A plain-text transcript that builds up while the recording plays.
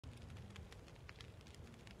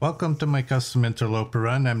Welcome to my custom interloper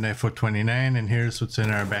run. I'm Nefo29 and here's what's in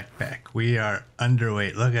our backpack. We are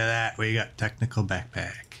underweight. Look at that. We got technical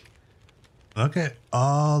backpack. Look at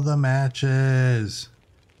all the matches.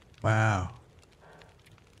 Wow.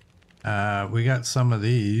 We got some of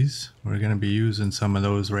these. We're going to be using some of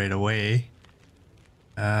those right away.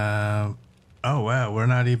 Oh wow, we're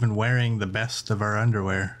not even wearing the best of our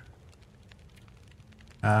underwear.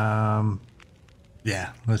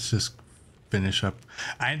 Yeah, let's just finish up.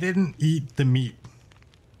 I didn't eat the meat.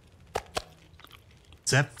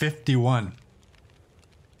 It's at 51.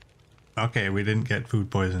 Okay, we didn't get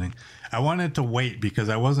food poisoning. I wanted to wait because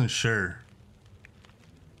I wasn't sure.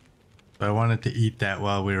 So I wanted to eat that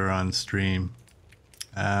while we were on stream.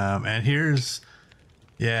 And here's,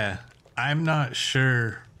 yeah, I'm not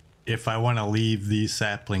sure if I want to leave these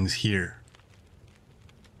saplings here.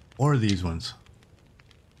 Or these ones.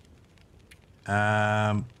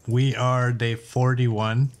 We are day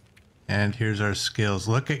 41 and here's our skills.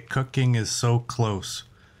 Look at cooking is so close.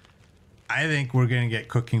 I think we're gonna get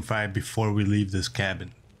cooking 5 before we leave this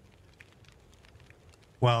cabin.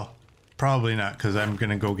 Well, probably not, because I'm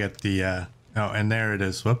gonna go get the oh, and there it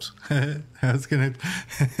is. Whoops. I was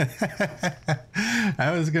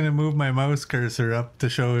gonna move my mouse cursor up to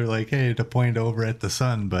show like, hey, to point over at the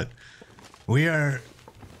sun, but we are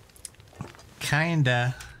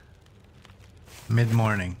kinda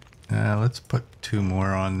mid-morning. Let's put 2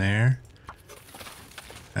 more on there.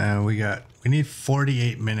 We need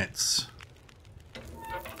 48 minutes.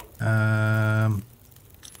 Do I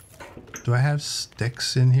have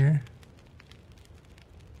sticks in here?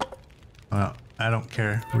 Well, I don't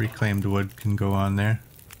care. Reclaimed wood can go on there.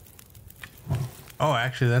 Oh,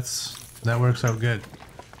 actually that works out good.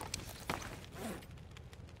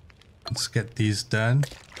 Let's get these done.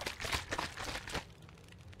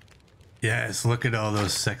 Yes, look at all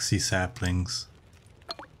those sexy saplings.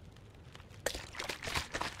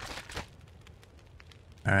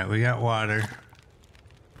 Alright, we got water.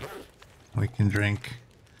 We can drink.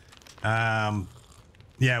 Yeah,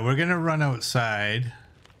 we're gonna run outside.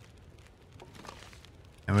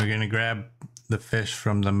 And we're gonna grab the fish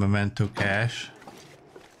from the memento cache.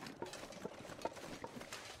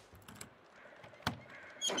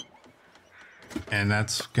 And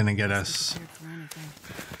that's gonna get us...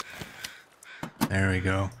 There we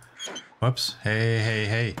go. Whoops.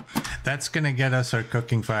 Hey. That's gonna get us our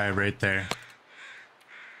cooking 5 right there.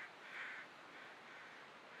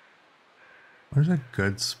 Where's a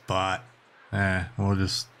good spot? We'll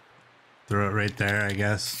just throw it right there, I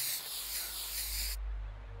guess.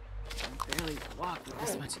 I barely walk with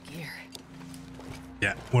this much gear.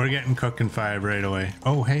 Yeah, we're getting cooking 5 right away.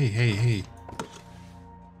 Oh, hey.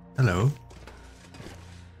 Hello.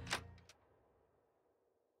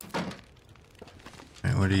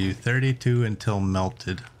 What are you? 32 until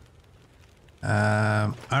melted.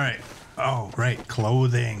 All right. Oh, right.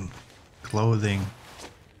 Clothing.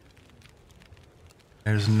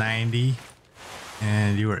 There's 90.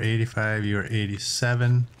 And you are 85. You are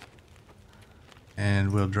 87.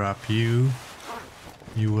 And we'll drop you.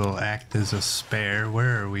 You will act as a spare.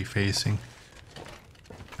 Where are we facing?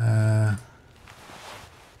 That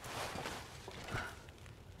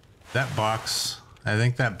box. I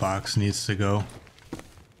think that box needs to go.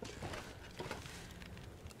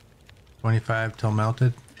 25 till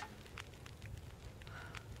melted.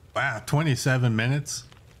 Wow, 27 minutes.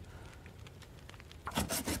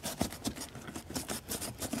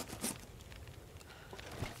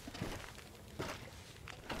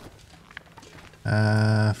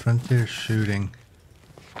 Frontier shooting.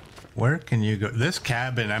 Where can you go? This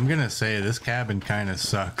cabin, I'm gonna say this cabin kind of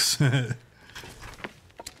sucks.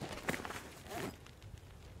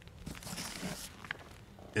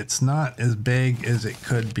 It's not as big as it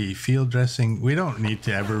could be. Field dressing, we don't need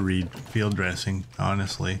to ever read field dressing,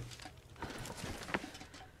 honestly.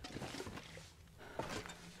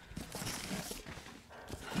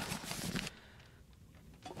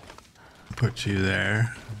 Put you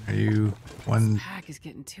there. Are you one? This pack is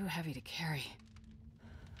getting too heavy to carry.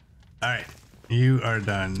 All right, you are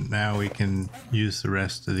done. Now we can use the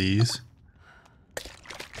rest of these.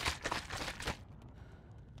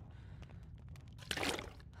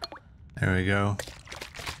 There we go.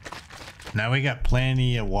 Now we got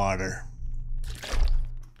plenty of water.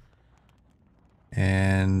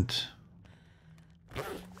 And all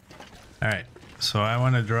right, so I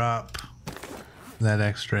want to drop that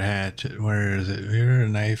extra hatchet. Where is it? Here, a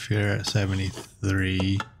knife here at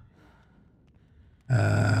 73.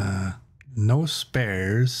 No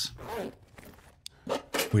spares.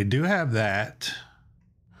 We do have that.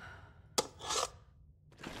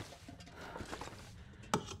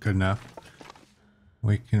 Good enough.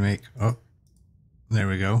 We can make, oh, there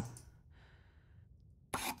we go.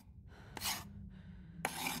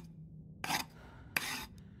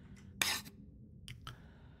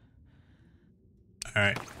 All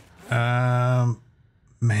right.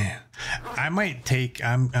 Man, I might take,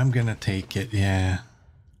 I'm gonna take it. Yeah.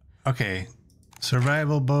 Okay.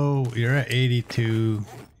 Survival bow, you're at 82.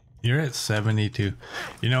 You're at 72.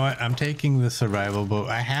 You know what? I'm taking the survival bow.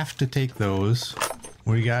 I have to take those.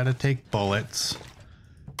 We gotta take bullets.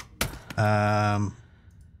 Oh,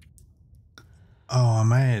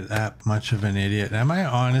 am I that much of an idiot? Am I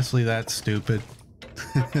honestly that stupid?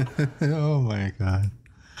 Oh my god.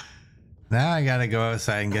 Now I gotta go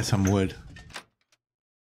outside and get some wood.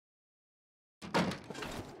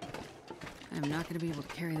 I'm not gonna be able to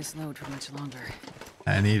carry this load for much longer.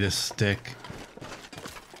 I need a stick.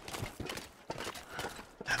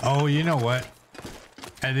 Oh, you know what?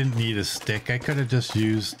 I didn't need a stick. I could have just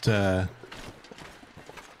used one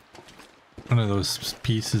of those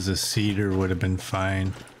pieces of cedar would have been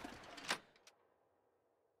fine.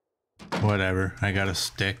 Whatever. I got a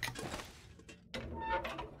stick.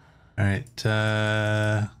 Alright,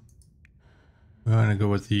 we want to go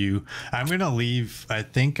with you. I'm going to leave, I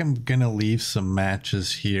think I'm going to leave some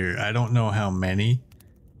matches here. I don't know how many.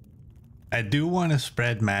 I do want to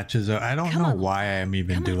spread matches out. I don't know why I'm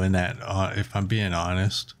even doing that, if I'm being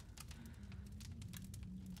honest.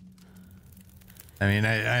 I mean,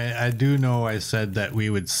 I do know I said that we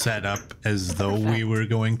would set up as though we were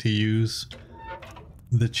going to use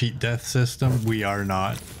the cheat death system. We are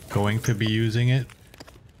not going to be using it.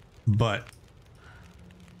 But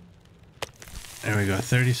there we go,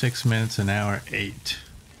 36 minutes, an hour 8.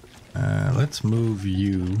 Let's move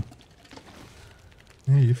you.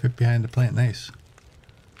 Yeah, you fit behind the plant, nice.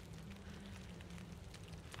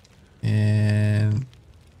 And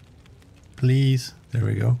please, there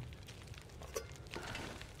we go.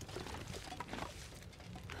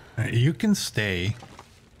 All right, you can stay.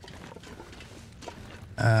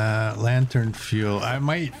 Lantern fuel, I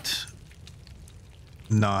might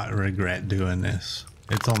not regret doing this.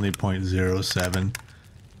 It's only 0.07.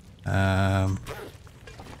 All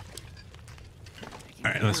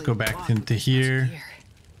right, let's go back into here.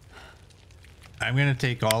 I'm gonna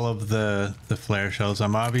take all of the flare shells.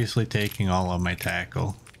 I'm obviously taking all of my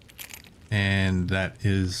tackle, and that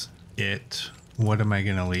is it. What am I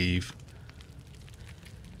gonna leave?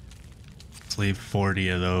 Let's leave 40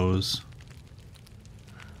 of those.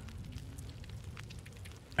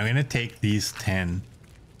 I'm gonna take these 10.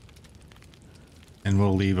 And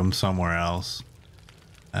we'll leave them somewhere else.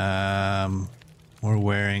 We're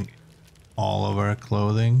wearing all of our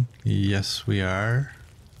clothing. Yes, we are.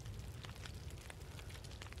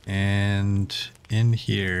 And in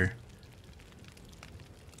here.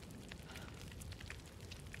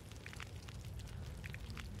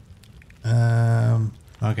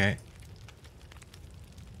 Okay.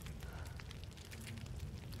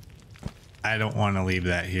 I don't want to leave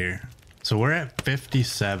that here. So we're at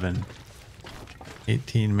 57.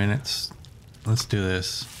 18 minutes. Let's do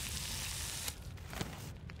this.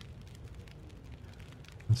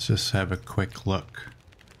 Let's just have a quick look.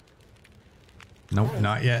 Nope,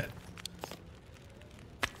 not yet.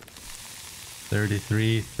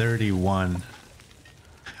 33, 31.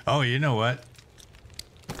 Oh, you know what?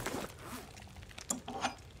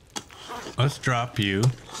 Let's drop you.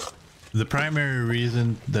 The primary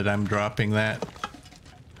reason that I'm dropping that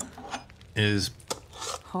is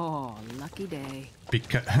Oh, lucky day.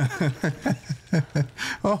 because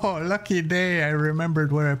oh, lucky day, I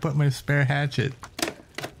remembered where I put my spare hatchet.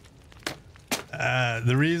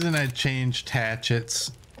 The reason I changed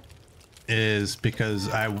hatchets is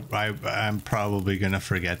because I'm probably gonna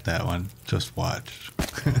forget that one. Just watch.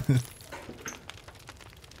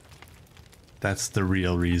 That's the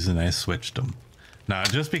real reason I switched them. No,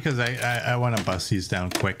 just because I want to bust these down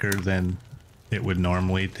quicker than it would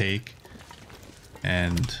normally take.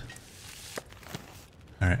 And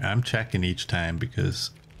all right, I'm checking each time because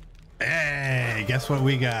hey, guess what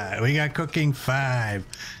we got? We got cooking 5.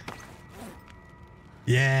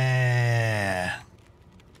 Yeah.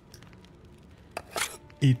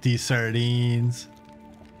 Eat these sardines.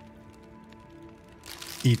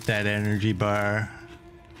 Eat that energy bar.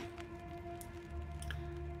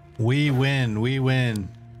 We win, we win.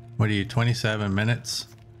 What are you, 27 minutes?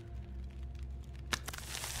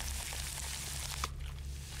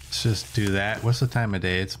 Let's just do that. What's the time of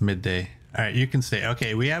day? It's midday. All right, you can stay.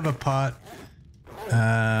 Okay, we have a pot.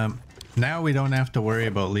 Now we don't have to worry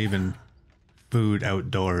about leaving food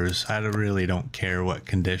outdoors. I really don't care what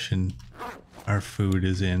condition our food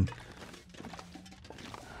is in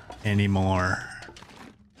anymore.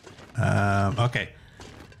 Okay,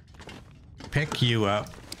 pick you up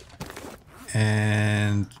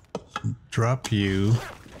and drop you,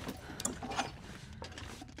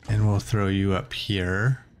 and we'll throw you up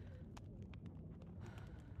here.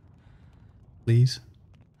 Please.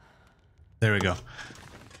 There we go.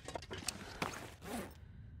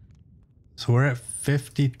 So we're at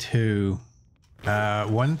 52.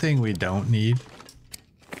 One thing we don't need.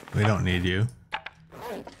 We don't need you.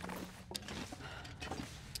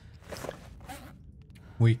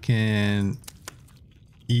 We can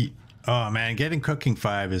eat. Oh man, getting cooking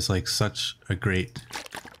 5 is like such a great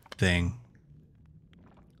thing.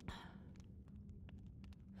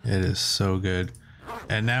 It is so good.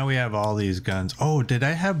 And now we have all these guns. Oh, did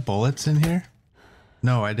I have bullets in here?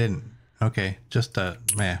 No, I didn't. Okay, just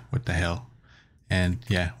meh, what the hell? And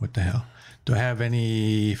yeah, what the hell? Do I have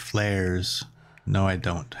any flares? No, I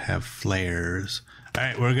don't have flares. All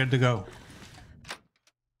right, we're good to go.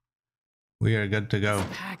 We are good to go.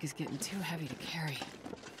 This pack is getting too heavy to carry.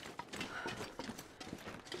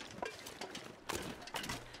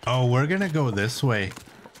 Oh, we're gonna go this way.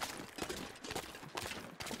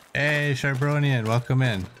 Hey, Charbronian, welcome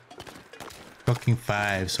in. Cooking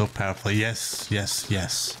 5, so powerful. Yes, yes,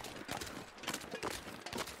 yes.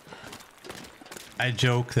 I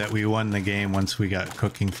joke that we won the game once we got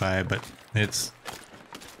cooking 5, but it's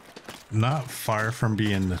not far from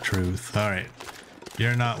being the truth. All right.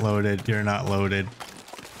 You're not loaded. You're not loaded.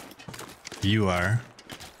 You are.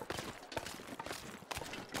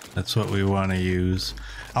 That's what we want to use.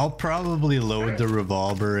 I'll probably load the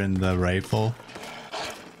revolver and the rifle.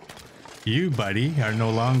 You, buddy, are no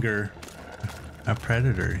longer a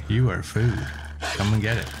predator. You are food. Come and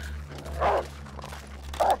get it.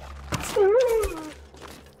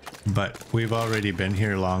 But we've already been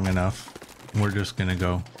here long enough. We're just gonna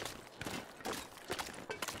go.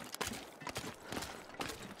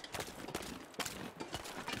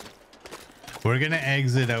 We're gonna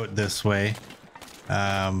exit out this way.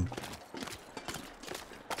 I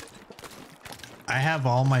have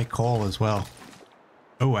all my coal as well.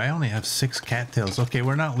 Oh, I only have 6 cattails. Okay,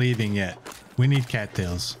 we're not leaving yet. We need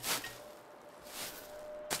cattails.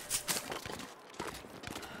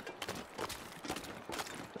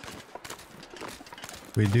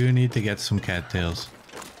 We do need to get some cattails.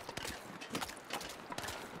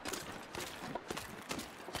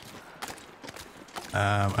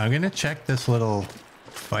 I'm gonna check this little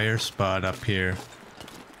fire spot up here.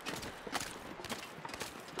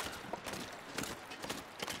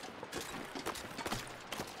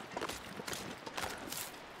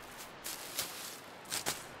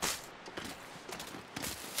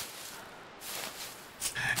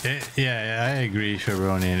 Yeah, I agree,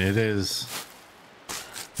 Chevronian. It is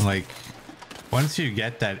like once you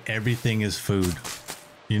get that, everything is food.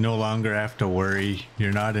 You no longer have to worry.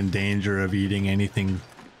 You're not in danger of eating anything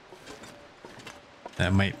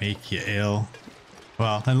that might make you ill.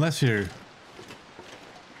 Well, unless you're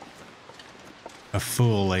a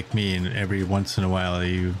fool like me and every once in a while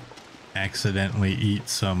you accidentally eat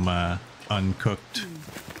some uncooked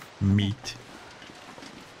meat.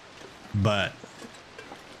 But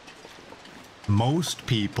most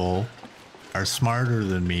people are smarter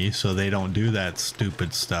than me, so they don't do that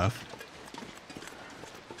stupid stuff.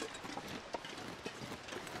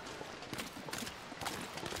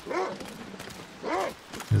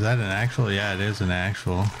 Is that an actual? Yeah, it is an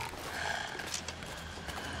actual.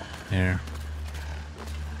 Here.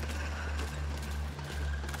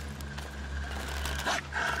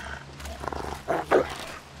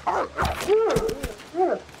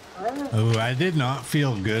 Oh, I did not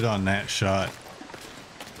feel good on that shot.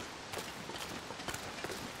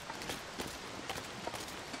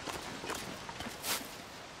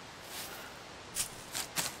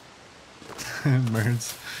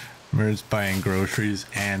 Mer's buying groceries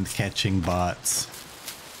and catching bots.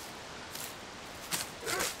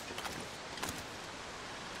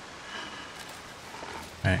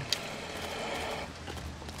 All right.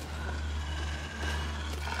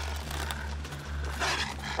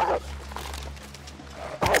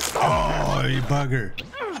 Oh, you bugger.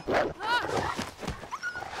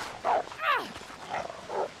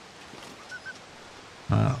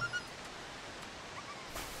 Well,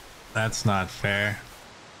 that's not fair.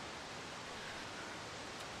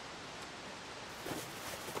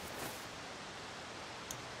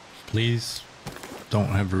 Please don't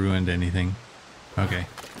have ruined anything. Okay.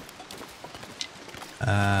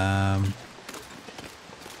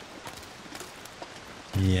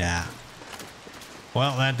 Yeah.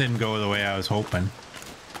 Well, that didn't go the way I was hoping.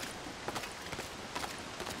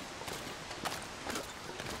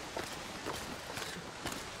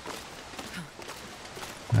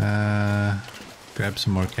 Grab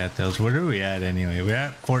some more cattails. What are we at anyway? We're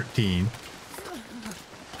at 14.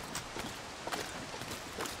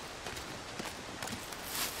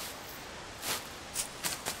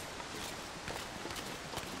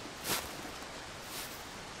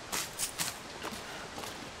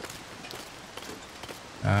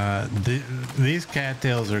 These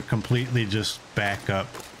cattails are completely just back up.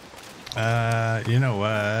 You know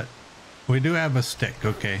what? We do have a stick.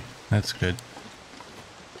 Okay, that's good.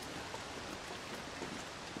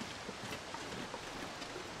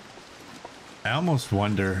 I almost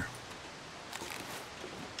wonder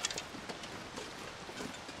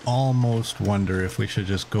if we should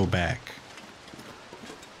just go back.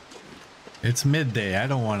 It's midday. I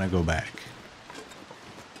don't want to go back.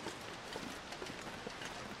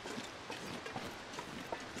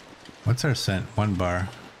 What's our scent? 1 bar.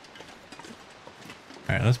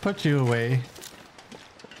 All right, let's put you away.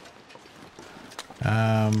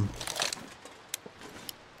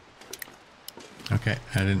 Okay,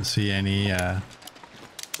 I didn't see any, I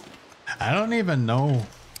don't even know.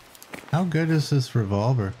 How good is this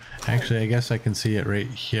revolver? Actually, I guess I can see it right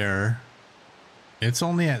here. It's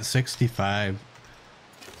only at 65.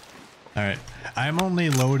 All right, I'm only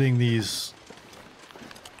loading these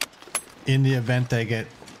in the event I get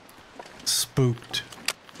spooked.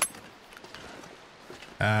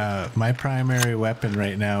 My primary weapon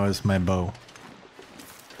right now is my bow.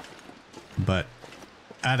 But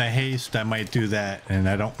out of haste, I might do that, and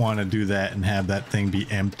I don't want to do that and have that thing be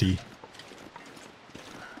empty.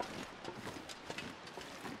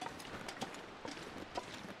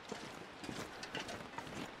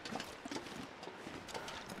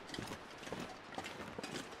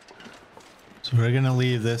 So we're gonna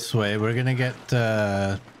leave this way. We're gonna get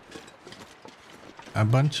a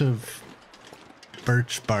bunch of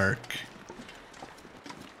birch bark.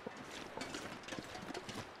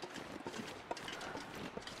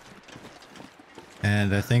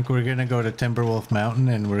 And I think we're gonna go to Timberwolf Mountain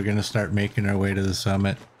and we're gonna start making our way to the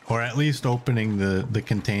summit. Or at least opening the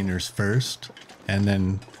containers first. And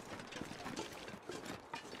then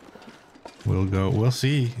we'll go. We'll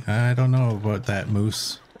see. I don't know about that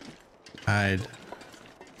moose hide.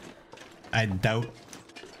 I doubt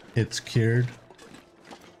it's cured.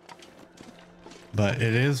 But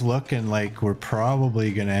it is looking like we're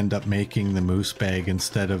probably going to end up making the moose bag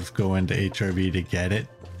instead of going to HRV to get it.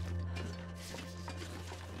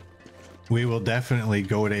 We will definitely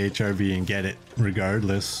go to HRV and get it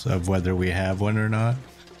regardless of whether we have one or not.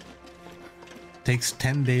 Takes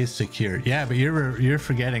 10 days to cure. Yeah, but you're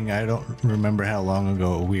forgetting. I don't remember how long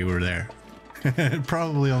ago we were there.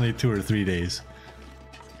 Probably only 2 or 3 days.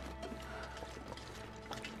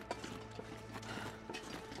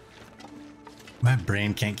 My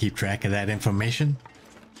brain can't keep track of that information.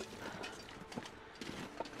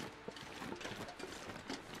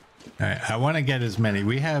 All right, I want to get as many.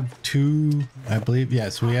 We have 2, I believe.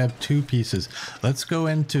 Yes, we have 2 pieces. Let's go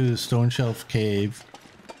into Stone Shelf Cave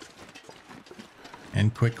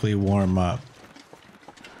and quickly warm up.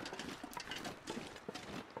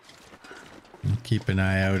 And keep an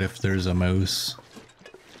eye out if there's a moose.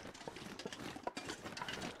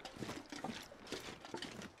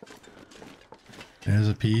 There's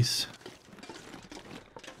a piece.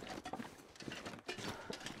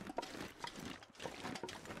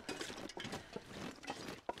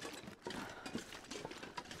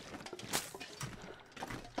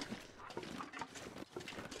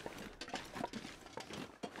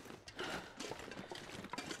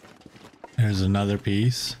 There's another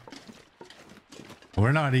piece.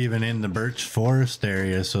 We're not even in the birch forest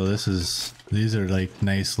area, so these are like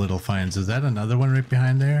nice little finds. Is that another one right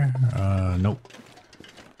behind there? Nope.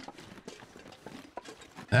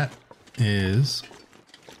 That is...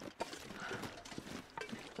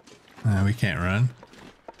 we can't run.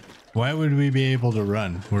 Why would we be able to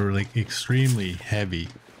run? We're like extremely heavy.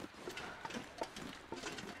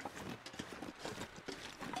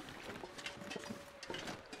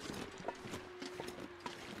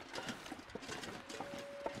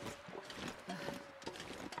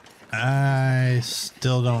 I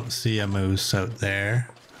still don't see a moose out there.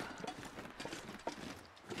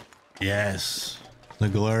 Yes. The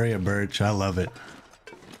glory of birch, I love it.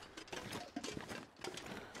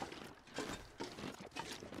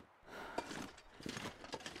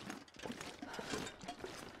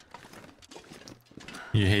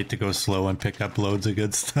 You hate to go slow and pick up loads of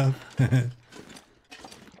good stuff.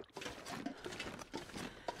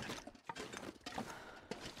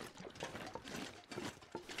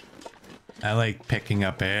 I like picking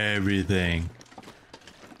up everything.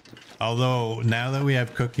 Although, now that we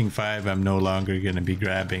have Cooking 5, I'm no longer going to be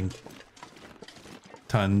grabbing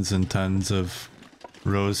tons and tons of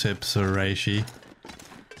Rose hips or reishi.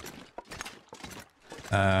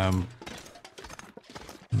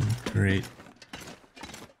 Great.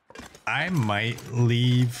 I might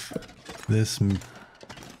leave this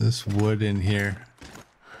wood in here.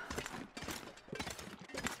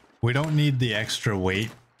 We don't need the extra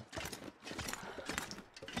weight.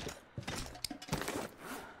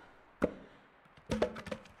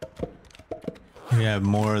 We have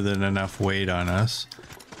more than enough weight on us.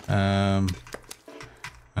 I'm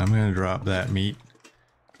gonna drop that meat,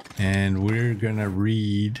 and we're gonna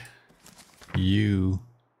read you.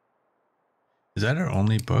 Is that our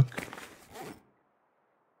only book?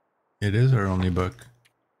 It is our only book.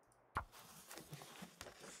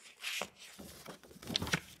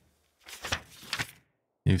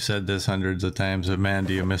 You've said this hundreds of times, but man,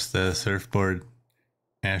 do you miss the surfboard?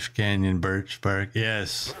 Ash Canyon birch bark.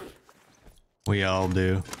 Yes, we all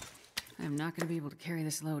do. I'm not going to be able to carry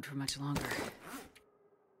this load for much longer.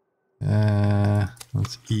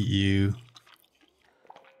 Let's eat you.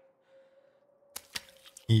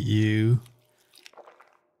 Eat you.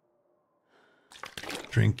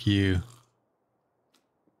 Drink you.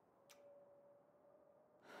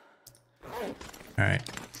 Alright.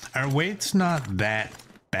 Our weight's not that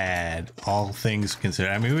bad, all things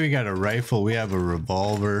considered. I mean, we got a rifle, we have a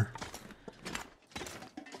revolver.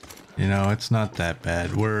 You know, it's not that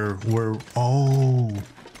bad. We're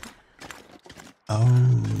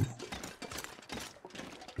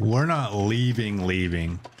we're not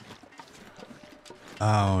leaving.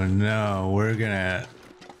 Oh no, we're gonna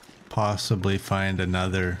possibly find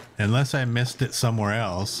another, unless I missed it somewhere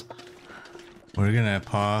else. We're gonna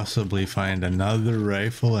possibly find another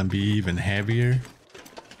rifle and be even heavier.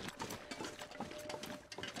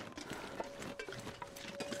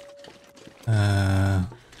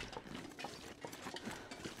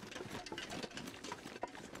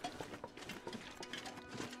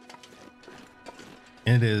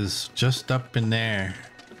 It is just up in there,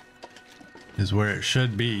 is where it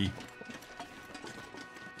should be.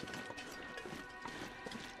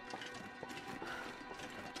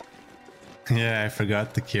 Yeah, I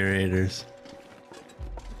forgot the curators.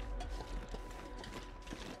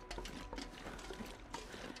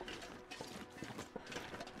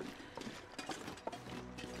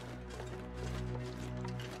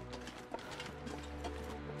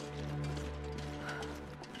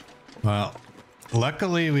 Well,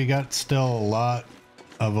 luckily we got still a lot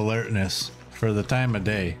of alertness for the time of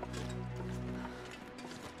day.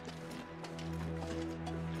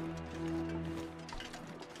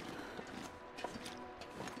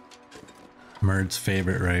 Merd's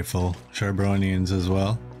favorite rifle. Charbonian's as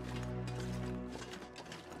well.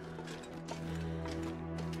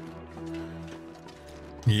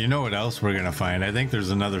 You know what else we're gonna find? I think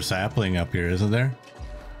there's another sapling up here, isn't there?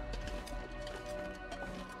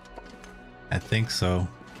 I think so.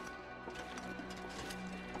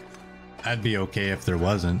 I'd be okay if there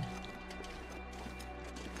wasn't.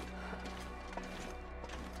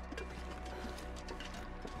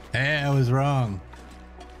 Hey, I was wrong.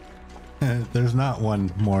 There's not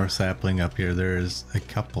one more sapling up here. There is a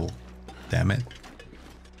couple. Damn it.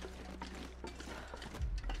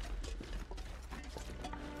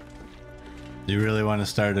 Do you really want to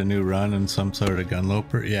start a new run in some sort of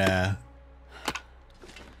gunloper? Yeah.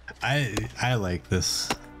 I like this.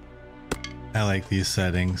 I like these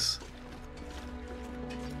settings.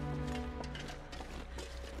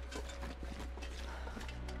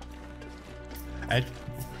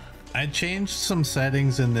 I changed some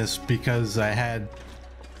settings in this because I had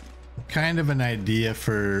kind of an idea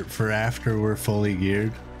for after we're fully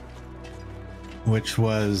geared, which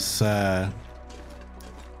was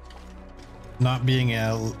not being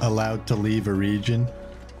allowed to leave a region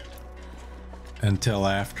until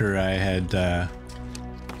after I had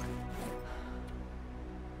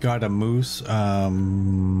got a moose.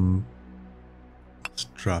 Let's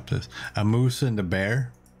drop this. A moose and a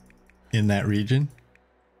bear in that region.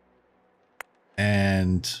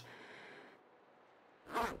 And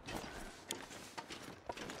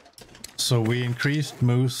so we increased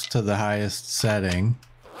moose to the highest setting,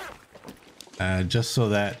 just so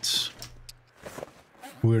that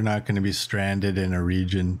we're not going to be stranded in a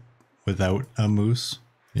region without a moose,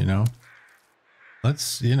 you know.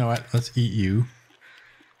 You know what, let's eat you.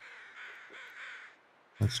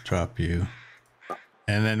 Let's drop you.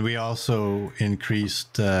 And then we also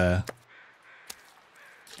increased oh,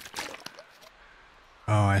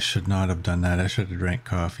 I should not have done that. I should have drank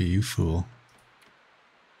coffee, you fool.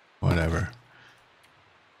 Whatever.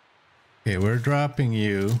 Okay, we're dropping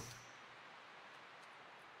you.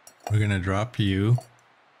 We're gonna drop you.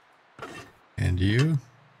 And you.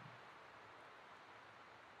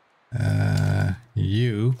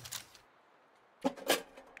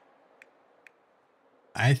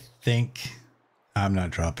 I think I'm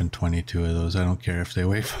not dropping 22 of those. I don't care if they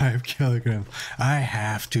weigh 5 kilograms. I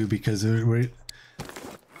have to because we're...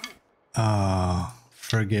 Oh,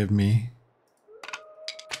 forgive me.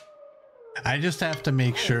 I just have to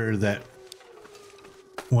make sure that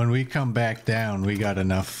when we come back down, we got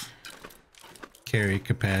enough carry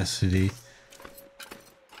capacity.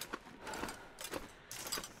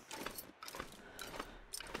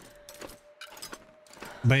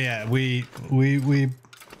 But yeah, we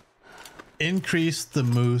increased the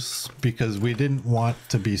moose because we didn't want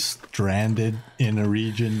to be stranded in a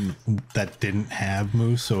region that didn't have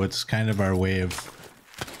moose, so it's kind of our way of,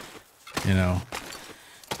 you know,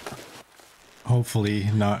 hopefully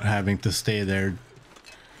not having to stay there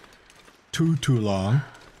too long.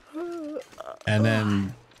 And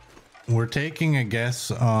then we're taking a guess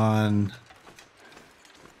on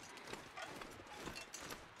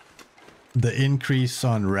the increase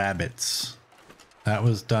on rabbits. That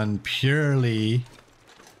was done purely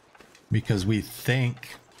because we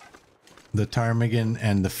think the ptarmigan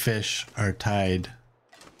and the fish are tied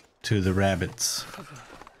to the rabbits,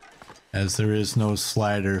 as there is no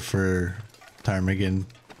slider for ptarmigan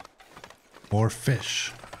or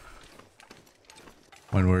fish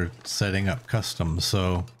when we're setting up custom.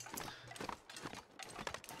 So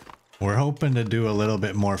we're hoping to do a little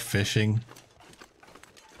bit more fishing.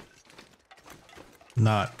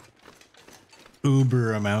 Not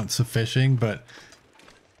uber amounts of fishing, but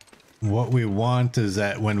what we want is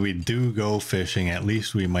that when we do go fishing, at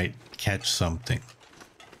least we might catch something.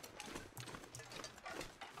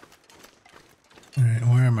 All right,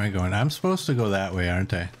 where am I going? I'm supposed to go that way,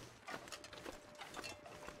 aren't I?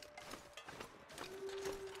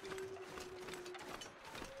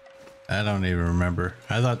 I don't even remember.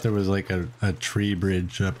 I thought there was like a tree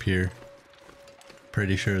bridge up here.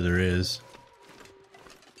 Pretty sure there is.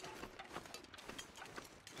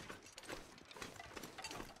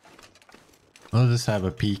 I'll just have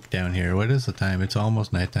a peek down here. What is the time? It's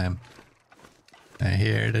almost nighttime. I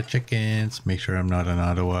hear the chickens. Make sure I'm not on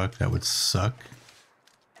auto walk. That would suck.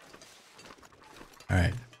 All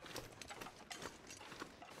right.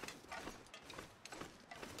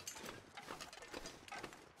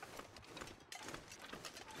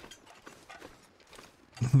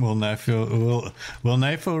 Will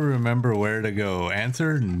Knifo remember where to go?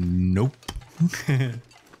 Answer: nope.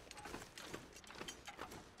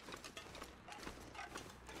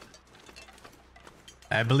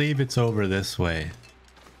 I believe it's over this way.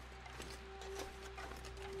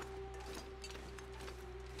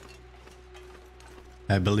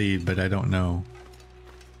 I believe, but I don't know.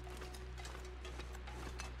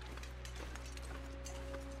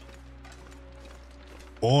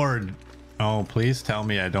 Or, oh, please tell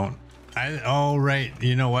me I don't. Oh, right.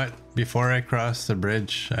 You know what? Before I cross the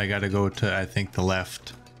bridge, I gotta go to, I think, the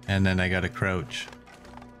left. And then I gotta crouch.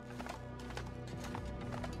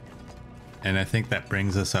 And I think that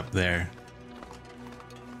brings us up there.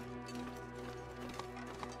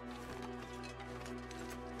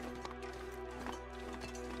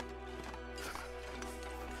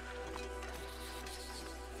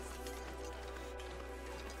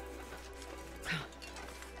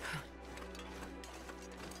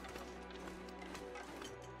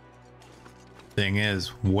 Thing is,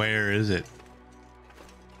 where is it?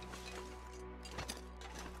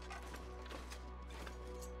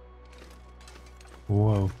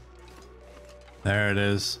 Whoa. There it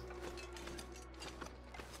is.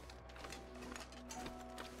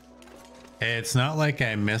 Hey, it's not like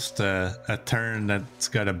I missed a turn that's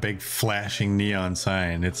got a big flashing neon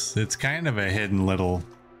sign. It's kind of a hidden little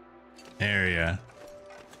area.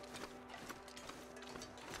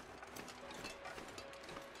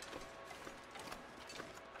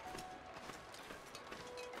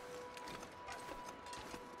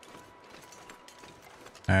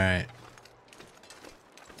 All right.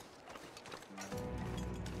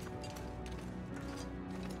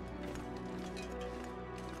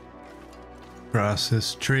 Cross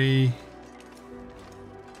this tree.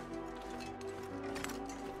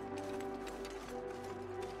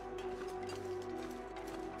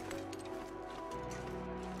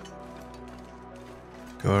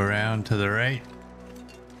 Go around to the right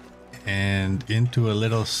and into a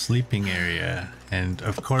little sleeping area. And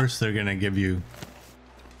of course they're gonna give you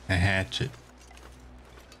a hatchet.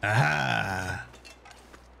 Aha!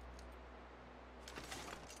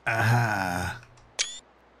 Aha!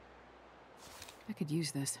 I could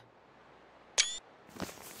use this.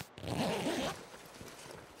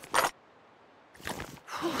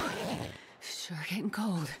 Sure getting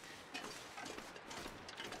cold.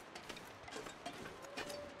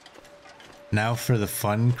 Now for the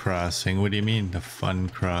fun crossing. What do you mean, the fun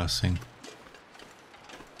crossing?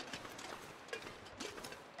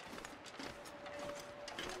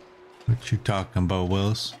 What you talking about,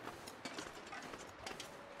 Wills?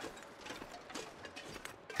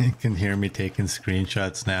 You can hear me taking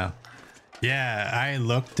screenshots now. Yeah, I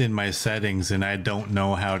looked in my settings and I don't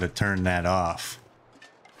know how to turn that off.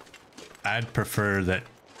 I'd prefer that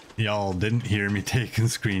y'all didn't hear me taking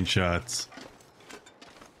screenshots.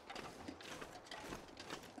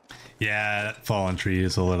 Yeah, that fallen tree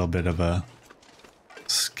is a little bit of a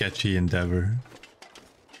sketchy endeavor.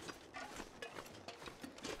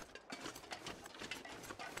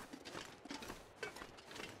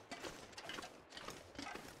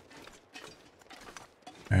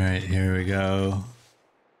 All right, here we go.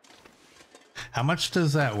 How much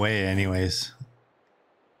does that weigh anyways?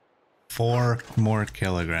 4 more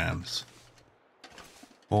kilograms.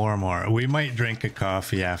 4 more. We might drink a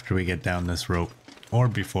coffee after we get down this rope. Or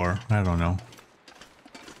before. I don't know.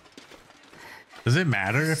 Does it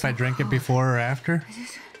matter if I drink it before or after?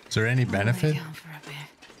 Is there any benefit?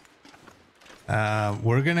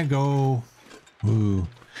 We're gonna go... Ooh.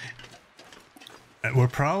 We're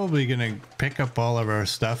probably gonna pick up all of our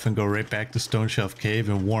stuff and go right back to Stone Shelf Cave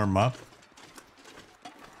and warm up.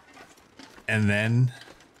 And then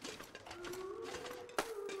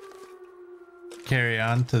carry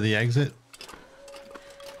on to the exit.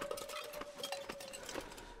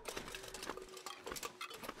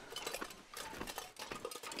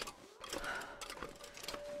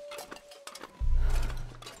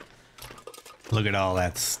 Look at all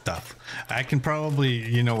that stuff. I can probably,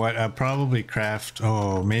 you know what, I'll probably craft,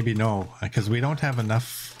 oh, maybe no, because we don't have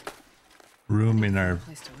enough room in our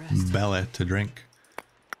belly to drink.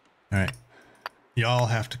 All right, y'all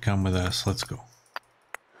have to come with us. Let's go.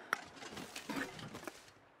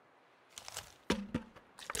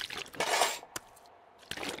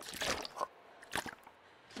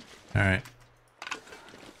 All right.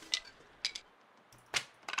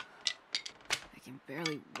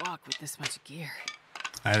 Barely walk with this much gear.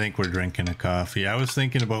 I think we're drinking a coffee. I was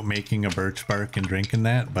thinking about making a birch bark and drinking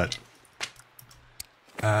that, but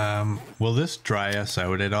will this dry us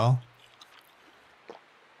out at all?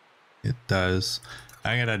 It does.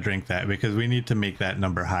 I gotta drink that because we need to make that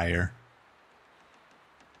number higher.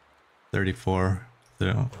 34.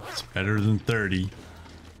 So it's better than 30.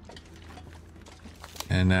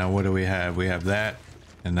 And now what do we have? We have that,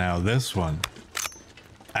 and now this one.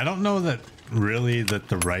 I don't know that really that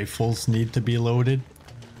the rifles need to be loaded.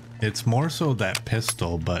 It's more so that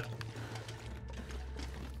pistol, but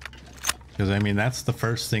because I mean that's the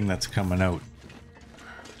first thing that's coming out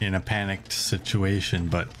in a panicked situation,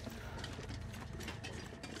 but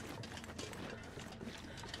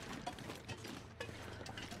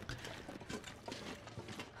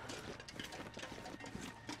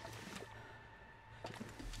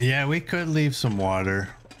yeah, we could leave some water,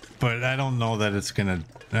 but I don't know that it's gonna.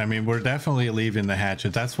 I mean, we're definitely leaving the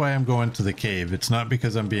hatchet. That's why I'm going to the cave. It's not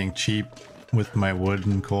because I'm being cheap with my wood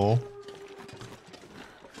and coal.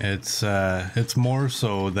 It's more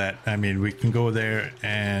so that, I mean, we can go there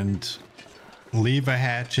and leave a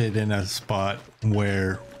hatchet in a spot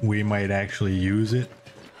where we might actually use it.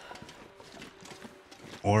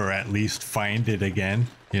 Or at least find it again,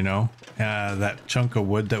 you know? That chunk of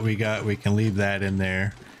wood that we got, we can leave that in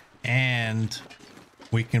there. And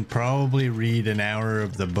we can probably read an hour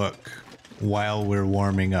of the book while we're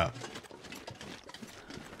warming up.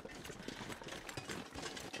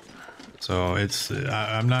 So it's,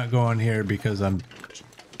 I'm not going here because I'm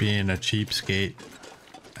being a cheapskate.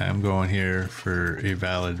 I'm going here for a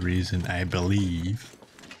valid reason, I believe.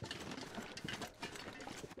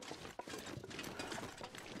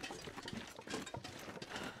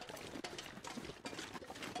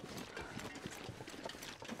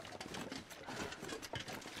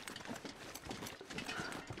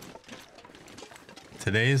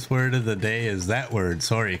 Today's word of the day is that word.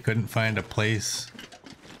 Sorry, couldn't find a place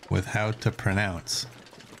with how to pronounce.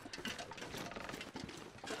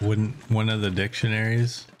 Wouldn't one of the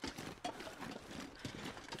dictionaries?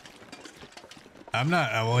 I'm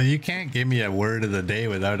not, well, you can't give me a word of the day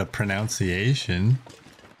without a pronunciation.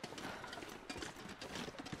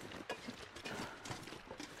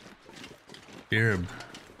 Fear of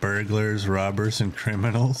burglars, robbers, and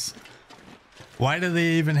criminals. Why do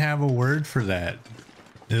they even have a word for that?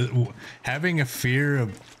 Having a fear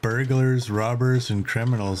of burglars, robbers, and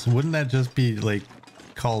criminals, wouldn't that just be like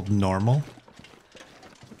called normal?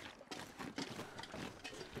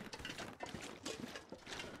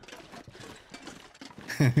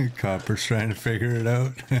 Copper's trying to figure it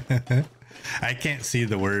out. I can't see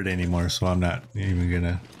the word anymore, so I'm not even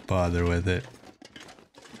gonna bother with it.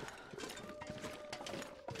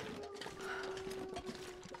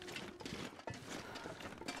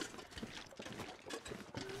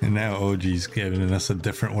 And now OG's giving us a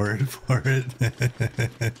different word for it.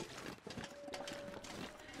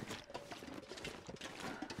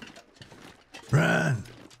 Run!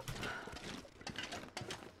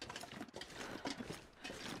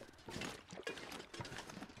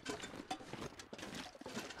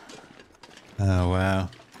 Oh, wow.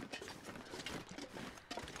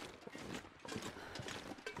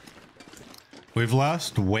 We've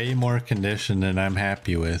lost way more condition than I'm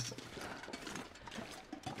happy with.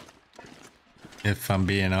 If I'm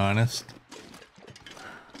being honest.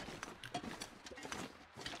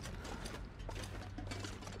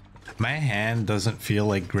 My hand doesn't feel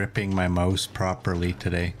like gripping my mouse properly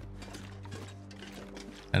today.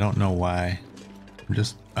 I don't know why. I'm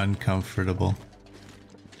just uncomfortable.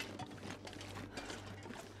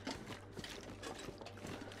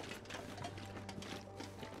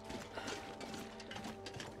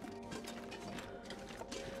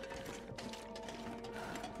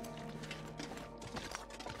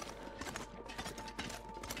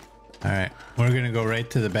 Alright, we're gonna go right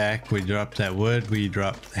to the back. We dropped that wood, we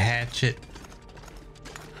dropped the hatchet.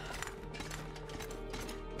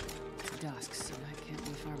 It's dusk, so I can't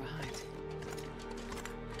be far behind.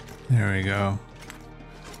 There we go.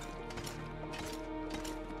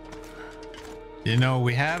 You know,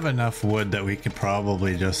 we have enough wood that we could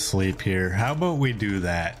probably just sleep here. How about we do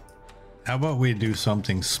that? How about we do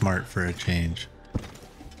something smart for a change?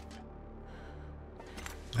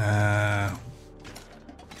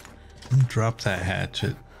 Drop that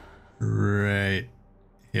hatchet right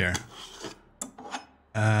here.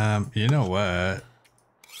 You know what?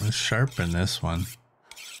 Let's sharpen this one.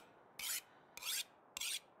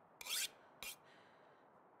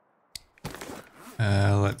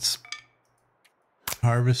 Let's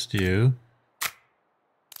harvest you.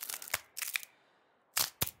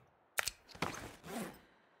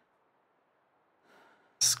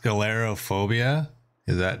 Sclerophobia?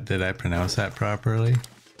 Is that, did I pronounce that properly?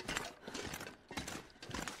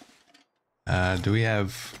 Do we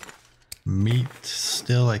have meat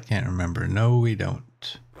still? I can't remember. No, we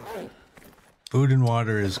don't. Food and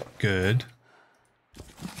water is good.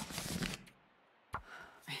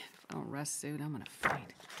 Man, if I don't rest soon, I'm gonna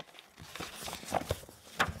faint.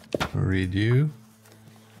 We'll read you.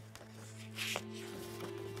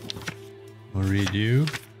 We'll read you.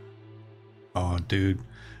 Oh, dude.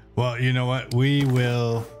 Well, you know what? We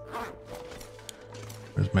will...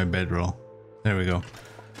 Where's my bedroll? There we go.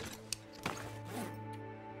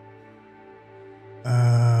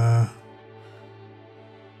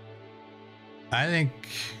 I think...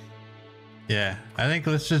 Yeah, I think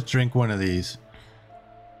let's just drink one of these.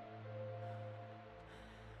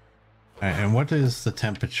 Alright, and what is the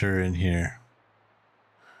temperature in here?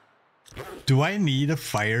 Do I need a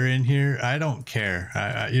fire in here? I don't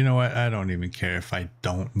care. You know what? I don't even care if I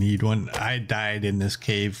don't need one. I died in this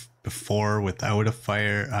cave before without a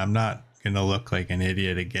fire. I'm not gonna look like an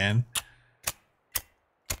idiot again.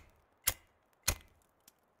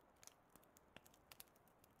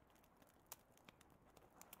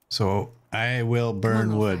 So I will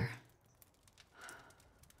burn wood. Fire.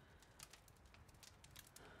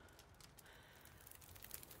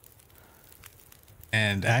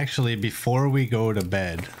 And actually, before we go to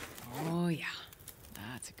bed, Oh yeah,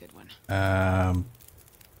 that's a good one.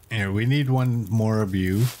 here, we need one more of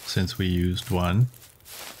you since we used one.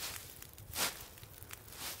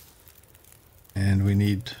 And we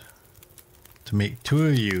need to make 2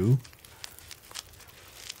 of you.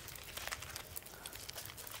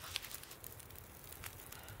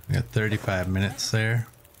 We got 35 minutes there.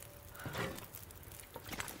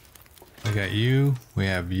 We got you, we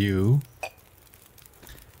have you.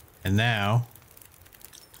 And now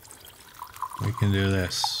we can do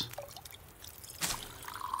this.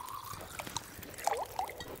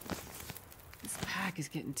 This pack is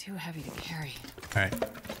getting too heavy to carry. All right.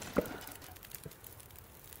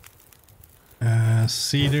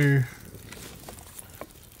 Cedar,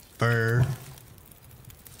 fir.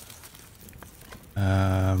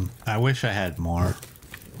 I wish I had more.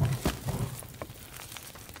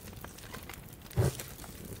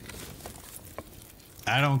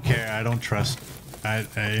 I don't care. I don't trust.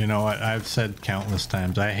 You know what? I've said countless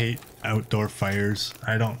times. I hate outdoor fires.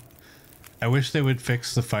 I wish they would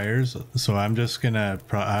fix the fires. So I'm just gonna.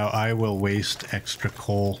 I will waste extra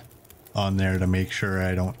coal on there to make sure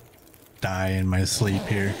I don't die in my sleep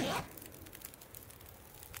here.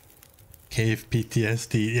 Cave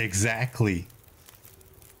PTSD. Exactly.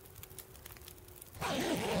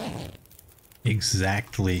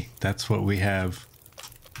 Exactly. That's what we have.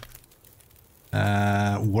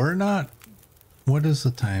 We're not... What is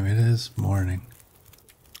the time? It is morning.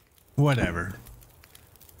 Whatever.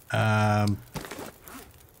 Now,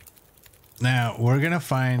 we're gonna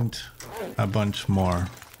find a bunch more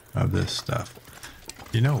of this stuff.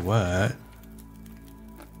 You know what?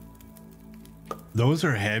 Those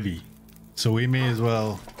are heavy. So we may as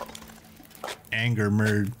well anger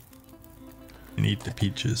Murd and eat the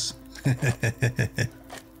peaches.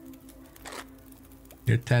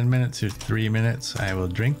 You're 10 minutes, you're 3 minutes. I will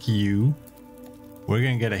drink you. We're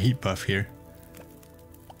gonna get a heat buff here.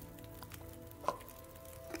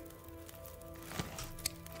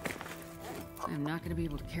 I'm not gonna be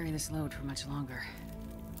able to carry this load for much longer.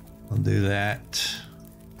 I'll do that.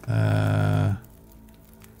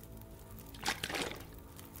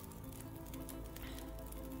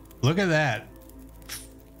 Look at that.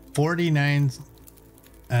 49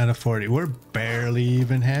 out of 40. We're barely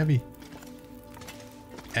even heavy.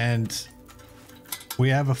 And we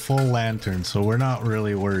have a full lantern, so we're not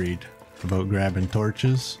really worried about grabbing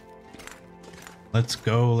torches. Let's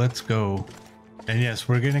go, let's go. And yes,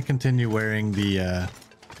 we're gonna continue wearing the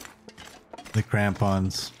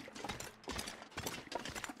crampons.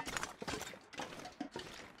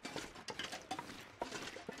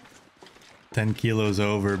 $10 kilos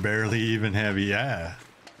over, barely even heavy, yeah.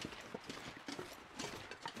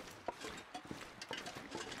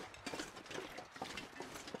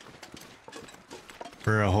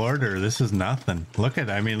 For a hoarder, this is nothing. Look at,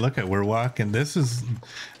 I mean, look at, we're walking. This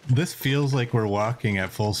feels like we're walking at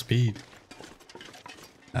full speed.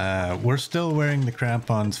 We're still wearing the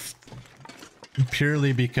crampons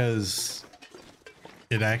purely because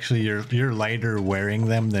it actually, you're lighter wearing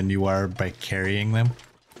them than you are by carrying them.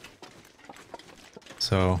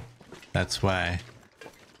 So that's why.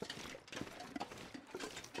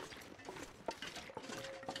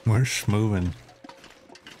 We're schmoving.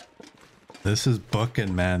 This is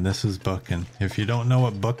booking, man. This is booking. If you don't know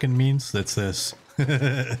what booking means, that's this.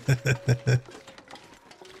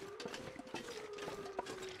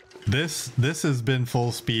 This has been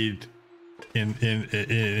full speed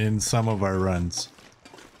in some of our runs.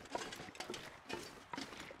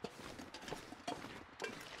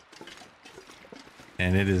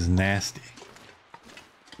 And it is nasty.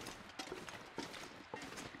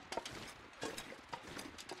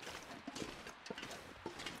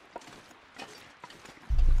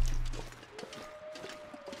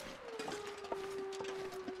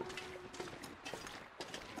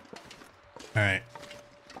 All right.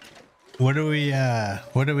 What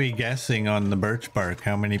are we guessing on the birch bark?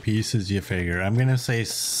 How many pieces you figure? I'm gonna say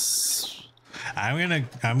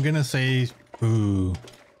ooh.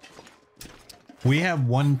 We have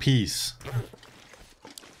one piece.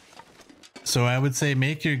 So I would say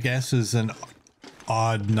make your guesses an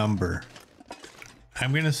odd number.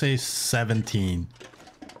 I'm gonna say 17.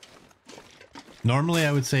 Normally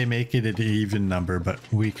I would say make it an even number, but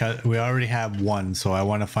we already have one, so I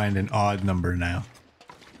want to find an odd number now.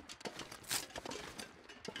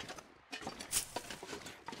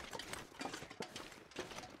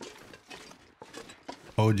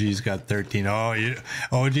 OG's got 13. Oh,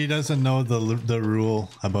 OG doesn't know the rule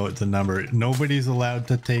about the number. Nobody's allowed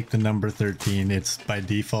to take the number 13. It's by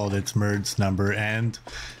default, it's Murd's number, and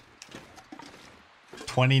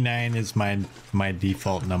 29 is my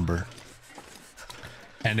default number.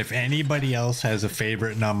 And if anybody else has a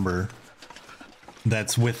favorite number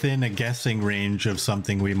that's within a guessing range of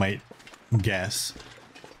something we might guess,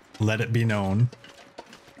 let it be known.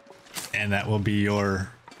 And that will be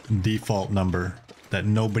your default number that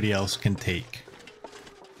nobody else can take.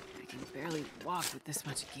 I can barely walk with this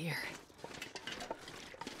much gear.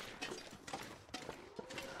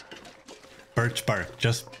 Birch bark,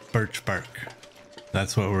 just birch bark.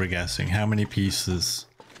 That's what we're guessing. How many pieces?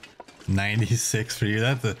 96 for you.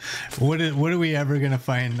 That's a what are we ever gonna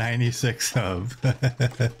find 96 of?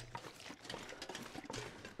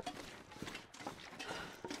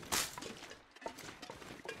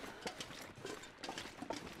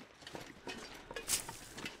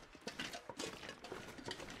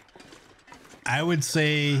 I would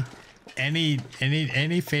say any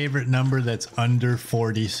favorite number that's under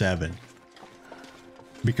 47,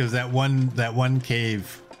 because that one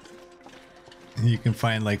cave you can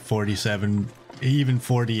find like 47, even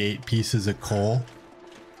 48 pieces of coal,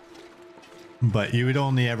 but you would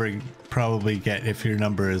only ever probably get, if your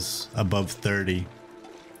number is above 30,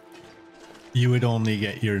 you would only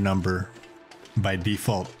get your number by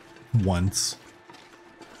default once.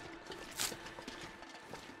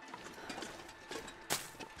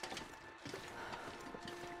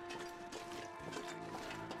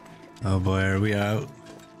 Oh boy, are we out?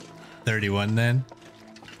 31 then?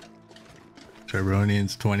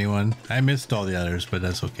 Charbonian's 21. I missed all the others, but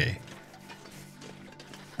that's okay.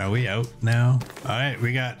 Are we out now? Alright,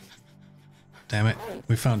 we got... Damn it.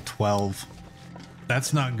 We found 12.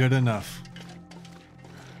 That's not good enough.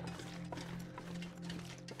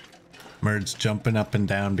 Merd's jumping up and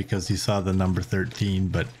down because he saw the number 13,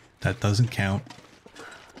 but that doesn't count.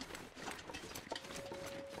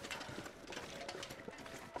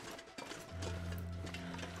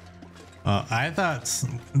 I thought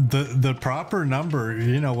the proper number,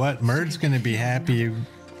 you know what, Merd's gonna be happy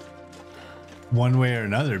one way or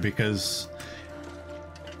another, because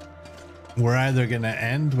we're either gonna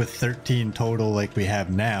end with 13 total like we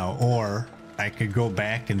have now, or I could go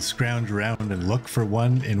back and scrounge around and look for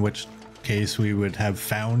one, in which case we would have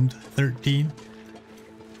found 13.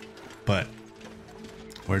 But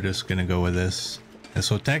we're just gonna go with this. And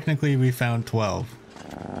so technically we found 12.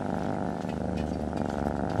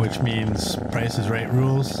 Which means Price is Right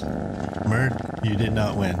rules. Merd, you did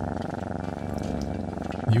not win.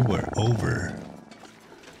 You were over.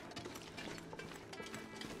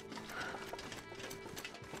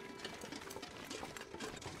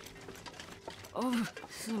 Oh,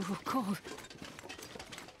 so cold.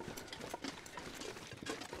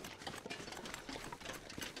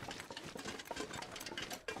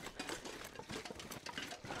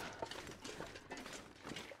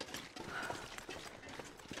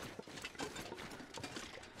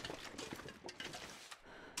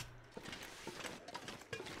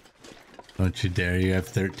 Don't you dare, you have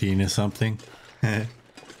 13 or something.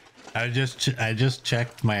 I just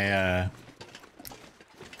checked my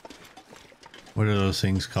what are those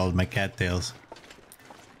things called? My cattails.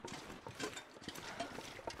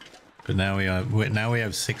 But now we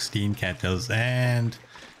have 16 cattails, and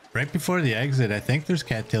right before the exit I think there's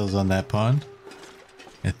cattails on that pond.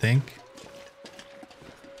 I think.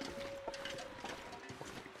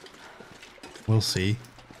 We'll see.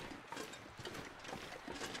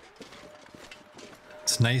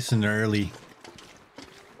 It's nice and early.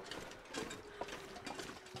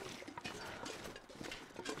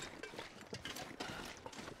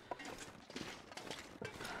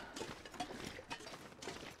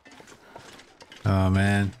 Oh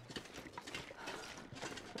man.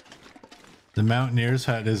 The Mountaineer's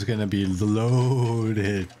hut is gonna be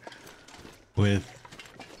loaded with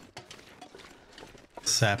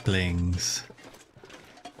saplings.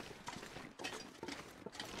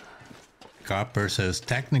 Copper says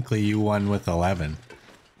technically you won with 11.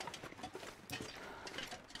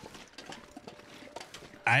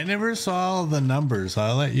 I never saw the numbers.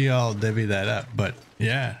 I'll let you all divvy that up, but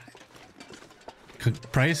yeah.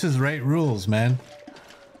 Price is Right rules, man.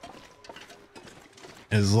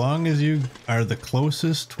 As long as you are the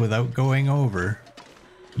closest without going over,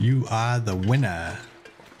 you are the winner.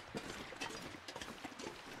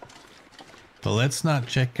 But let's not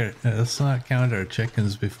count our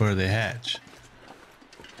chickens before they hatch.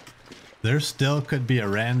 There still could be a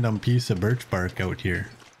random piece of birch bark out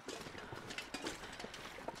here.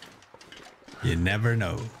 You never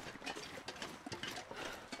know.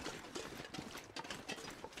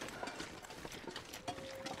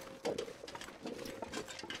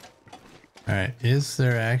 Alright, is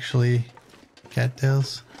there actually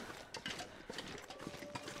cattails?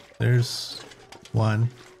 There's one.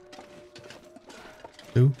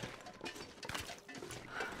 Two.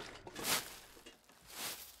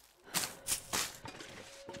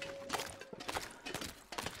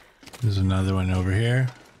 There's another one over here.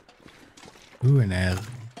 Ooh, and a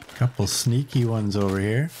couple sneaky ones over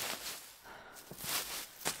here.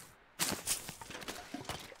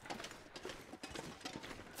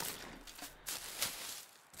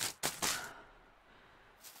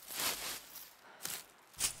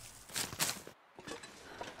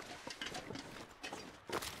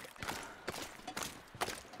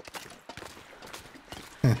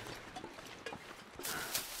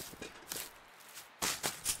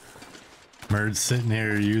 Merd's sitting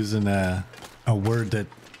here using a word that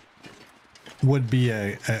would be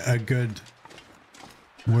a good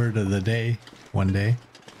word of the day one day.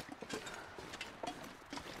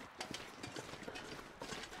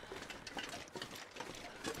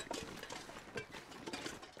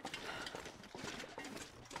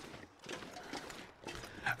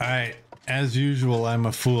 Alright, as usual, I'm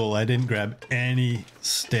a fool. I didn't grab any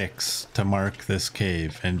sticks to mark this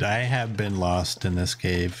cave, and I have been lost in this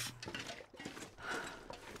cave.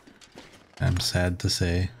 I'm sad to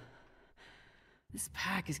say. This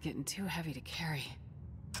pack is getting too heavy to carry.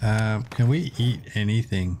 Can we eat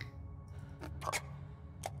anything?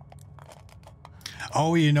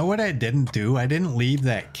 Oh, you know what I didn't do? I didn't leave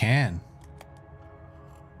that can.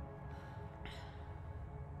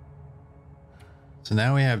 So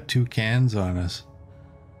now we have 2 cans on us.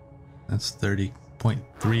 That's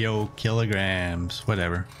 30.30 kilograms.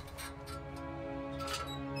 Whatever.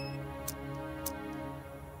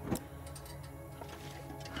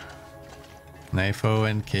 Knifo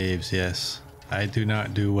and caves, yes. I do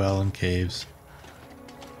not do well in caves.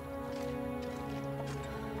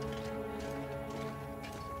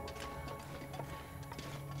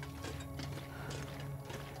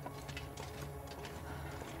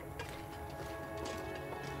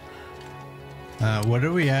 What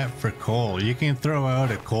are we at for coal? You can throw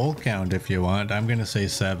out a coal count if you want. I'm gonna say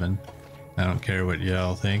 7. I don't care what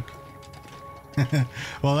y'all think.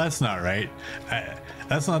 Well, that's not right.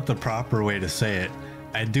 That's not the proper way to say it.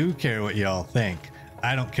 I do care what y'all think.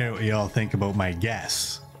 I don't care what y'all think about my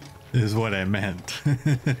guess, is what I meant.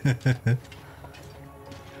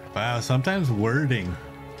 Wow, sometimes wording.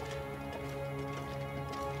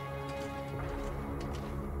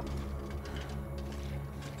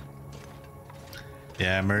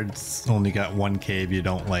 Yeah, Merd's only got 1 cave you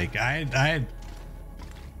don't like. I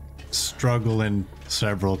struggle in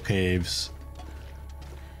several caves.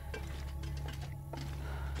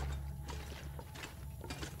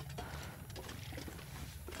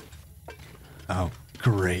 Oh,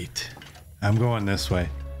 great. I'm going this way.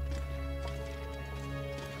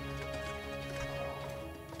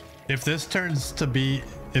 If this turns out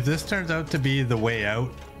to be the way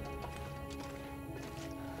out.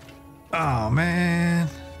 Oh man.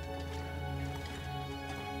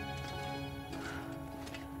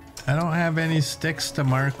 I don't have any sticks to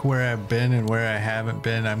mark where I've been and where I haven't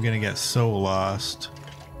been. I'm gonna get so lost.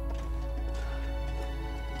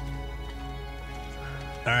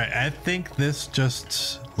 Alright, I think this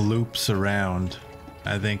just loops around,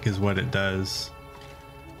 I think is what it does.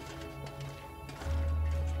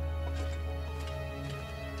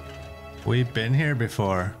 We've been here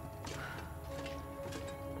before.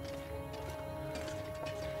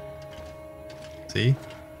 See?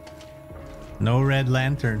 No red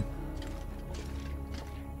lantern.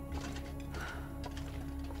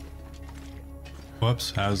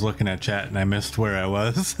 Whoops, I was looking at chat and I missed where I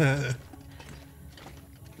was.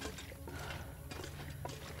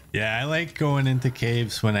 Yeah, I like going into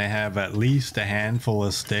caves when I have at least a handful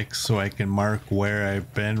of sticks so I can mark where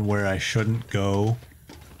I've been, where I shouldn't go.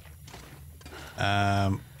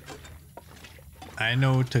 I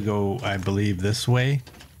know to go, I believe, this way.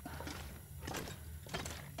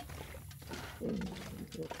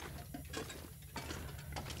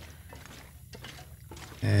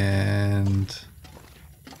 And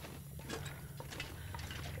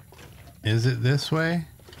is it this way?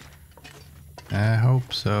 I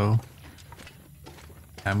hope so.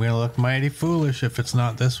 I'm gonna look mighty foolish if it's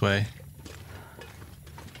not this way.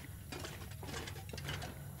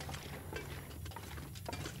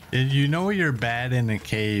 You know you're bad in the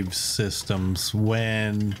cave systems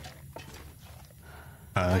when...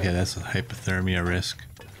 okay, that's a hypothermia risk.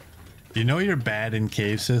 You know you're bad in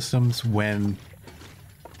cave systems when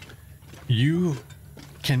you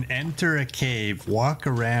can enter a cave, walk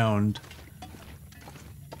around,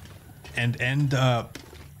 and end up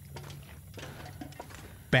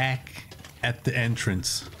back at the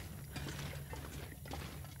entrance.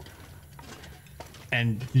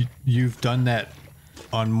 And you've done that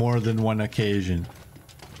on more than one occasion.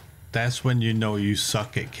 That's when you know you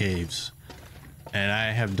suck at caves. And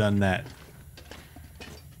I have done that.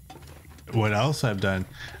 What else I've done?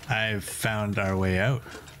 I've found our way out.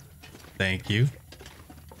 Thank you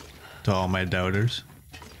to all my doubters.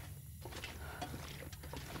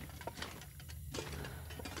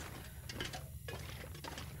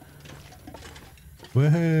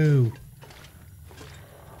 Woohoo!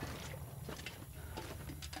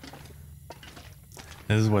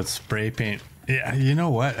 This is what spray paint... Yeah, you know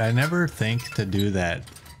what? I never think to do that.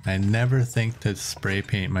 I never think to spray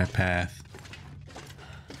paint my path.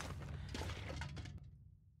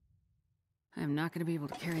 I'm not gonna be able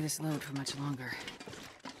to carry this load for much longer.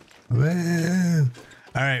 Woo!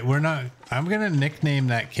 Alright, we're not... I'm gonna nickname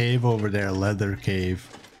that cave over there Leather Cave.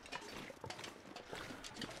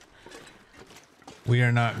 We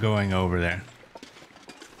are not going over there.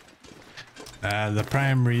 The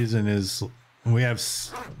prime reason is we have...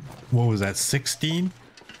 What was that, 16?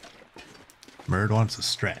 Merd wants a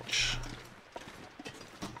stretch.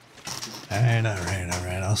 Alright,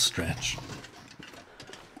 I'll stretch.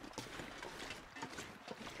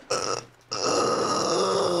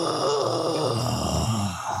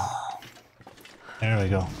 There we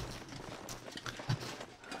go.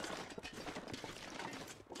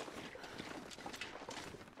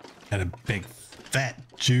 Got a big, fat,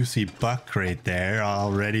 juicy buck right there,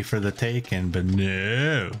 all ready for the taking, but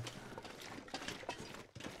no.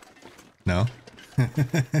 No?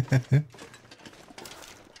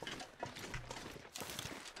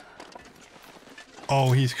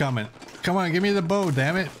 Oh, he's coming. Come on, give me the bow,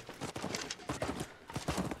 damn it.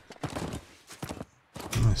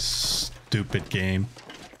 Stupid game.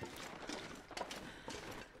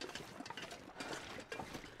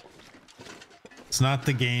 It's not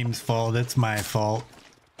the game's fault, it's my fault.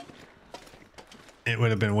 It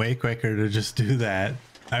would have been way quicker to just do that.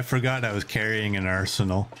 I forgot I was carrying an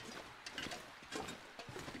arsenal.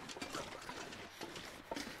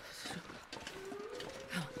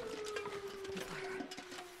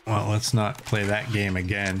 Well, let's not play that game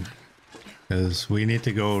again, because we need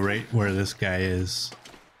to go right where this guy is,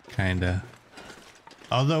 kinda.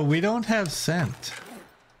 Although we don't have scent.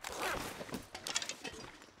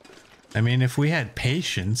 I mean, if we had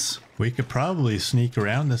patience, we could probably sneak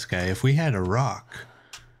around this guy. If we had a rock,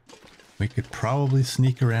 we could probably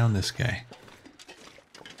sneak around this guy.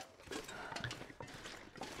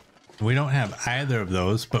 We don't have either of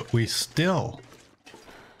those, but we still...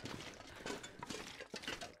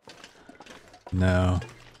 No.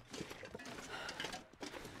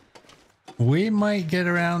 We might get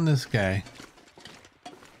around this guy.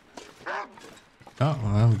 Oh,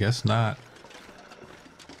 well, I guess not.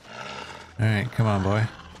 Alright, come on, boy.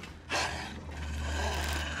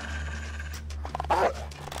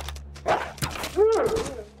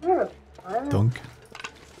 Dunk.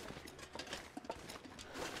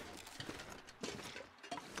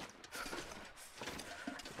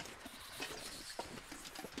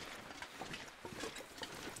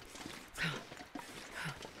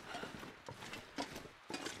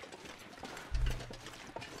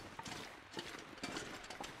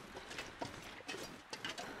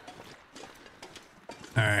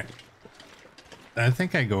 Alright. I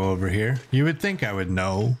think I go over here. You would think I would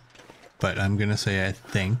know, but I'm gonna say I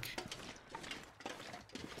think.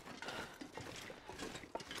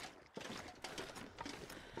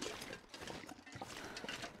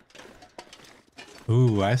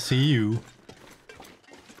 Ooh, I see you.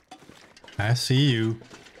 I see you.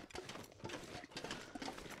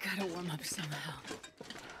 Gotta warm up somehow.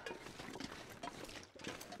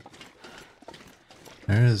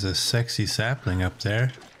 There is a sexy sapling up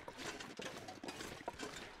there.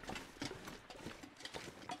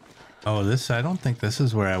 Oh, this, I don't think this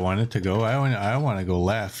is where I wanted to go. I want to go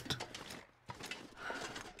left.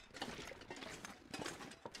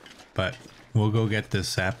 But we'll go get this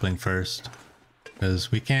sapling first,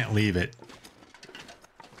 because we can't leave it.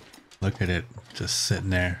 Look at it, just sitting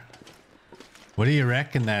there. What do you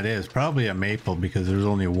reckon that is? Probably a maple, because there's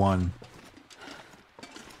only one.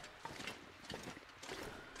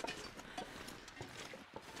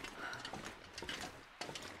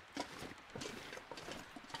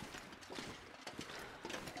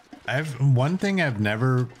 One thing I've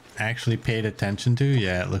never actually paid attention to,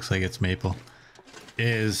 yeah, it looks like it's maple,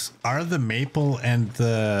 is are the maple and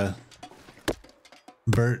the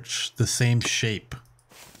birch the same shape?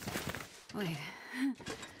 Wait.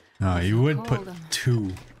 No, you would put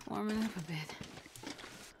two. Warming up a bit.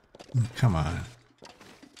 Come on.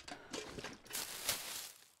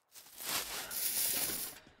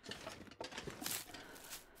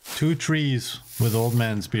 Two trees with old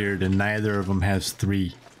man's beard, and neither of them has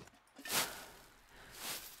three.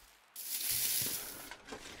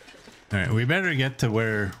 Alright, we better get to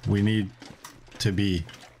where we need to be,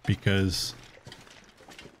 because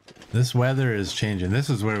this weather is changing. This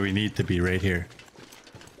is where we need to be, right here.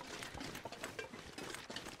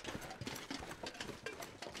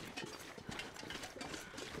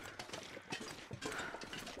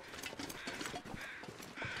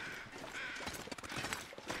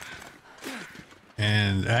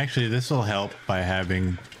 And actually this will help by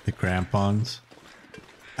having the crampons.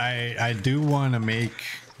 I do want to make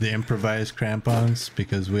the improvised crampons,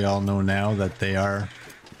 because we all know now that they are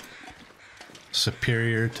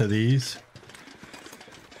superior to these.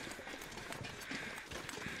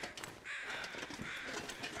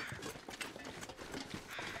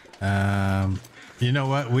 You know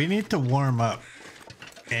what? We need to warm up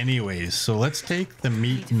anyways, so let's take the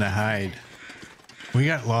meat and the hide. We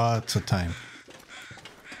got lots of time.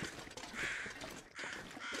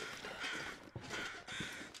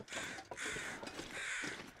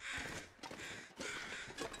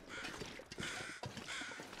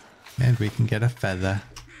 And we can get a feather.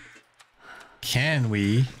 Can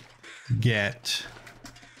we get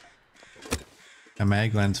a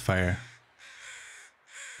mag lens fire?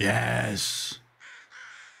 Yes.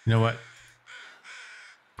 You know what?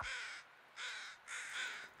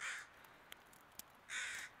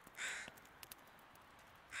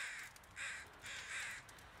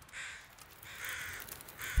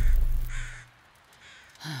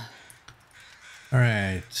 All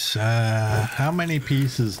right. How many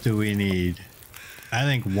pieces do we need? I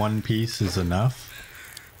think one piece is enough.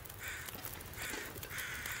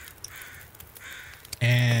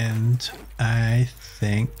 And I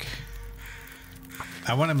think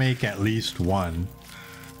I want to make at least one.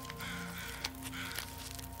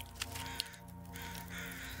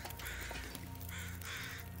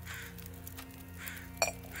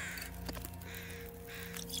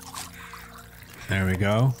 There we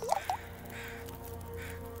go.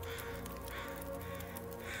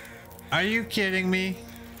 Are you kidding me?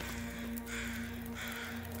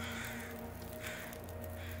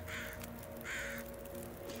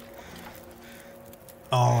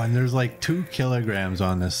 Oh, and there's like 2 kilograms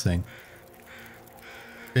on this thing.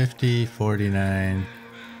 50, 49.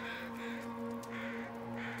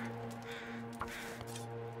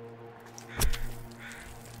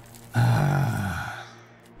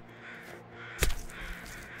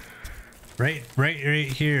 Right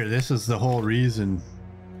here. This is the whole reason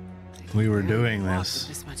we were doing this.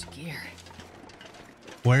 This much gear.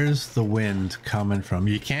 Where's the wind coming from?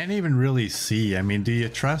 You can't even really see. I mean, do you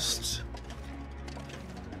trust?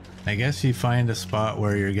 I guess you find a spot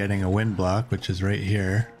where you're getting a wind block, which is right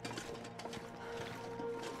here.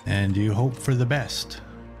 And you hope for the best.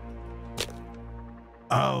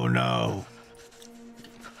 Oh no.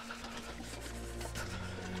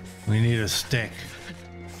 We need a stick.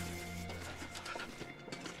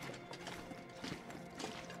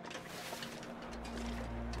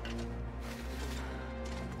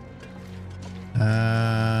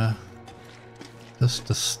 Just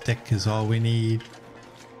a stick is all we need.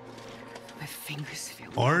 My fingers feel.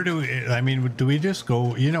 Or do we, I mean, do we just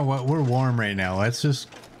go, you know what, we're warm right now. Let's just,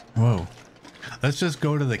 whoa. Let's just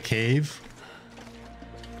go to the cave.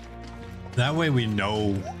 That way we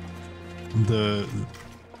know the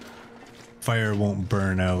fire won't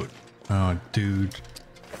burn out. Oh, dude.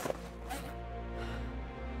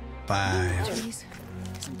 5. Trees?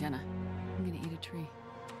 I'm gonna eat a tree.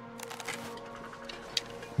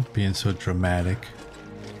 Being so dramatic.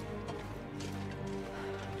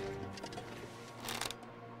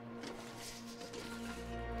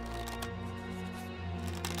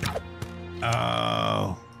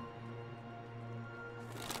 Oh.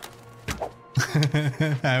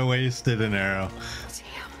 I wasted an arrow.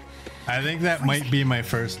 Damn. I think that might be my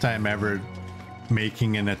first time ever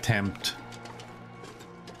making an attempt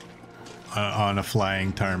on a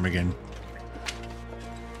flying ptarmigan.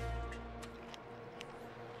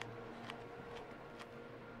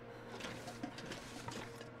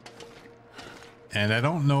 And I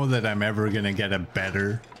don't know that I'm ever gonna get a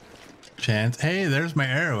better chance. Hey, there's my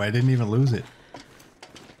arrow. I didn't even lose it.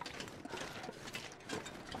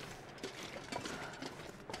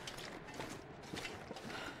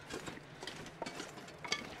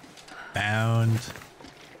 Found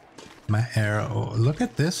my arrow. Look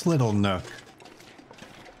at this little nook.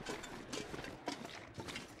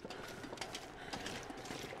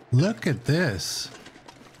 Look at this.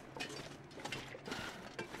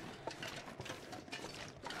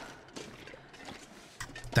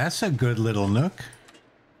 That's a good little nook.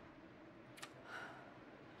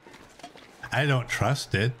 I don't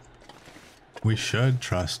trust it. We should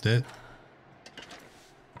trust it.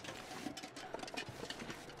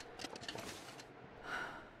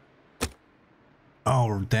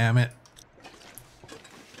 Oh, damn it.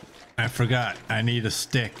 I forgot. I need a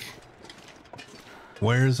stick.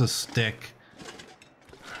 Where's a stick?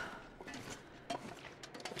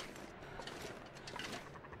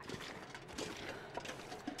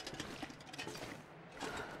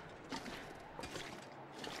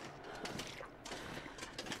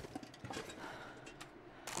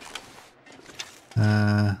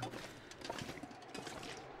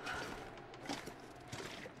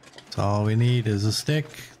 That's all we need is a stick.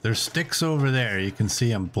 There's sticks over there. You can see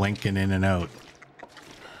them blinking in and out.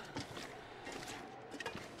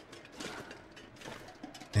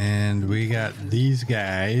 And we got these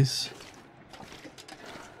guys.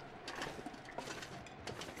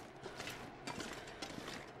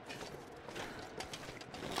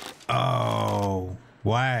 Oh,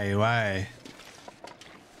 why?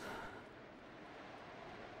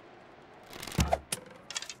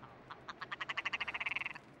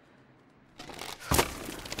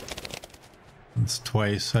 It's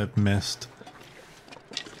twice I've missed.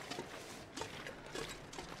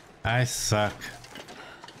 I suck.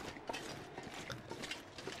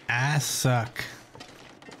 I suck.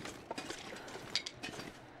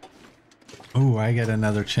 Ooh, I get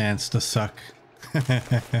another chance to suck.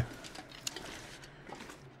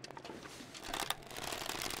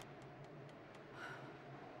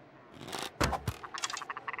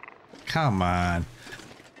 Come on.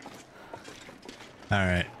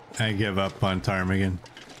 Alright, I give up on ptarmigan.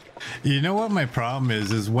 You know what my problem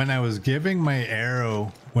is when I was giving my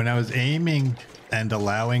arrow, when I was aiming and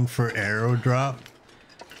allowing for arrow drop,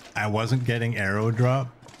 I wasn't getting arrow drop.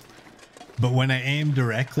 But when I aim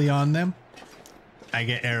directly on them, I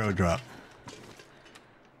get arrow drop.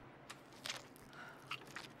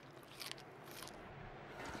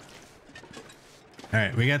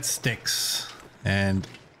 Alright, we got sticks. And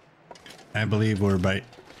I believe we're right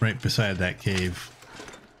beside that cave.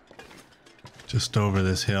 Just over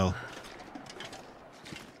this hill.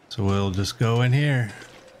 So we'll just go in here.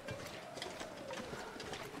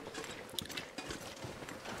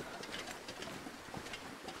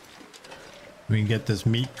 We can get this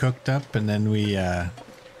meat cooked up and then we'll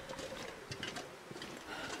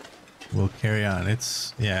carry on.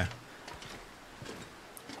 It's, yeah.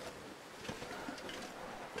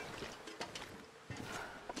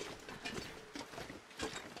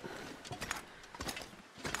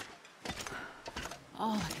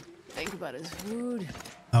 All I can think about is food.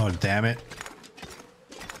 Oh, damn it.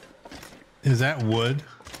 Is that wood?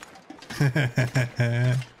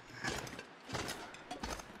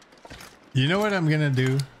 You know what I'm gonna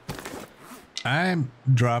do? I'm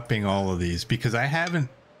dropping all of these because I haven't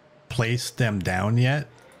placed them down yet.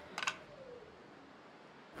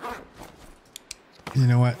 You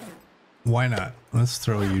know what? Why not? Let's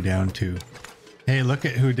throw you down too. Hey, look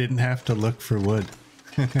at who didn't have to look for wood.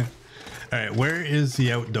 All right, where is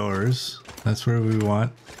the outdoors? That's where we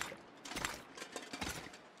want.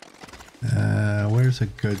 Where's a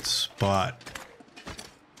good spot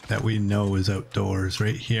that we know is outdoors?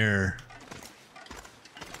 Right here.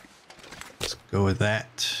 Let's go with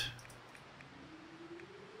that.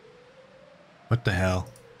 What the hell?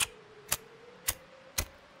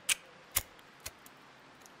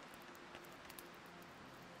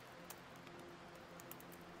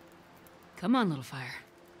 Come on, little fire.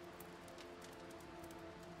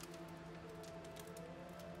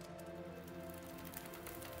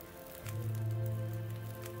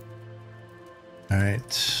 All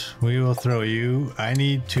right, we will throw you. I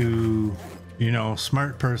need to, you know,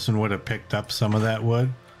 smart person would have picked up some of that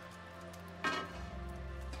wood.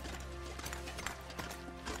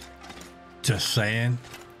 Just saying.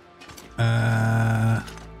 Let's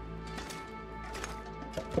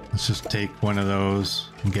just take one of those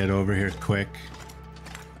and get over here quick.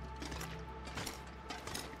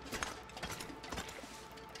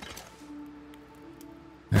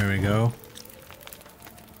 There we go.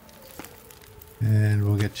 And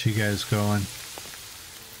we'll get you guys going.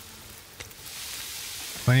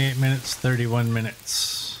 28 minutes, 31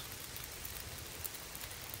 minutes.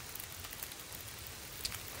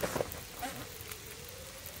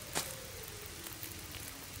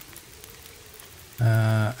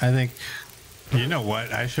 I think, you know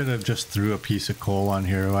what? I should have just threw a piece of coal on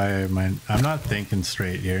here. Why am I'm not thinking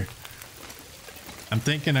straight here. I'm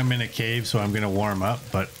thinking I'm in a cave, so I'm going to warm up,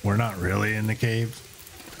 but we're not really in the cave.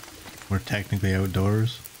 We're technically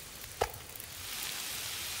outdoors.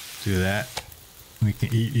 Do that. We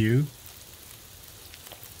can eat you.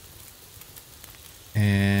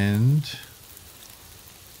 And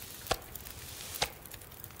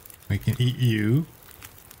we can eat you.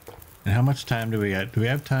 And how much time do we got? Do we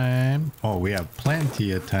have time? Oh, we have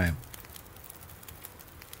plenty of time.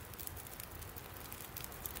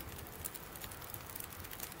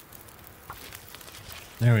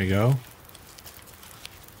 There we go.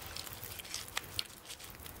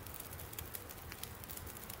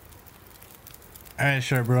 All right,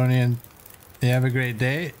 Charbonian, you have a great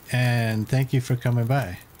day, and thank you for coming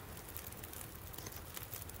by.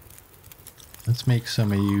 Let's make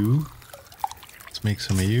some of you. Let's make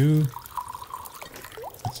some of you.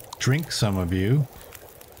 Let's drink some of you.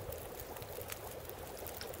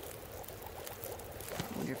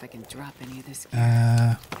 I wonder if I can drop any of this.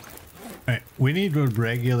 All right, we need a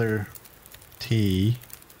regular tea.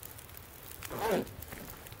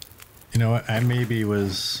 You know what? I maybe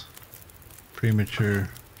was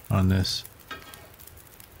premature on this.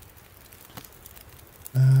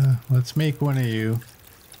 Let's make one of you.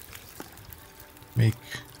 Make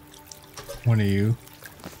one of you.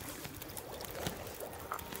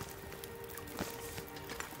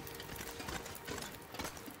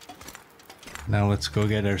 Now let's go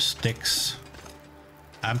get our sticks.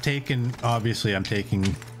 I'm taking, obviously I'm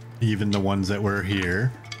taking even the ones that were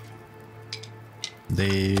here.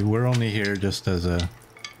 They were only here just as a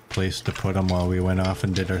place to put them while we went off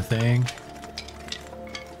and did our thing.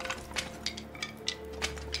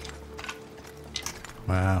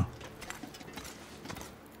 Wow.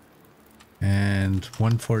 And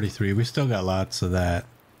 143. We still got lots of that.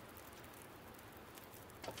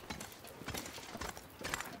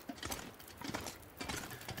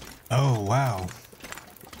 Oh, wow.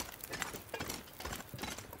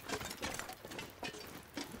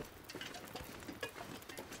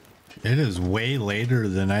 It is way later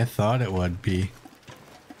than I thought it would be.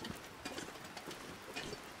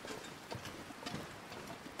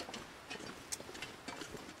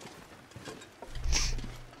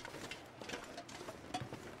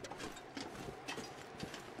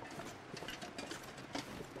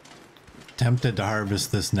 Tempted to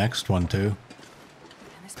harvest this next one too.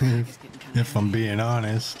 This pack is getting kind of If I'm being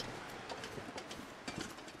honest.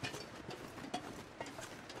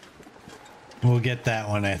 We'll get that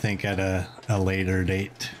one, I think, at a later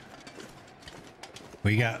date.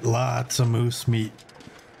 We got lots of moose meat.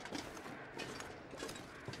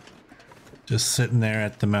 Just sitting there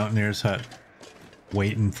at the mountaineer's hut,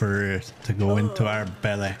 waiting for it to go into our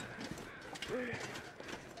belly.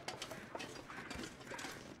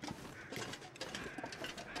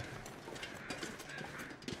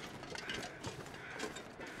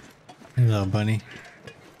 Hello, bunny.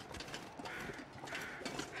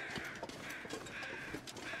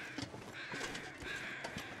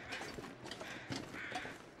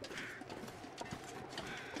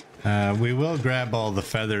 We will grab all the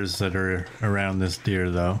feathers that are around this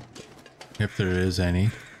deer, though, if there is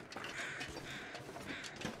any.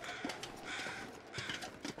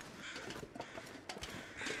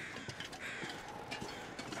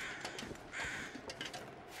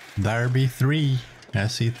 Darby 3,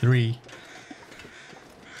 SE3.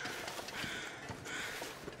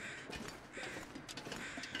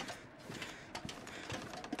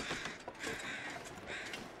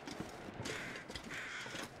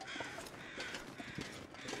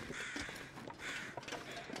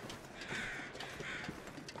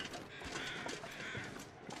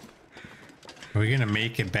 Are we gonna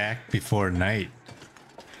make it back before night?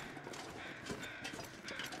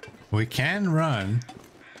 We can run.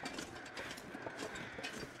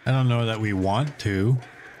 I don't know that we want to,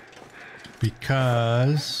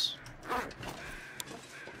 because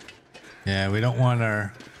yeah, we don't want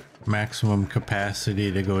our maximum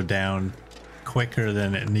capacity to go down quicker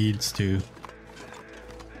than it needs to.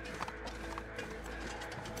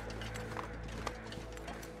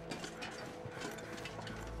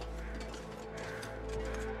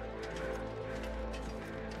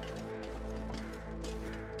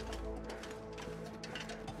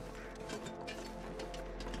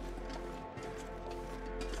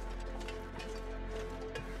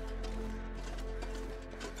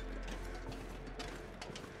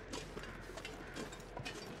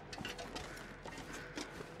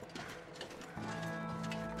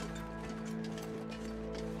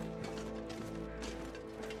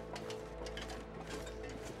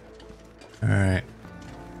 Alright.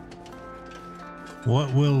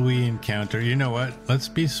 What will we encounter? You know what? Let's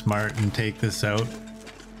be smart and take this out.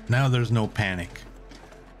 Now there's no panic.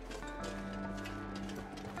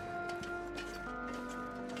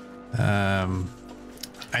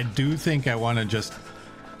 I do think I want to just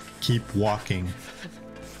keep walking.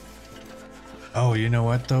 Oh, you know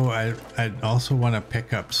what though? I also want to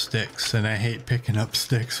pick up sticks, and I hate picking up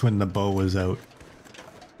sticks when the bow is out.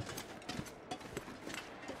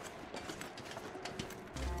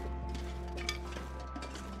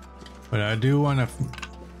 But I do want to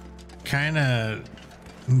kind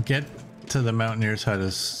of get to the mountaineer's hut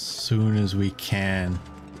as soon as we can.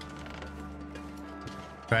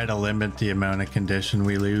 Try to limit the amount of condition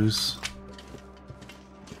we lose.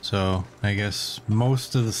 So I guess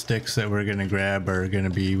most of the sticks that we're going to grab are going to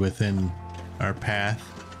be within our path.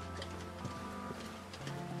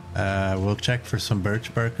 We'll check for some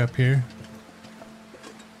birch bark up here.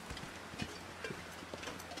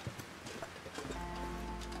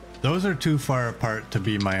 Those are too far apart to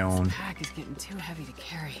be my own. This pack is getting too heavy to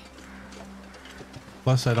carry.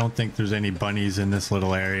 Plus, I don't think there's any bunnies in this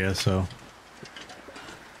little area, so.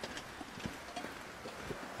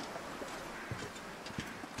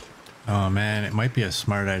 Oh man, it might be a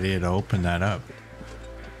smart idea to open that up.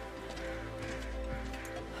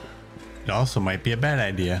 It also might be a bad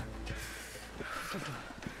idea.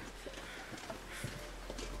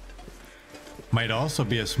 Might also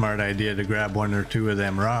be a smart idea to grab one or two of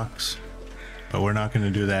them rocks, but we're not going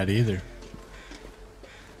to do that either.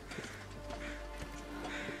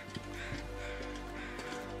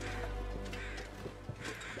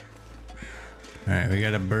 All right, we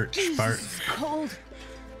got a birch bark. It's cold.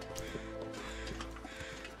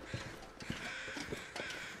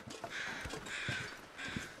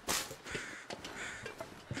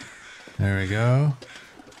 There we go.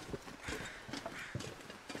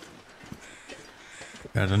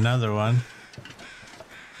 Got another one.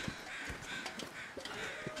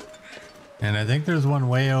 And I think there's one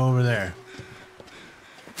way over there.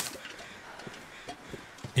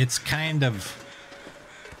 It's kind of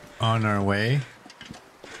on our way.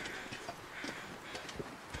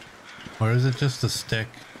 Or is it just a stick?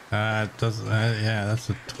 It doesn't. Yeah, that's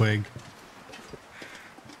a twig.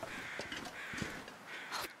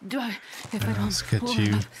 If I don't Let's get pull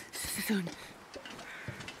you. it up soon.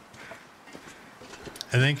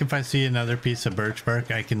 I think if I see another piece of birch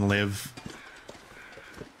bark, I can live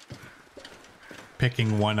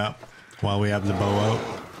picking one up while we have the bow out.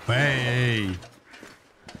 Hey!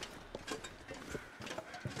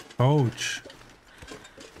 Coach!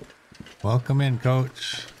 Welcome in,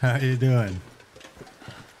 Coach. How you doing?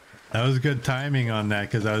 That was good timing on that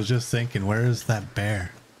because I was just thinking, where is that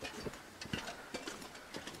bear?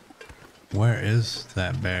 Where is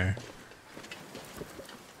that bear?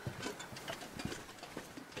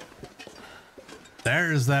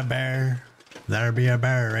 There's that bear. There be a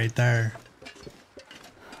bear right there.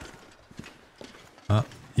 Oh,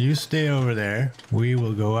 you stay over there. We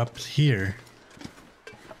will go up here.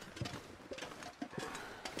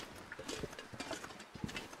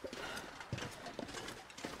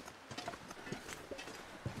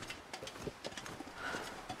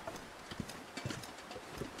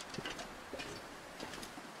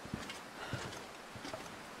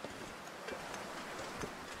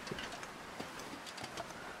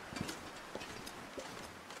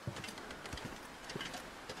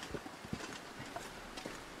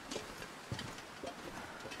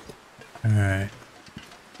 Alright.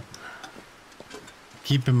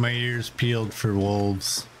 Keeping my ears peeled for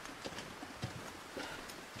wolves.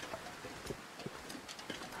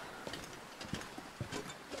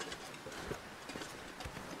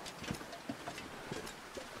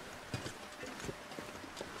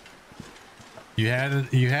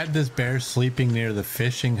 You had this bear sleeping near the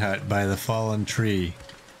fishing hut by the fallen tree.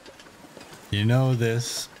 You know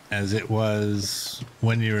this as it was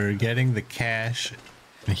when you were getting the cash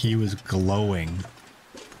and he was glowing.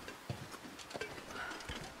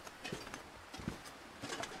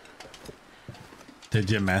 Did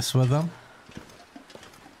you mess with him?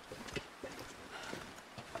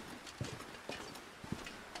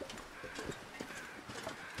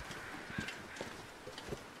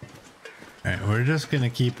 Alright, we're just gonna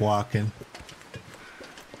keep walking.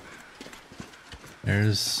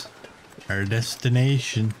 There's our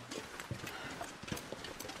destination.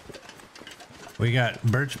 We got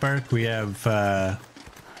birch bark, we have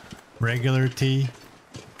regular tea.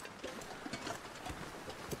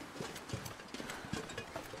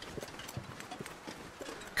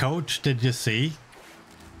 Coach, did you see?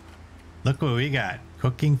 Look what we got.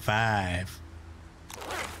 Cooking 5.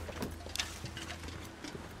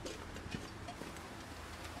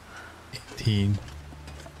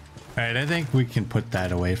 Alright, I think we can put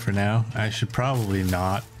that away for now. I should probably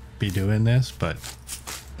not be doing this, but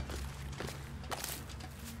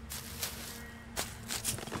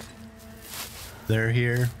they're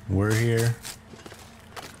here, we're here.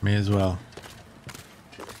 May as well.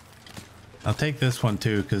 I'll take this one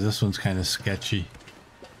too, because this one's kind of sketchy.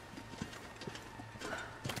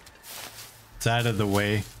 It's out of the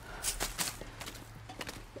way.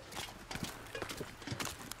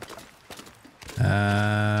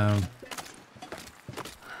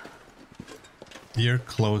 You're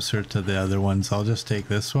closer to the other ones. I'll just take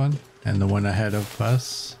this one and the one ahead of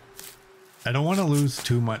us. I don't want to lose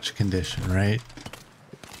too much condition, right?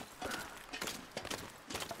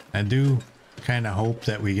 I do kind of hope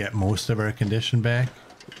that we get most of our condition back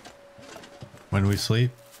when we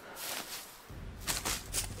sleep.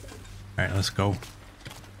 Alright, let's go.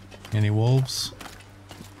 Any wolves?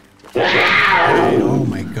 Hey, oh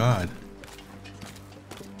my god.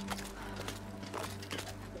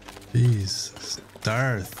 Jeez.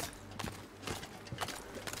 Darth.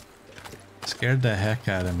 Scared the heck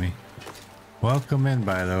out of me. Welcome in,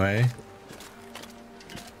 by the way.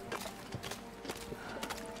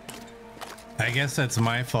 I guess that's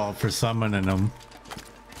my fault for summoning him.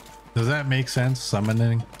 Does that make sense?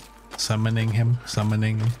 Summoning him?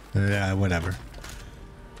 Yeah, whatever.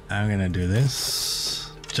 I'm gonna do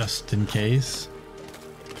this just in case.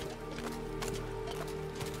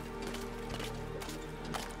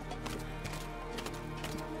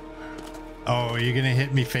 Oh, you're gonna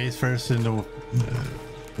hit me face first in the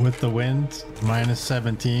with the wind,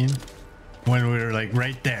 -17, when we were like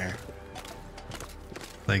right there.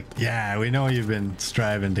 Like, yeah, we know you've been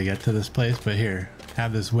striving to get to this place, but here,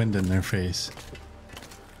 have this wind in their face.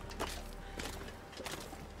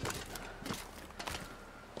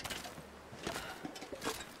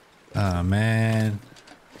 Oh man.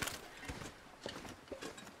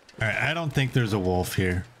 All right, I don't think there's a wolf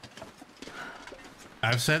here.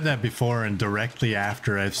 I've said that before, and directly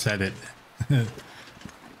after I've said it,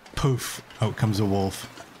 poof, out comes a wolf.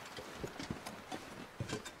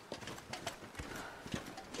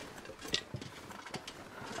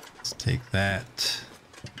 Let's take that.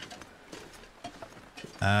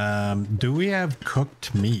 Do we have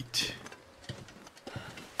cooked meat?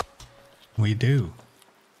 We do.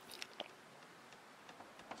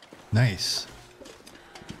 Nice.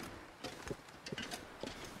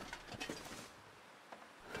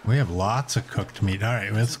 We have lots of cooked meat. All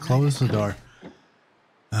right, let's close the door.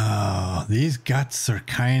 Oh, these guts are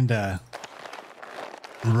kind of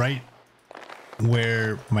right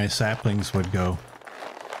where my saplings would go.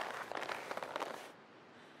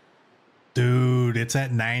 Dude, it's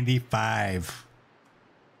at 95.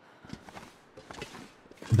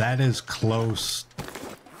 That is close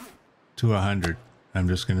to 100. I'm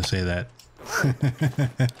just going to say that.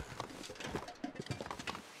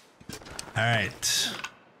 All right.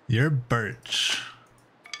 Your birch.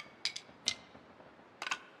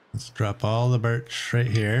 Let's drop all the birch right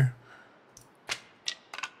here.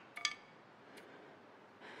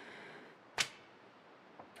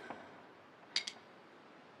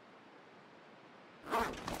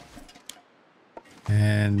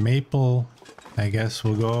 And maple, I guess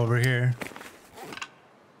we'll go over here.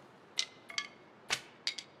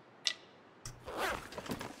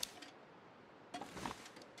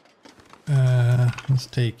 Let's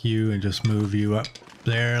take you and just move you up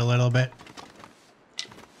there a little bit.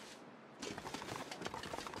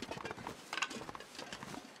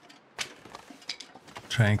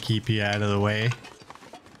 Try and keep you out of the way.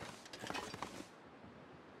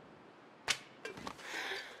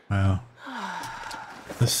 Wow.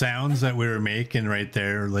 The sounds that we were making right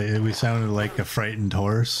there, we sounded like a frightened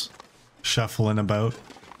horse shuffling about.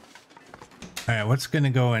 All right, what's going to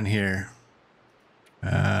go in here?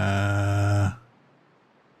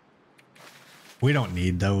 We don't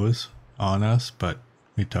need those on us, but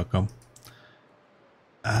we took them.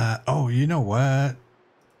 Oh, you know what?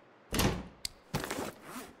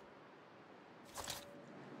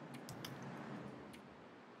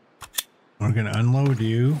 We're going to unload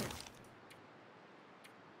you.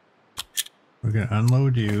 We're going to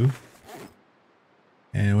unload you.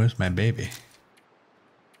 And where's my baby?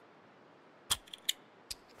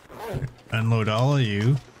 Unload all of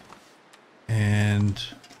you. And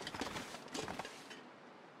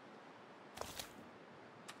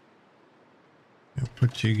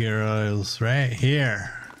put you girls right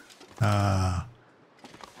here. There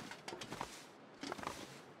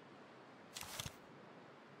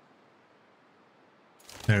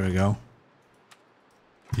we go.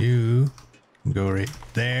 You can go right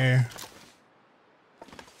there.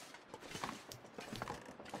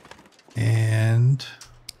 And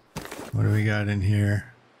what do we got in here?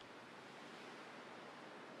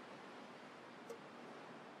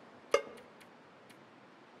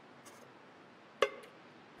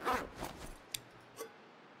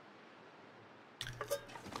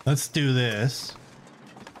 Let's do this.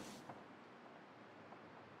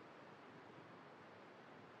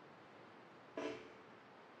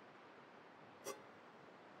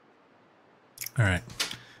 All right.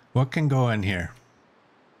 What can go in here?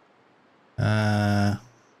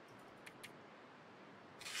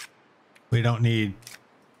 We don't need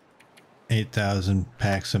 8,000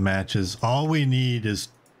 packs of matches. All we need is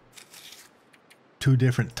 2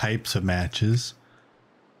 different types of matches.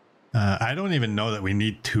 I don't even know that we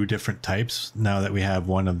need 2 different types now that we have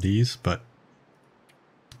one of these, but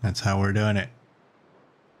that's how we're doing it.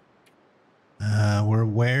 We're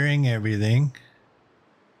wearing everything.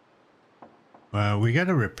 We got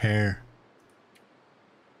to repair.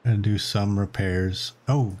 And do some repairs.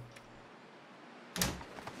 Oh.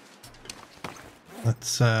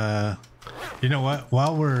 Let's, you know what?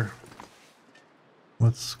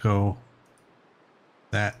 Let's go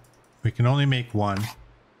that. We can only make one.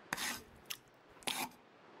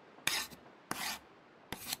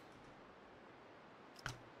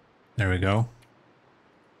 There we go.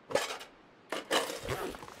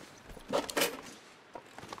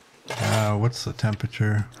 What's the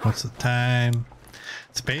temperature? What's the time?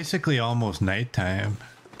 It's basically almost nighttime.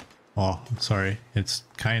 Oh, sorry. It's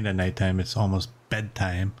kind of nighttime. It's almost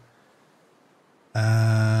bedtime.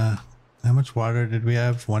 How much water did we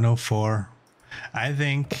have? 104. I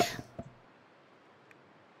think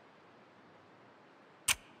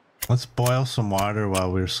let's boil some water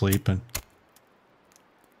while we're sleeping.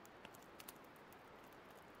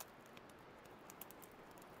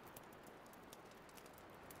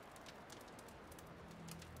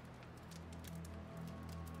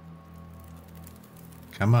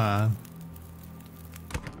 Come on.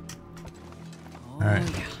 All right.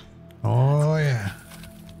 yeah. Oh yeah.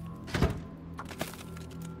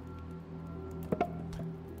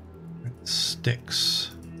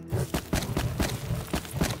 Sticks.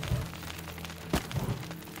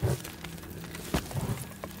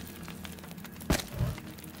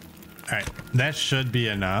 All right, that should be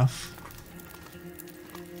enough.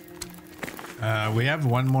 We have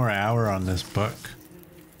 1 more hour on this book.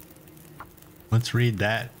 Let's read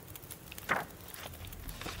that.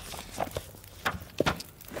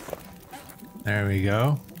 There we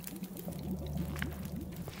go.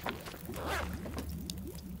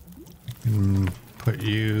 Put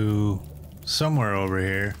you somewhere over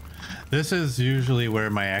here. This is usually where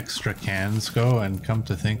my extra cans go, and come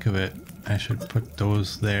to think of it, I should put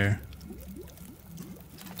those there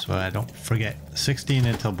so I don't forget. 16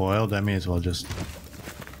 until boiled. I may as well just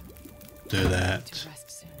do that. To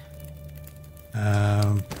rest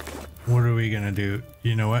soon. What are we gonna do?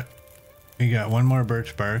 You know what? We got 1 more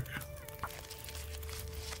birch bark.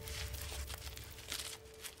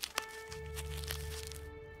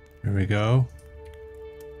 There we go.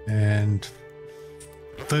 And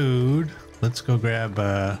food. Let's go grab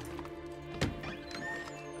a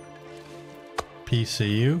piece of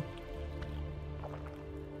you.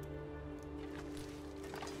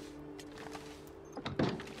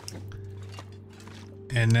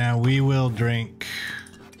 And now we will drink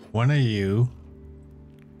 1 of you.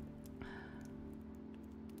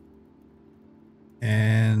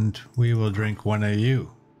 And we will drink 1 of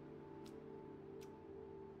you.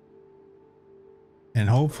 And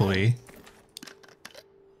hopefully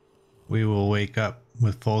we will wake up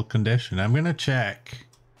with full condition. I'm gonna check.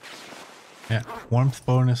 Yeah, warmth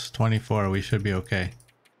bonus 24. We should be okay.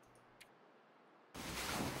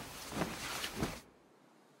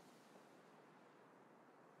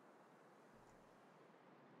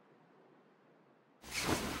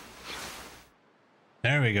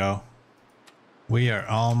 There we go. We are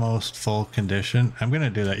almost full condition. I'm gonna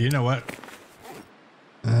do that. You know what?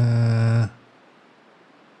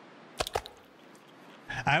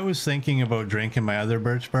 I was thinking about drinking my other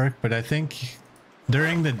birch bark, but I think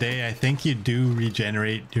during the day, I think you do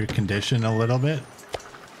regenerate your condition a little bit.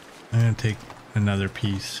 I'm gonna take another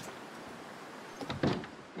piece.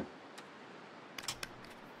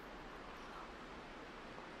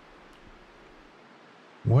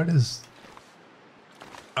 What is...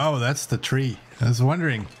 Oh, that's the tree. I was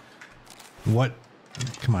wondering what...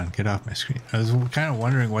 Come on, get off my screen. I was kind of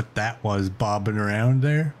wondering what that was bobbing around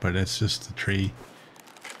there, but it's just the tree.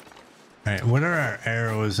 All right, what are our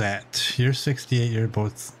arrows at? You're 68, you're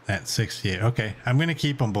both at 68. Okay, I'm going to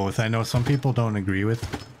keep them both. I know some people don't agree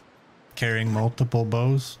with carrying multiple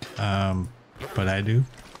bows, but I do.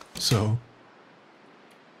 So,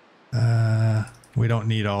 we don't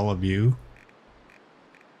need all of you.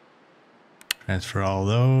 Transfer all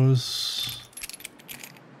those.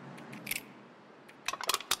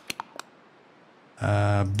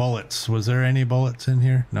 Bullets. Was there any bullets in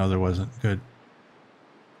here? No, there wasn't. Good.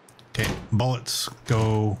 Okay, bullets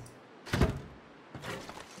go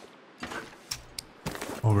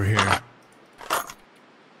over here.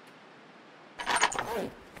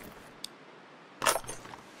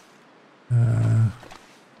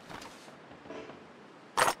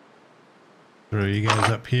 Throw you guys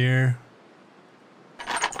up here.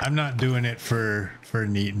 I'm not doing it for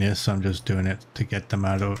neatness. I'm just doing it to get them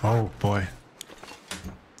out of... Oh boy.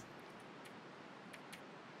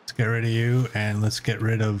 Let's get rid of you, and let's get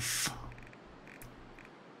rid of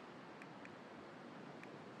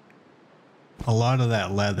a lot of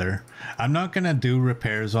that leather. I'm not gonna do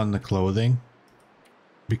repairs on the clothing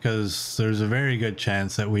because there's a very good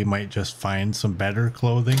chance that we might just find some better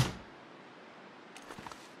clothing.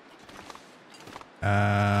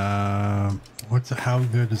 How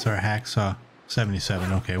good is our hacksaw?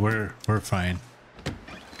 77. Okay, we're fine.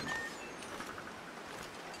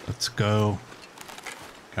 Let's go.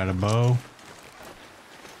 Got a bow.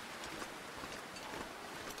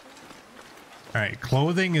 All right,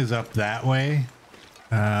 clothing is up that way.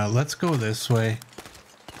 Let's go this way.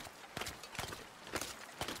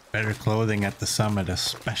 Better clothing at the summit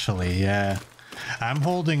especially, yeah. I'm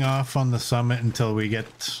holding off on the summit until we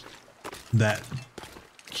get that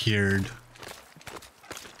cured.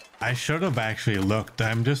 I should have actually looked.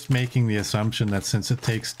 I'm just making the assumption that since it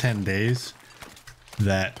takes 10 days,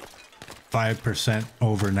 that 5%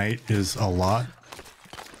 overnight is a lot.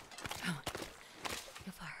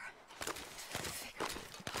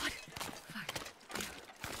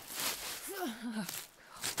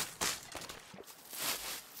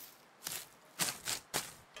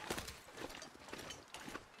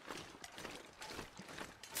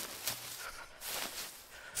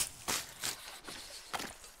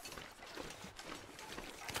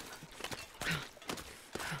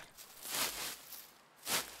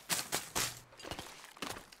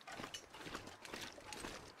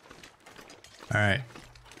 All right.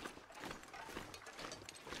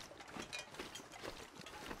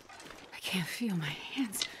 I can't feel my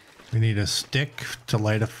hands. We need a stick to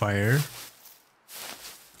light a fire.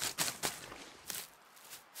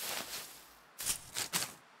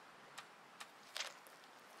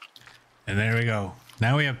 And there we go.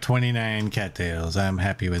 Now we have 29 cattails. I'm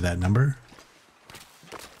happy with that number.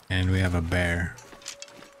 And we have a bear.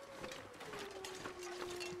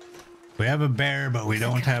 We have a bear, but we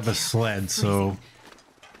don't have a sled, so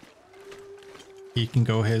he can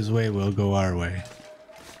go his way, we'll go our way.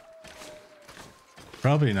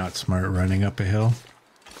 Probably not smart running up a hill.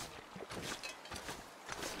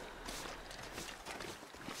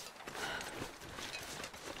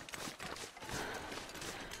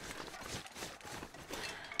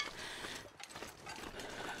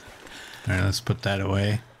 All right, let's put that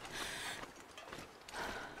away.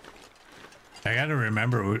 I gotta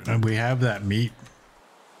remember, we have that meat.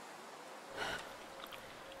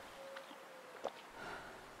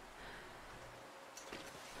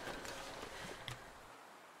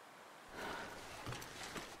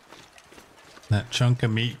 That chunk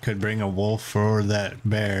of meat could bring a wolf or that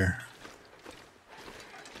bear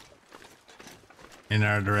in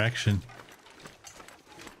our direction.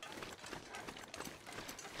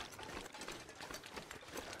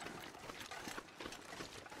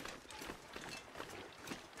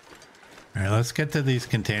 All right, let's get to these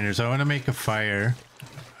containers. I want to make a fire.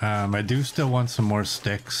 I do still want some more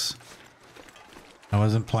sticks. I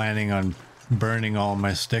wasn't planning on burning all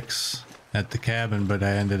my sticks at the cabin, but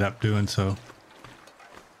I ended up doing so.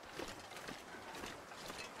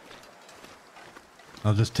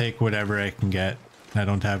 I'll just take whatever I can get. I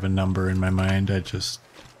don't have a number in my mind. I just...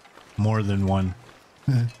 more than one.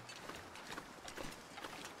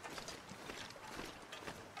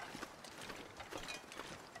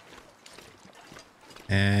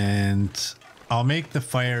 And I'll make the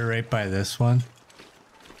fire right by this one.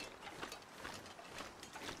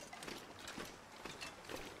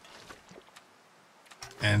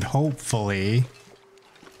 And hopefully...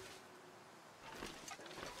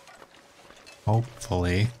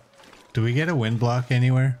 do we get a wind block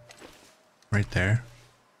anywhere? Right there.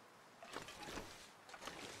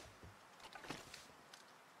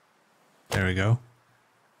 There we go.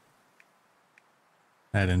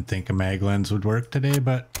 I didn't think a mag lens would work today,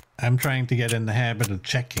 but I'm trying to get in the habit of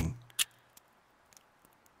checking.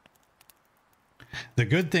 The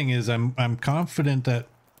good thing is I'm confident that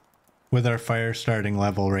with our fire starting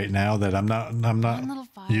level right now that I'm not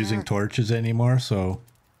using torches anymore, so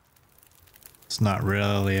it's not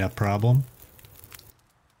really a problem.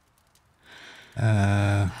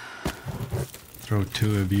 Throw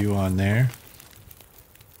two of you on there.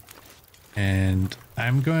 And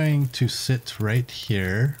I'm going to sit right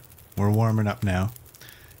here. We're warming up now.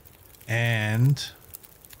 And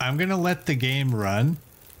I'm going to let the game run.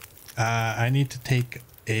 I need to take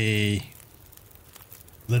a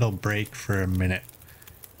little break for a minute.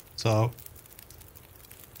 So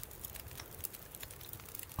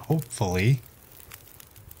hopefully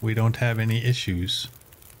we don't have any issues.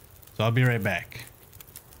 So I'll be right back.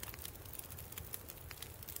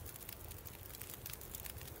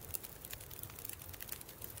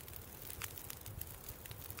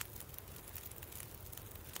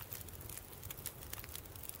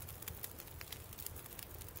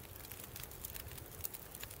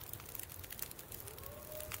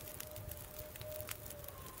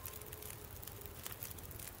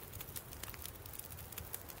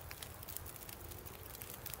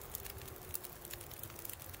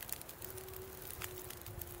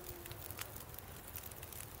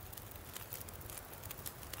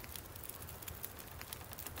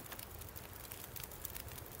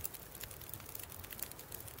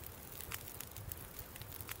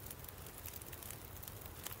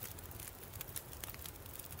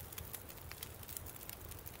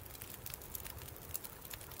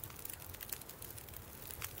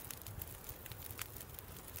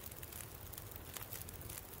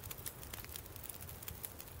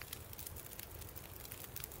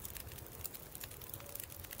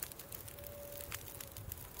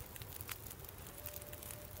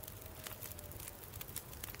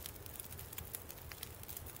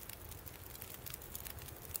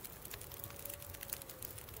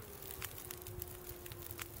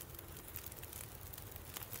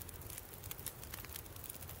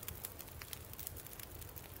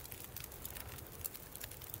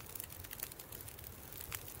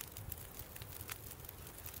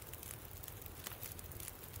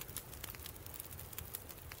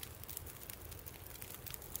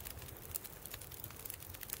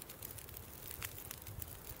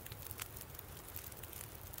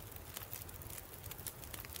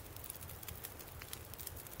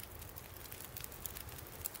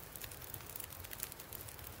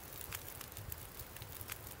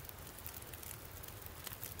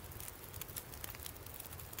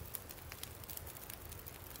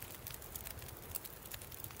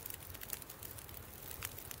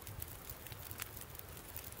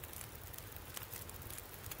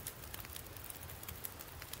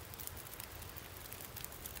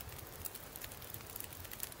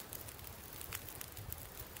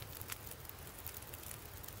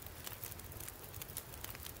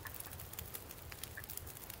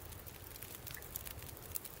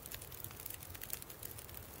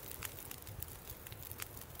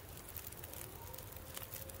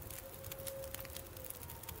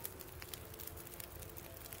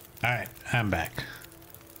 Alright, I'm back.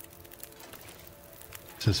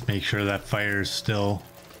 Just make sure that fire is still...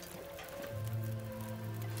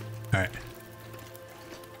 Alright.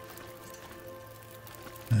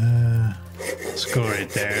 Let's go right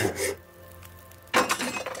there. I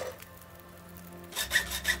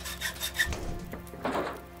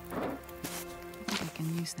think I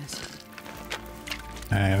can use this.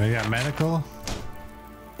 Alright, we got medical.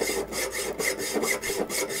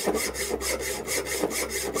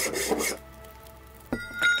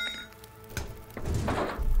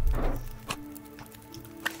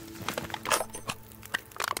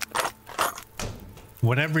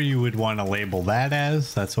 Whatever you would want to label that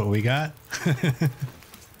as, that's what we got.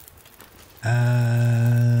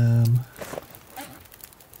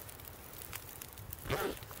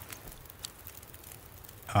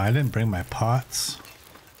 Oh, I didn't bring my pots.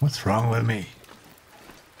 What's wrong with me?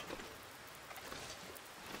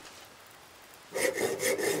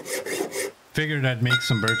 Figured I'd make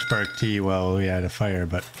some birch bark tea while we had a fire,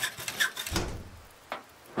 but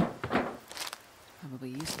Probably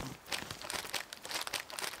useful.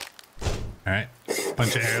 all right,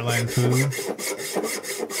 bunch of airline food.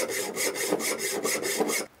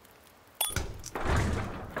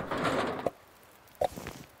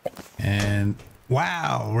 And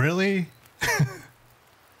wow, really?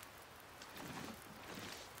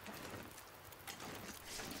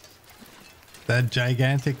 That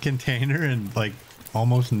gigantic container and like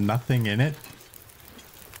almost nothing in it.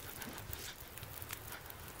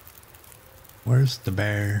 Where's the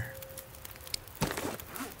bear?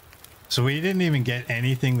 So we didn't even get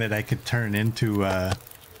anything that I could turn into a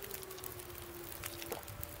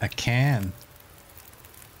can.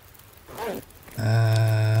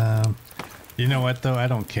 You know what though? I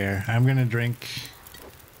don't care. I'm gonna drink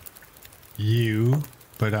you,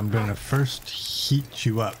 but I'm gonna first heat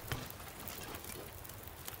you up.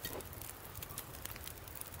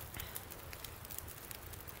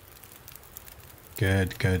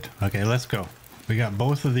 Good, good. Okay, let's go. We got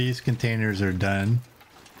both of these containers are done.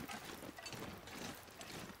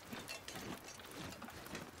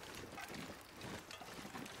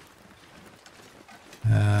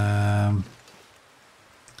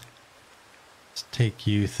 Let's take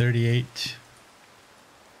you 38.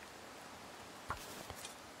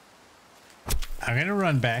 I'm gonna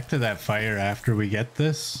run back to that fire after we get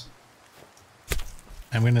this.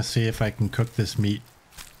 I'm gonna see if I can cook this meat.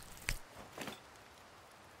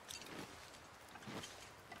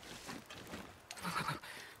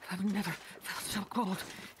 I've never felt so cold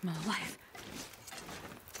in my life.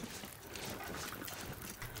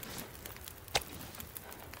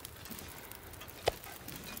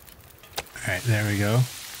 All right, there we go.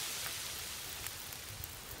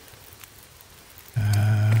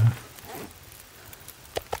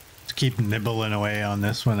 Let's keep nibbling away on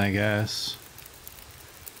this one, I guess.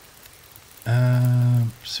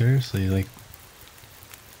 Seriously, like,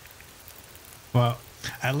 well,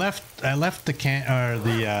 I left the can or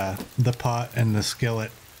the pot and the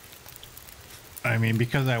skillet. I mean,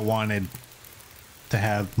 because I wanted to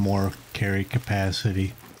have more carry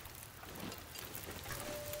capacity.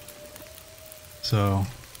 So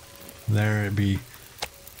there it be.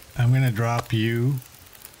 I'm gonna drop you.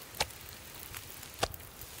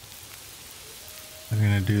 I'm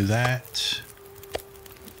gonna do that.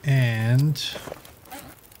 And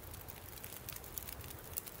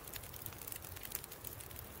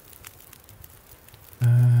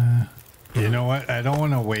you know what? I don't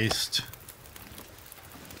want to waste.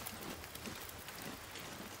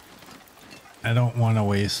 I don't want to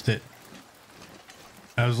waste it.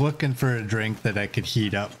 I was looking for a drink that I could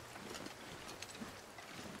heat up,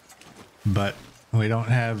 but we don't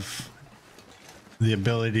have the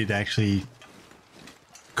ability to actually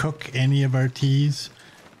cook any of our teas,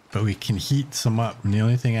 but we can heat some up. And the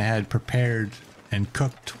only thing I had prepared and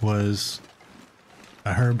cooked was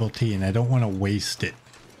a herbal tea, and I don't want to waste it.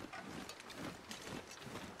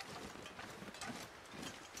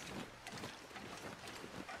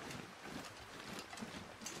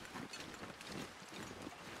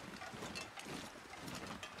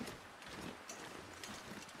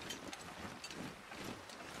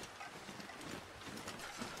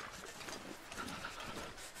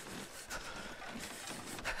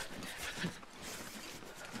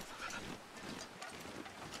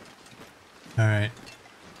 All right.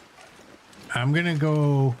 I'm gonna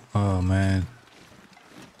go. Oh man.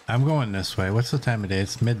 I'm going this way. What's the time of day?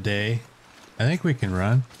 It's midday. I think we can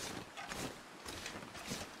run.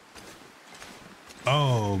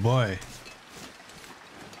 Oh boy.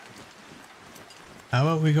 How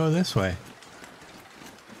about we go this way?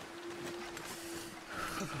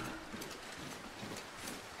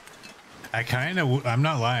 I'm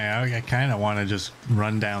not lying. I kind of want to just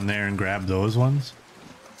run down there and grab those ones.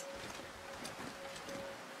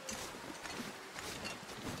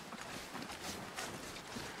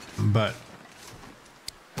 But,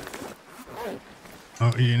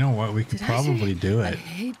 oh, you know what? We could probably do it. I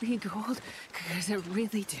hate being cold because I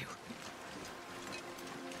really do.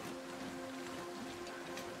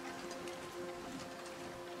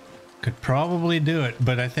 Could probably do it,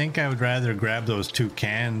 but I think I would rather grab those 2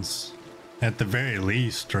 cans at the very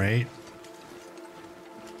least, right?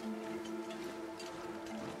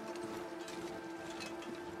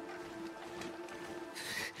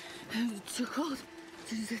 I'm too cold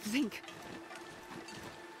to think.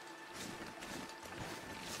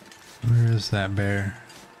 Where is that bear?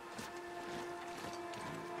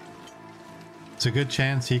 It's a good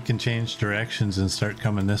chance he can change directions and start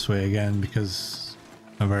coming this way again because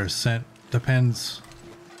of our scent. Depends.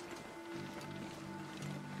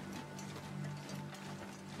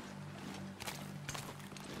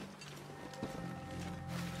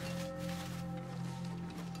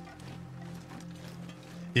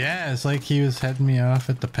 Yeah, it's like he was heading me off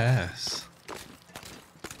at the pass.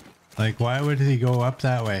 Like, why would he go up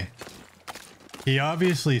that way? He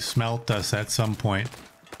obviously smelt us at some point.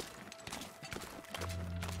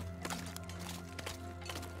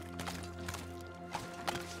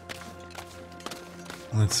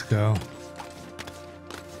 Let's go.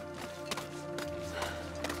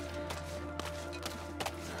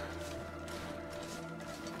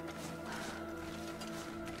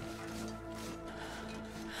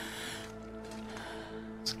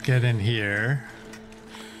 Let's get in here.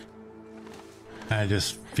 I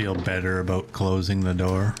just feel better about closing the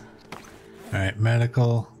door. All right,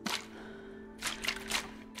 medical.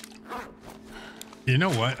 You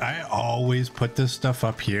know what? I always put this stuff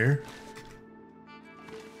up here.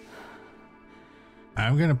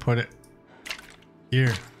 I'm gonna put it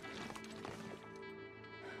here.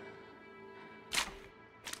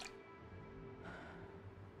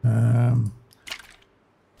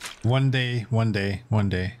 One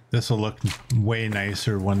day. This will look way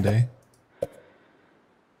nicer one day.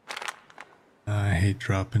 I hate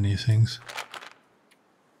dropping these things.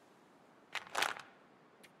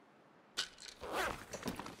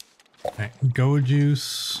 All right, go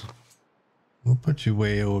juice. We'll put you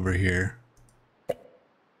way over here.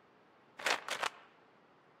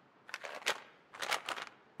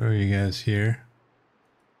 Throw you guys here.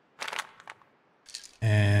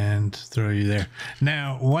 And throw you there.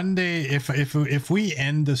 Now, one day, if we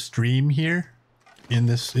end the stream here in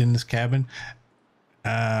this cabin,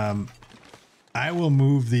 I will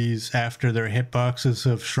move these after their hitboxes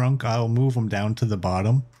have shrunk. I'll move them down to the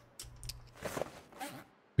bottom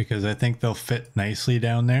because I think they'll fit nicely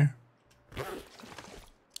down there.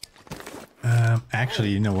 Actually,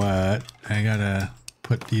 you know what? I gotta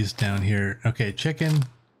put these down here. Okay, chicken.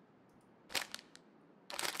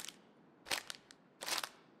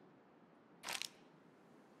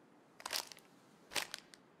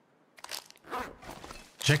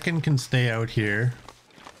 Chicken can stay out here.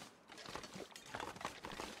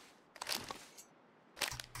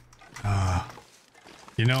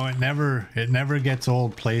 You know, it never gets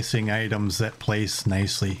old placing items that place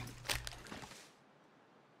nicely.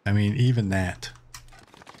 I mean, even that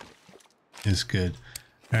is good.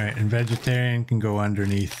 All right, and vegetarian can go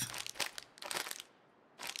underneath.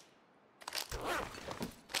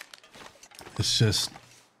 It's just,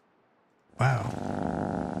 wow.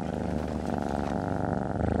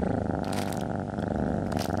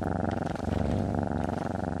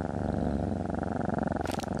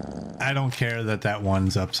 I don't care that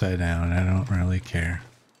one's upside down. I don't really care.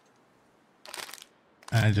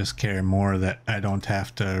 I just care more that I don't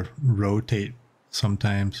have to rotate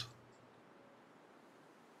sometimes.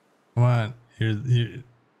 Come on, you.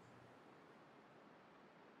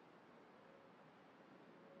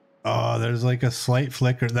 Oh, there's like a slight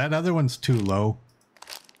flicker. That other one's too low.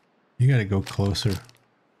 You gotta go closer.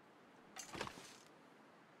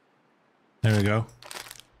 There we go.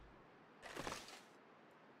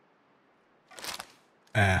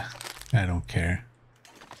 Ah, I don't care.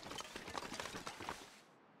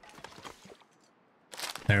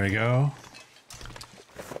 There we go.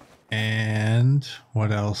 And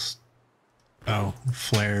what else? Oh,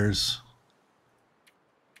 flares.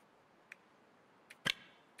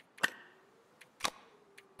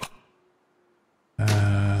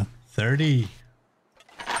 30.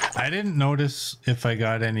 I didn't notice if I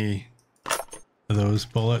got any of those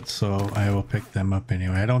bullets, so I will pick them up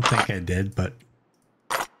anyway. I don't think I did, but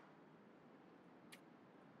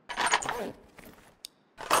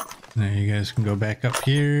now you guys can go back up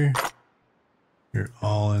here. You're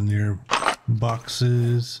all in your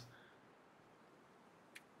boxes.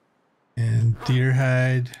 And deer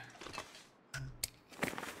hide.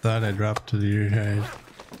 Thought I dropped the deer hide.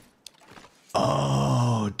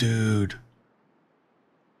 Oh, dude.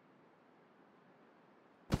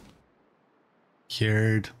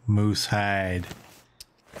 Cured moose hide.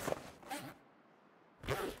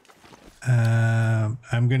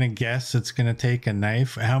 I'm gonna guess it's gonna take a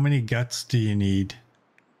knife. How many guts do you need?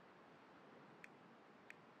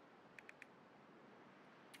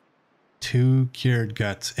 Two cured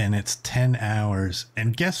guts, and it's 10 hours.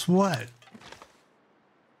 And guess what?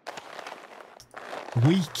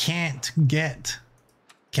 We can't get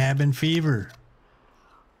cabin fever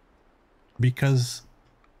because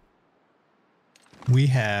we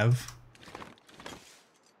have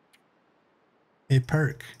a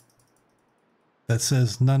perk that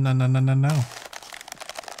says no, no, no, no, no, no.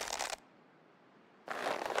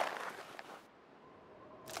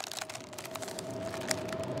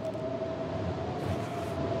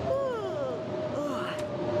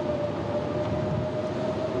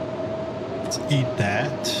 Let's eat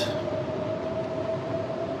that.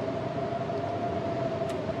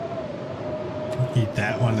 Eat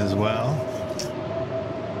that one as well.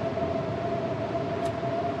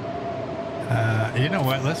 You know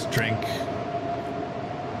what? Let's drink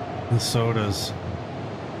the sodas.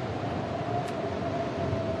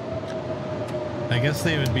 I guess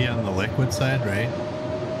they would be on the liquid side, right?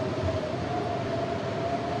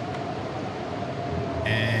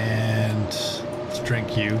 And let's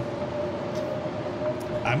drink you.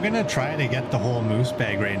 I'm gonna try to get the whole moose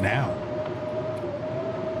bag right now.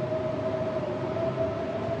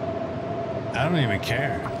 I don't even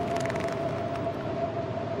care.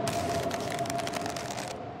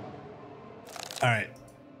 All right.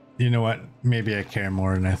 You know what? Maybe I care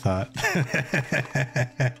more than I thought.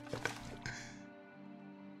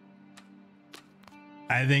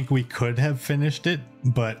 I think we could have finished it,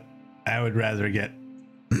 but I would rather get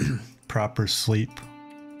proper sleep.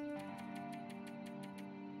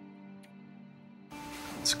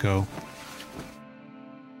 Let's go.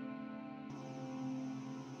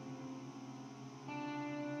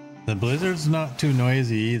 The blizzard's not too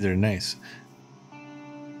noisy either. Nice.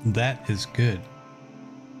 That is good.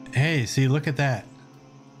 Hey, see, look at that.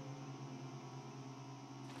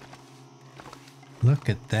 Look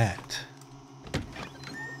at that.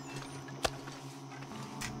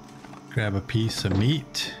 Grab a piece of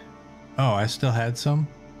meat. Oh, I still had some?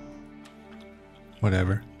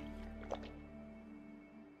 Whatever.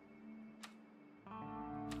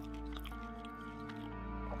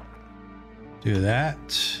 Do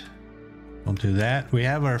that. Don't do that. We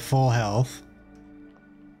have our full health.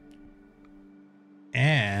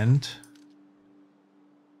 And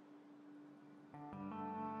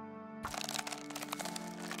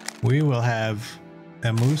we will have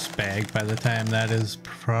a moose bag by the time that is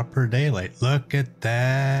proper daylight. Look at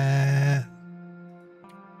that.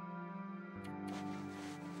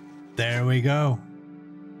 There we go.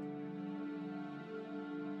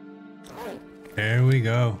 There we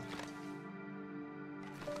go.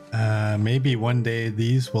 Maybe one day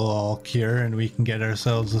these will all cure and we can get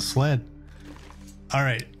ourselves a sled. All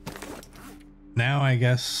right. Now I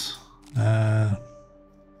guess I'm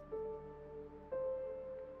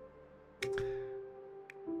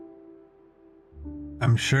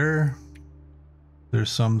sure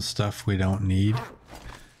there's some stuff we don't need.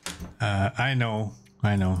 I know.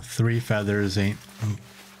 3 feathers ain't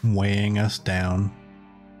weighing us down,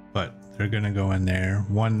 but they're gonna go in there.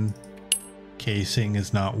 1 casing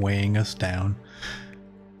is not weighing us down.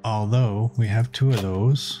 Although we have 2 of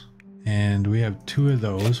those, and we have 2 of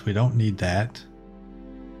those. We don't need that.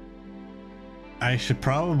 I should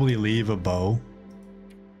probably leave a bow.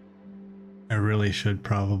 I really should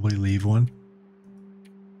probably leave one.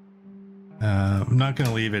 I'm not going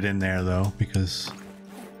to leave it in there though, because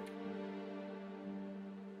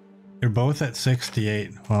you're both at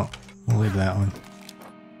 68. Well, we'll leave that one.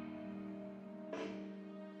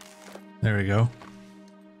 There we go.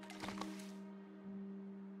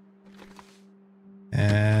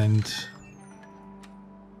 And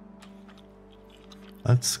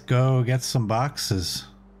let's go get some boxes.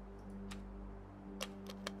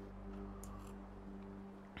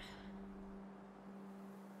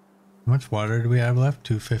 How much water do we have left?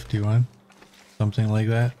 251. Something like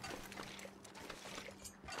that.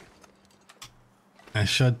 I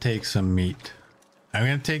should take some meat. I'm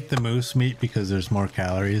going to take the moose meat because there's more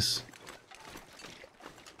calories.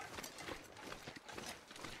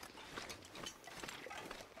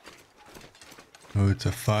 Oh, it's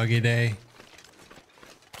a foggy day.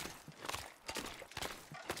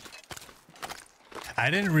 I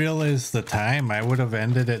didn't realize the time. I would have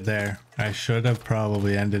ended it there. I should have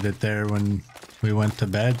probably ended it there when we went to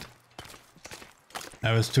bed.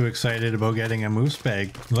 I was too excited about getting a moose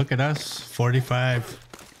bag. Look at us, 45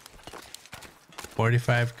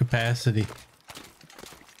 capacity.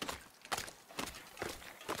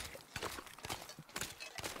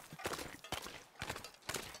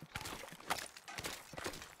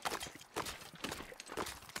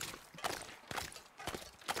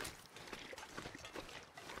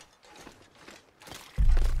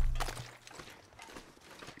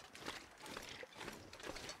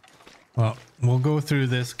 Well, we'll go through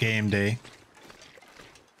this game day.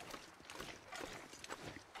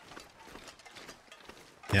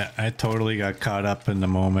 Yeah, I totally got caught up in the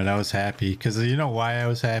moment. I was happy because you know why I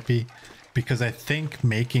was happy? Because I think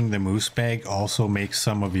making the moose bag also makes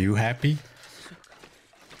some of you happy.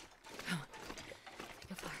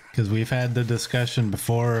 Because we've had the discussion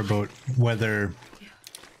before about whether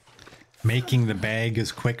making the bag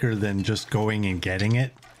is quicker than just going and getting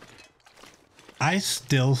it. I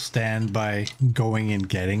still stand by going and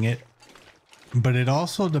getting it, but it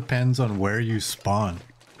also depends on where you spawn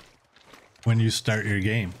when you start your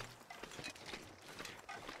game.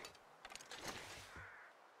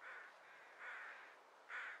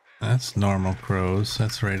 That's normal crows.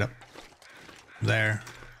 That's right up there.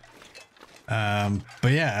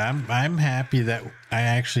 But yeah, I'm happy that I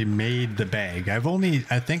actually made the bag. I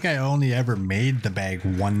think I only ever made the bag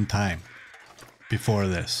one time before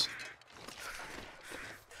this.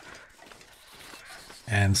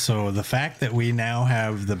 And so the fact that we now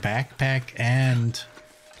have the backpack and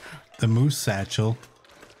the moose satchel.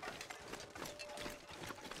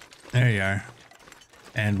 There you are.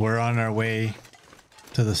 And we're on our way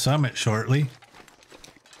to the summit shortly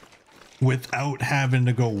without having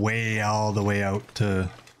to go all the way out to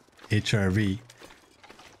HRV.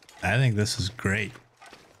 I think this is great.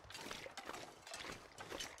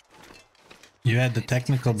 You had the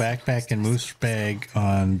technical backpack and moose bag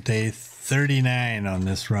on day 39 on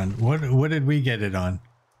this run. What did we get it on?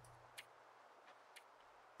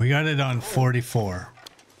 We got it on 44.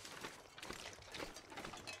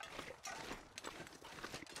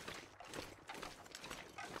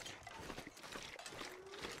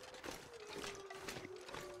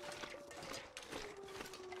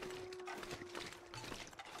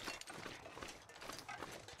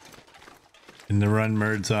 And the run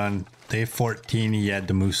merged on day 14. He had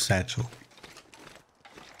the moose satchel.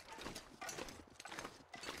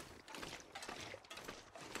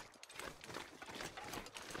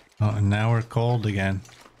 Oh, and now we're cold again.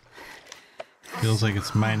 Feels like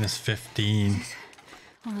it's minus 15.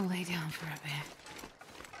 I want to lay down for a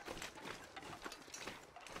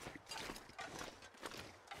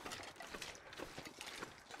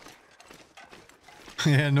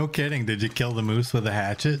bit. Yeah, no kidding. Did you kill the moose with a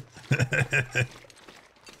hatchet?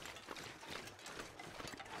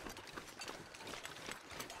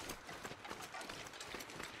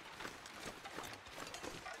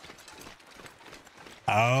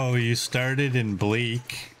 Oh, you started in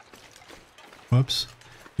bleak. Whoops.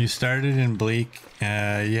 You started in bleak. You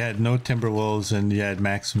had no Timberwolves and you had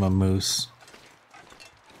maximum moose,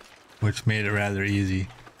 which made it rather easy.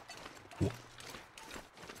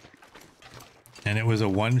 And it was a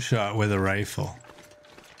one shot with a rifle.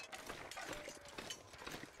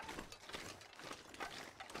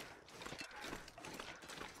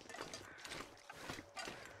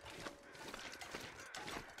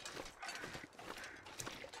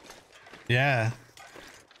 Yeah.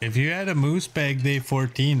 If you had a moose bag day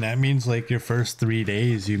 14, that means like your first 3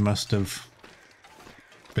 days you must have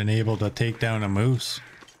been able to take down a moose.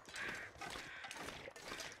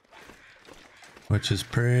 Which is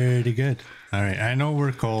pretty good. Alright, I know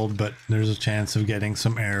we're cold, but there's a chance of getting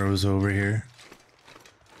some arrows over here.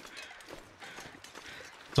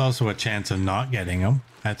 There's also a chance of not getting them.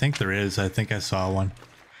 I think there is. I think I saw one.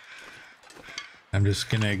 I'm just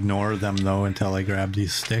gonna ignore them though until I grab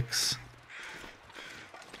these sticks.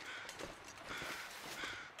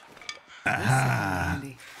 Aha!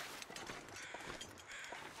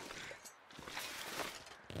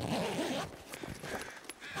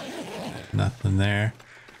 Nothing there.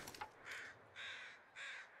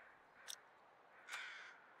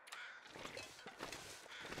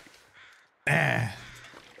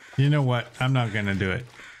 You know what? I'm not gonna do it.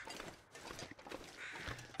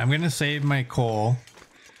 I'm gonna save my coal.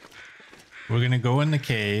 We're gonna go in the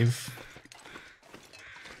cave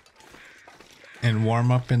and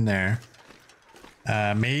warm up in there.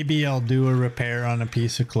 Maybe I'll do a repair on a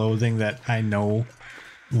piece of clothing that I know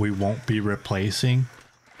we won't be replacing.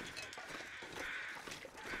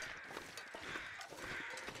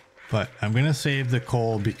 But I'm gonna save the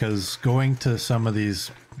coal because going to some of these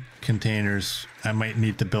containers, I might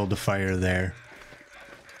need to build a fire there.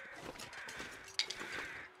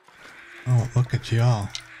 Oh, look at y'all.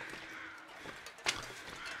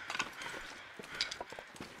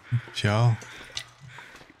 Y'all.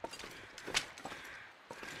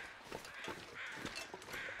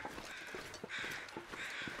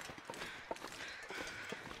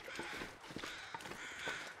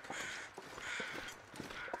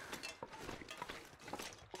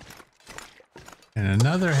 And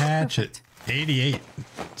another hatch at 88.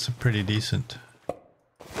 It's a pretty decent.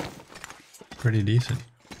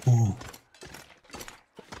 Ooh.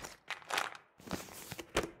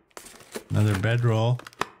 Another bedroll.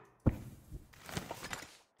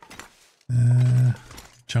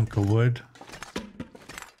 Chunk of wood.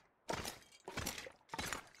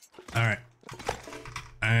 All right.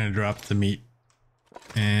 I'm gonna drop the meat.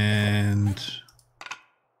 And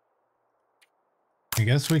I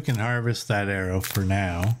guess we can harvest that arrow for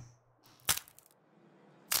now.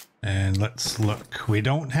 And let's look. We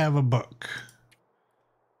don't have a book.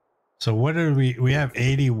 So what are we? We have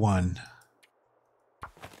 81.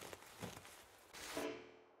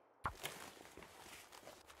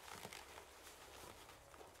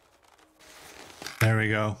 There we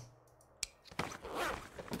go.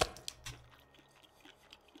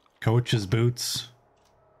 Coach's boots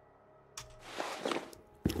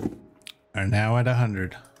are now at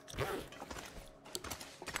 100.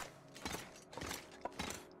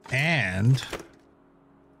 And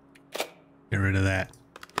get rid of that.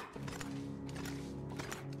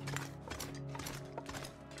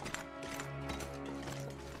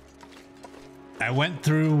 I went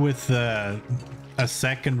through with a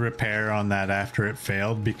second repair on that after it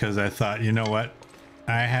failed because I thought, you know what?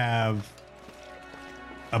 I have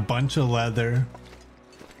a bunch of leather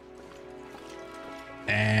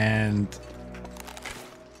and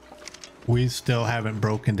we still haven't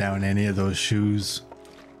broken down any of those shoes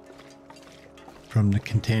from the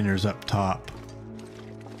containers up top.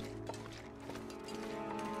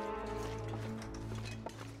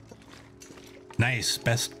 Nice,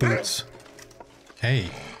 best boots.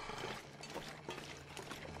 Hey.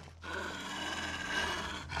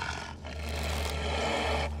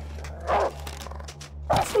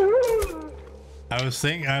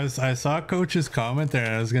 I saw Coach's comment there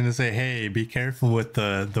and I was gonna say, hey, be careful with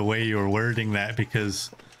the way you were wording that because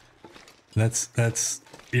that's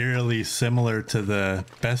eerily similar to the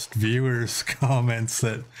best viewers comments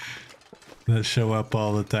that show up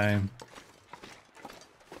all the time.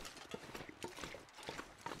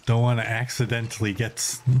 Don't want to accidentally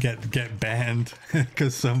get banned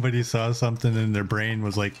because somebody saw something in their brain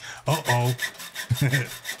was like, uh-oh.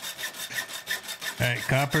 Alright,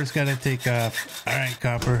 Copper's gotta take off. Alright,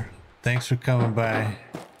 Copper. Thanks for coming by.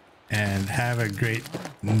 And have a great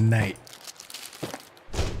night.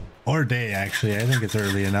 Or day, actually. I think it's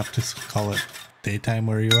early enough to call it daytime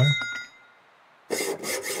where you are.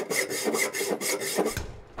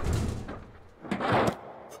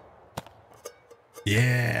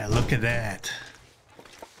 Yeah, look at that.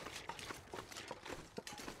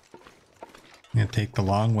 I'm gonna take the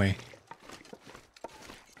long way.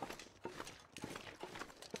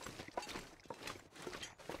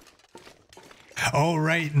 Oh,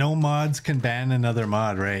 right. No mods can ban another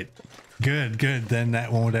mod, right? Good, good. Then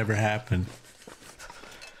that won't ever happen.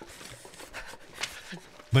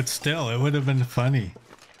 But still, it would have been funny.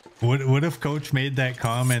 What if Coach made that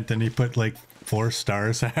comment and he put like 4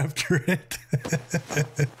 stars after it?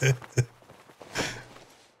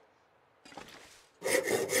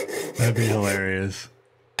 That'd be hilarious.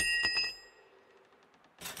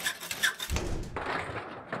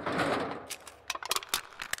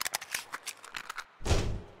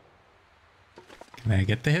 Can I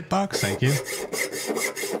get the hitbox? Thank you.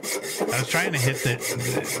 I was trying to hit the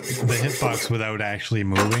hitbox without actually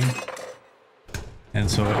moving. And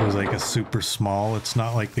so it was like a super small. It's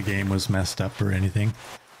not like the game was messed up or anything.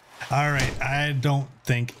 Alright, I don't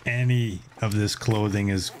think any of this clothing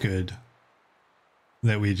is good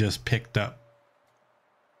that we just picked up.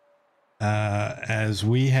 As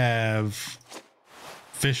we have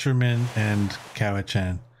Fisherman and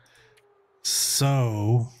Kawachan.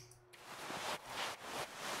 So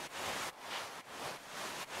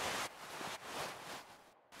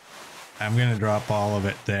I'm gonna drop all of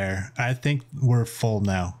it there. I think we're full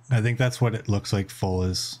now. I think that's what it looks like full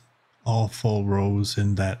is. All full rows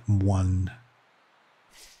in that one.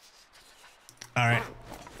 Alright.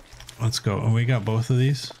 Let's go. And we got both of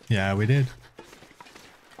these? Yeah, we did.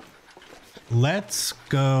 Let's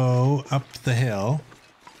go up the hill.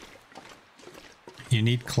 You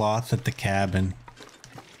need cloth at the cabin.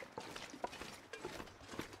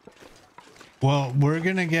 Well, we're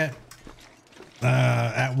gonna get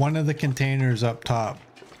at one of the containers up top.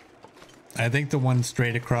 I think the one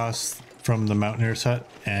straight across from the mountaineer's hut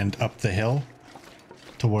and up the hill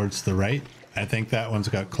towards the right. I think that one's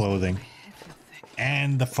got clothing.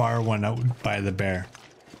 And the far one out by the bear.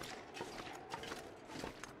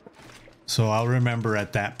 So I'll remember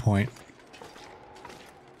at that point.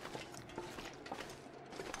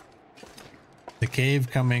 The cave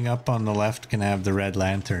coming up on the left can have the red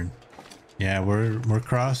lantern. Yeah, we're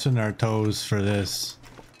crossing our toes for this.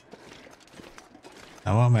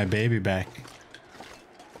 I want my baby back.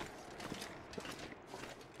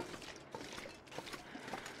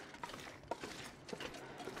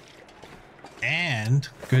 And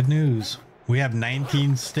good news, we have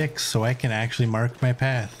 19 sticks, so I can actually mark my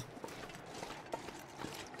path.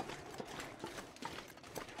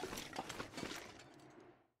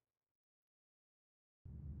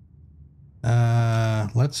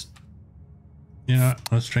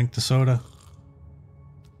 Let's drink the soda.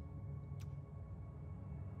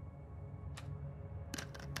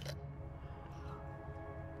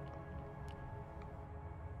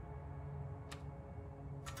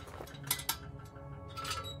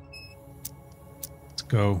 Let's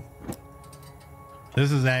go.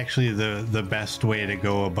 This is actually the best way to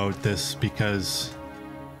go about this because,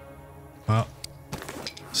 well,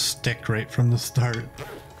 stick right from the start.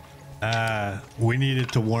 We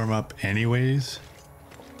needed to warm up anyways.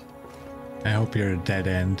 I hope you're a dead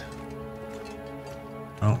end.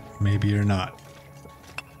 Oh, maybe you're not.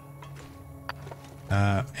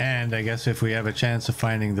 And I guess if we have a chance of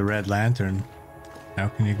finding the red lantern, how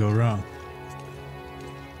can you go wrong?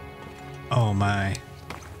 Oh my.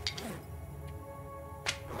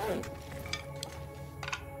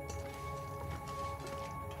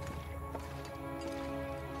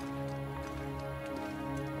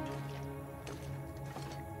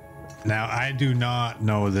 Now, I do not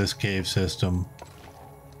know this cave system.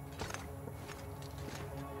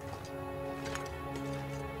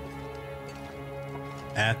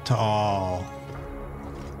 At all.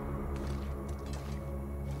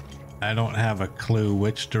 I don't have a clue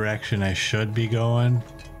which direction I should be going.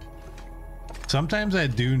 Sometimes I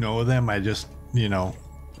do know them, I just, you know,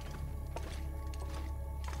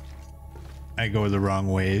 I go the wrong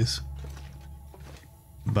ways.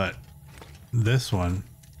 But this one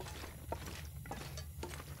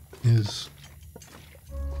is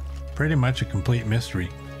pretty much a complete mystery.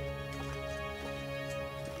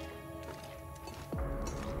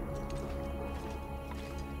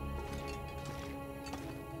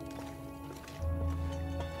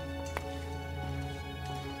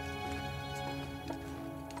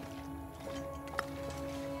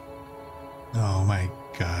 Oh my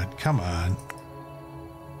God, come on.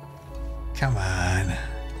 Come on.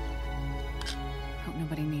 Hope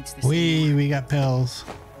nobody needs this. We got pills.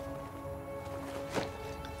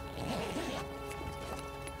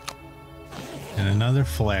 And another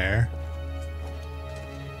flare.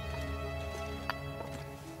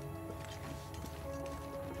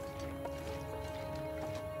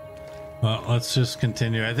 Well, let's just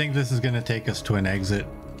continue. I think this is going to take us to an exit.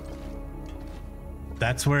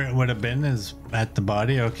 That's where it would have been, is at the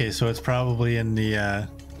body. Okay, so it's probably in the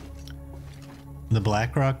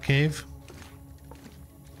Black Rock cave.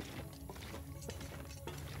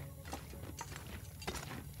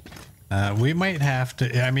 We might have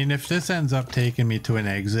to, I mean, if this ends up taking me to an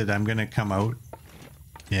exit, I'm going to come out.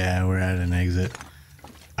 Yeah, we're at an exit.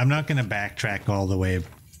 I'm not going to backtrack all the way.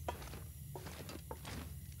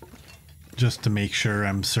 Just to make sure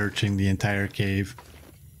I'm searching the entire cave.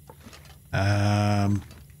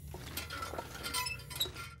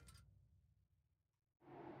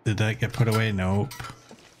 Did that get put away? Nope.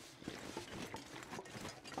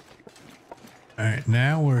 Alright,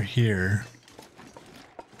 now we're here.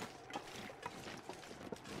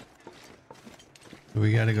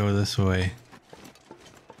 We gotta go this way.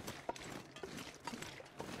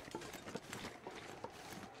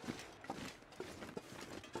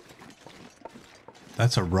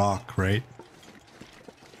 That's a rock, right?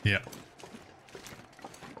 Yep.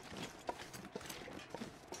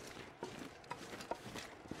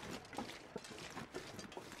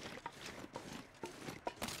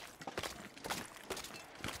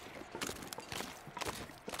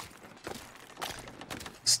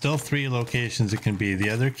 Still 3 locations it can be. The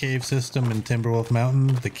other cave system in Timberwolf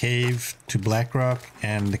Mountain, the cave to Black Rock,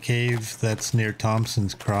 and the cave that's near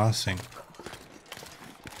Thompson's Crossing.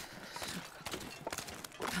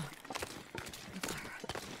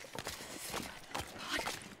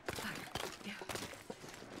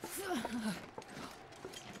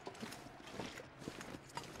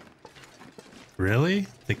 Really?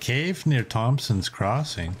 The cave near Thompson's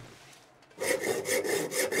Crossing?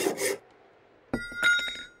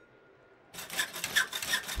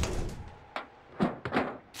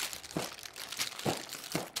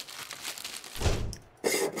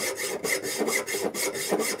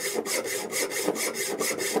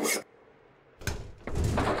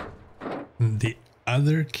 The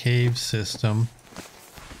other cave system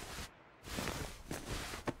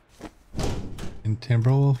in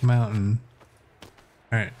Timberwolf Mountain.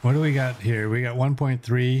 All right, what do we got here? We got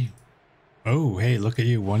 1.3. Oh, hey, look at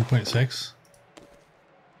you, 1.6.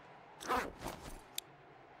 All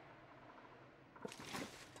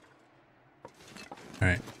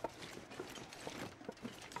right.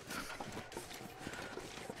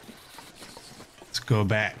 Let's go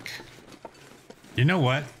back. You know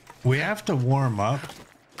what? We have to warm up.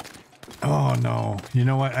 Oh no. You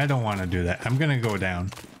know what? I don't want to do that. I'm gonna go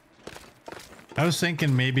down. I was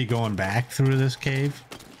thinking maybe going back through this cave.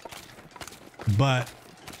 But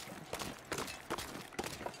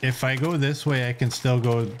if I go this way, I can still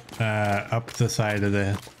go up the side of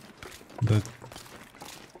the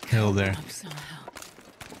hill there.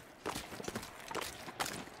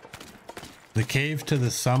 The cave to the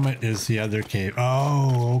summit is the other cave.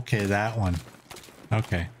 Oh, okay, that one.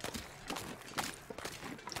 Okay.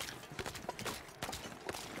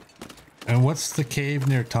 And what's the cave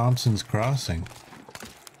near Thompson's Crossing?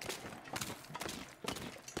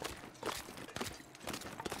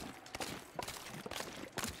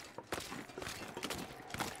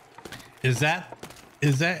 Is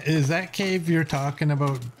that cave you're talking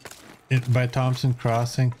about by Thompson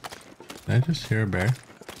Crossing? Did I just hear a bear?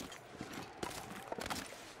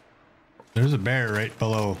 There's a bear right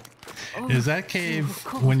below. Oh, is that cave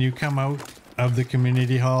when you come out of the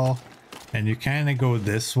community hall and you kind of go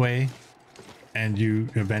this way and you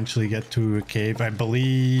eventually get to a cave? I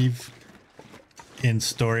believe in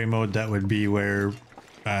story mode that would be where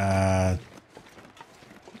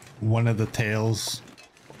one of the tails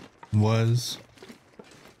was.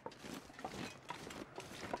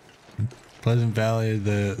 Pleasant Valley,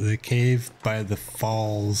 the cave by the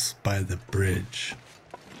falls by the bridge.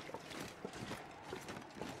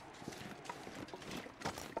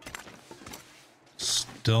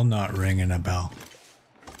 Still not ringing a bell.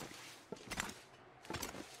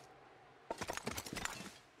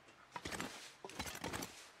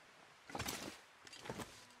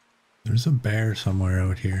 There's a bear somewhere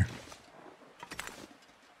out here.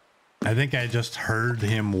 I think I just heard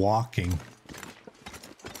him walking.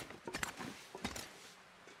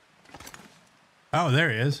 Oh,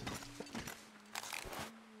 there he is.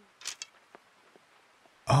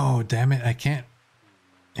 Oh, damn it. I can't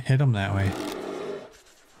hit him that way.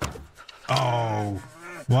 Oh,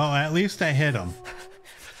 well, at least I hit him.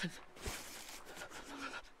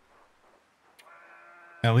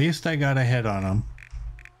 At least I got a hit on him.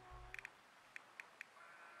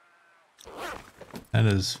 That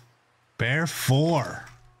is bear 4.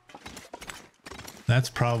 That's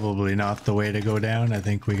probably not the way to go down. I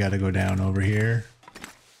think we got to go down over here.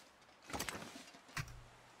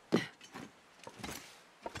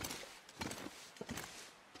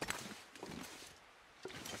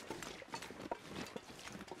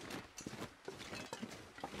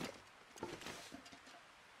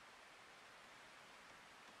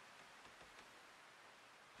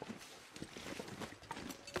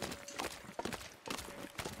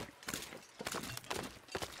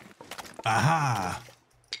 Aha!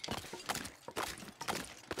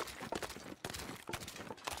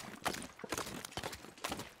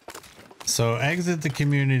 So exit the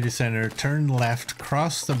community center, turn left,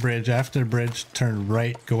 cross the bridge. After the bridge, turn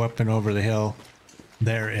right, go up and over the hill.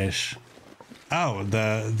 There-ish. Oh,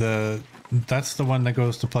 that's the one that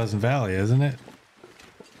goes to Pleasant Valley, isn't it?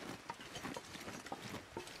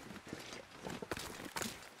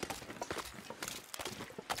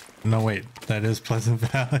 No, wait, that is Pleasant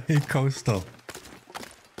Valley. Coastal.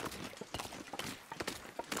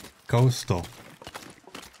 Coastal.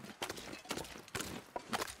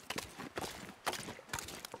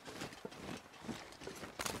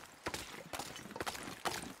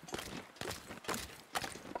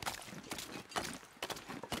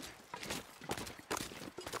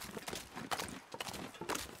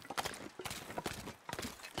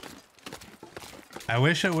 I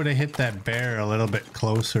wish I would have hit that bear a little bit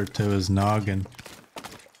closer to his noggin.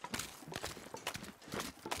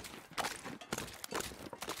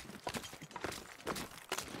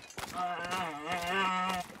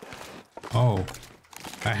 Oh,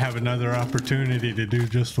 I have another opportunity to do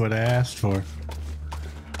just what I asked for.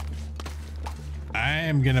 I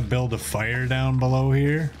am gonna build a fire down below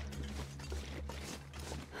here.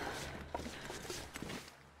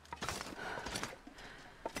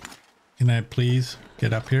 Can I please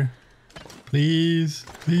get up here? Please,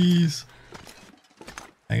 please.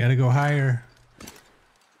 I gotta go higher.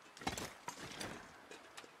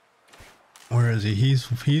 Where is he?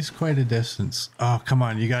 He's quite a distance. Oh, come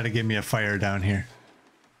on. You gotta give me a fire down here.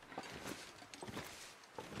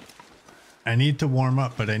 I need to warm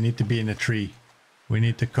up, but I need to be in a tree. We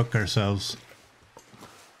need to cook ourselves.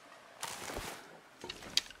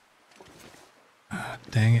 Ah,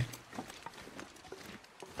 dang it.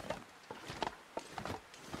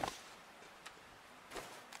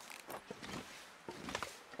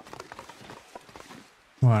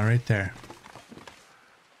 Come on, right there.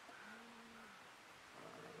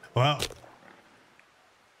 Well,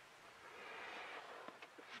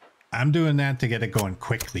 I'm doing that to get it going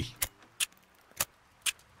quickly.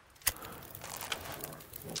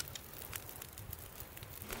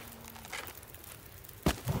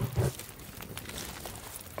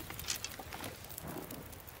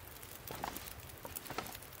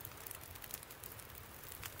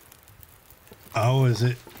 Oh, is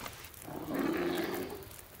it?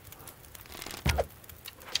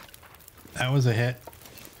 That was a hit.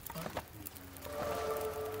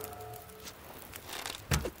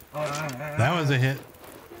 That was a hit.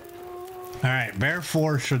 All right, bear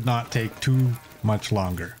 4 should not take too much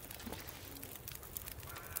longer.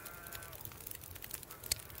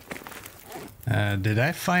 Did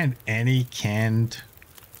I find any canned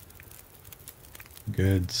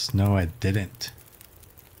goods? No, I didn't.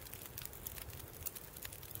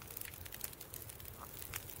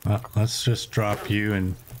 Well, let's just drop you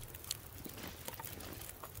and...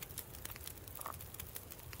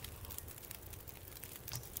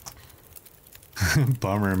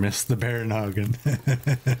 Bummer, missed the bear noggin.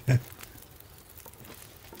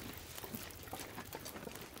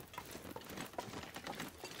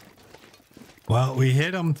 Well, we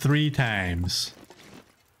hit him 3 times.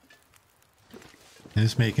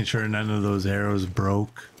 Just making sure none of those arrows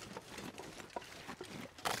broke.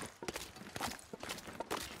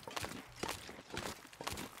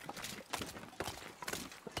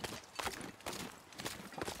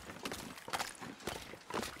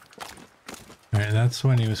 Alright, that's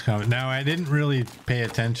when he was coming. Now, I didn't really pay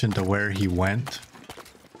attention to where he went.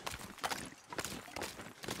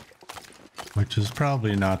 Which is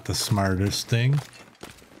probably not the smartest thing.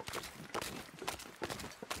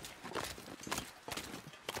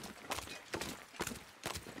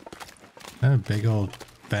 That a big old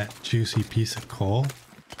fat juicy piece of coal.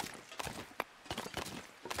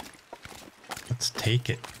 Let's take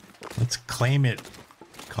it. Let's claim it.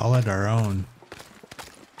 Call it our own.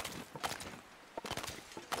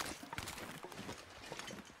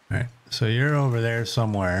 Alright, so you're over there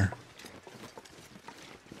somewhere.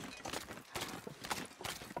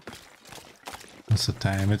 What's the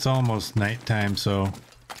time? It's almost nighttime, so...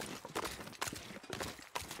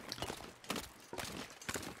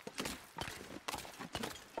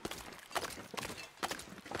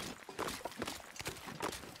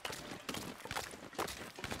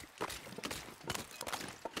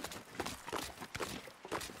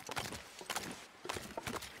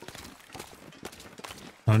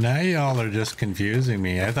 Oh, now y'all are just confusing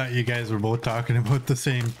me. I thought you guys were both talking about the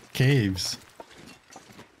same caves.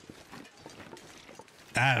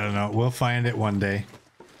 I don't know. We'll find it one day.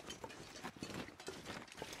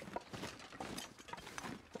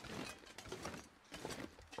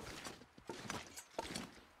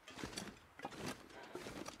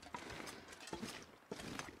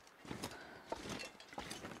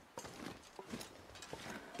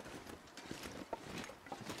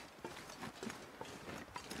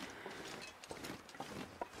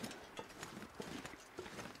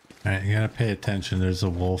 Alright, you gotta pay attention. There's a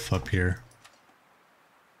wolf up here.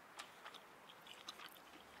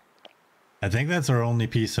 I think that's our only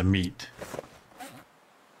piece of meat.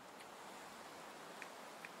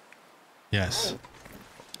 Yes.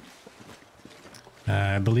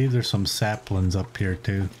 I believe there's some saplings up here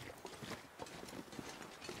too.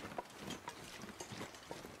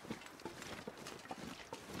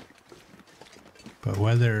 But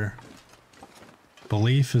whether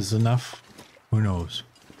belief is enough, who knows?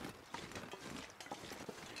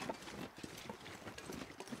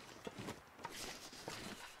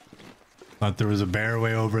 Thought there was a bear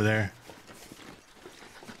way over there.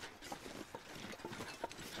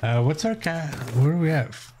 What's our cat? Where are we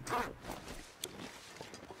at?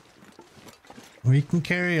 We can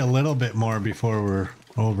carry a little bit more before we're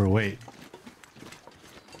overweight.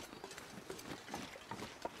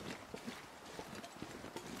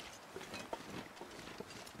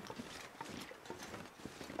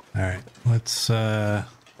 All right, let's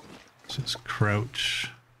just crouch.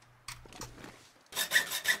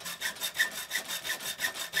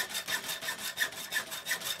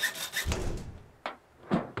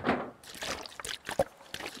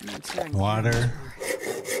 Water.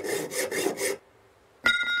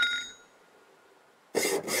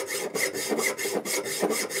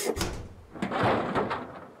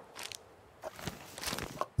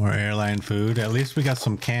 More airline food. At least we got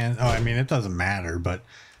some cans. Oh, I mean, it doesn't matter, but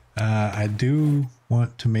I do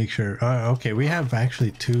want to make sure. Oh, okay, we have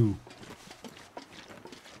actually 2.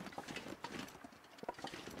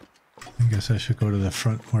 I guess I should go to the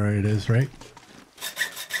front where it is, right?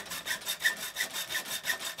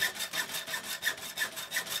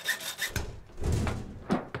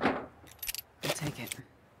 I'll take it.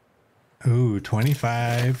 Ooh,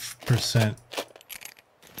 25%.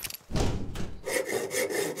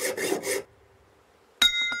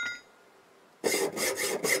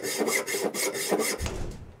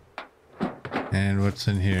 And what's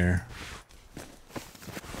in here?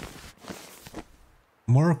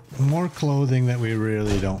 More clothing that we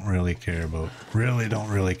really don't care about.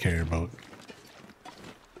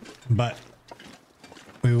 But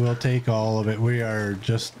we will take all of it. We are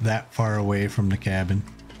just that far away from the cabin.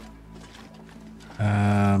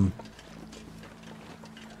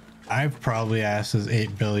 I've probably asked this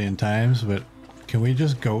 8 billion times, but can we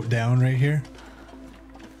just go down right here?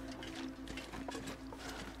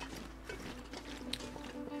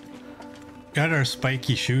 Got our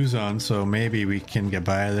spiky shoes on, so maybe we can get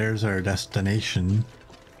by. There's our destination.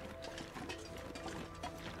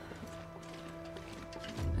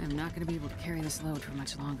 I'm not going to be able to carry this load for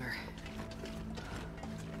much longer.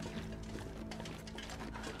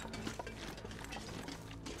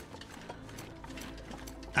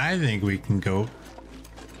 I think we can go.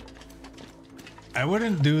 I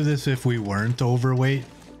wouldn't do this if we weren't overweight.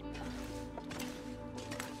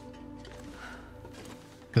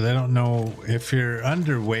 Because I don't know if you're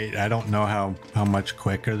underweight, I don't know how much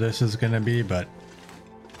quicker this is going to be, but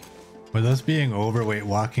with us being overweight,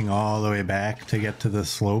 walking all the way back to get to the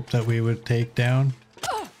slope that we would take down.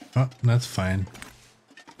 Oh, that's fine.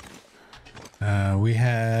 We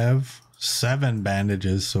have 7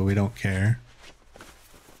 bandages, so we don't care.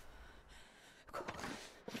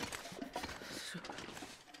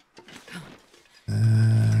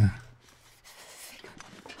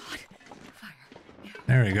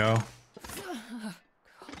 There we go.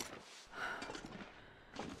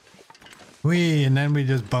 And then we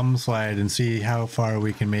just bum slide and see how far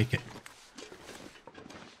we can make it.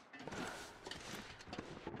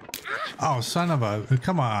 Oh, son of a...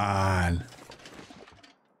 Come on.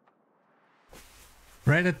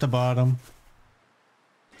 Right at the bottom.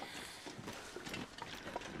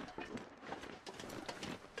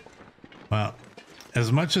 Well,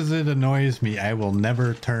 as much as it annoys me, I will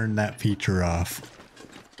never turn that feature off.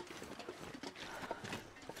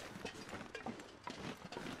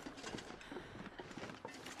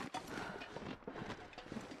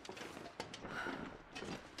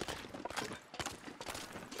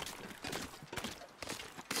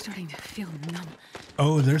 Starting to feel numb.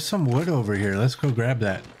 Oh, there's some wood over here. Let's go grab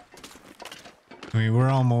that. I mean, we're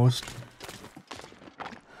almost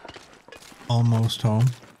home.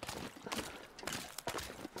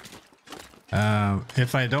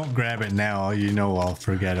 If I don't grab it now, you know I'll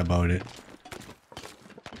forget about it.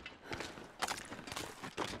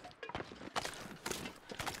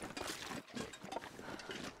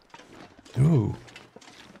 Ooh.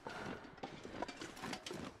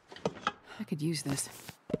 I could use this.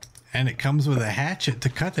 And it comes with a hatchet to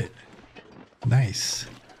cut it. Nice.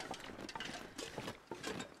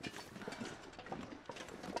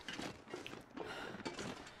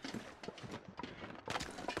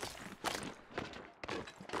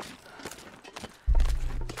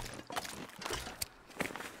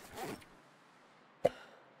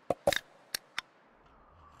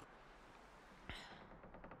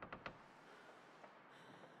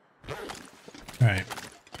 All right.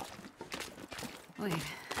 Wait.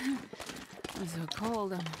 I'm so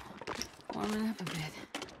cold. I'm warming up a bit.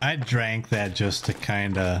 I drank that just to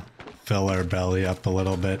kind of fill our belly up a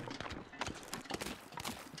little bit.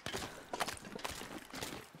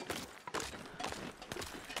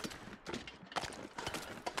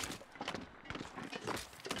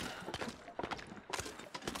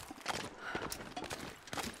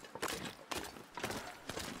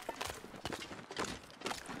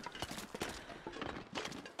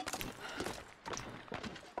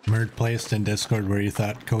 Mert placed in Discord where you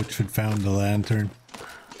thought Coach had found the lantern.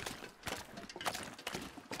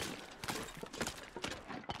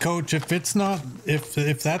 Coach, if it's not, if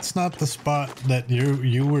that's not the spot that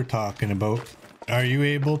you were talking about, are you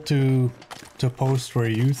able to post where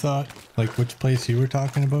you thought, like which place you were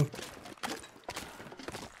talking about?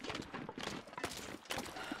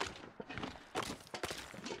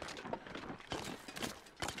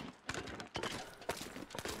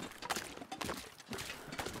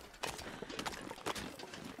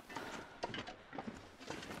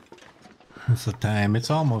 What's the time?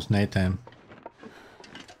 It's almost nighttime.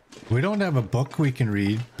 We don't have a book we can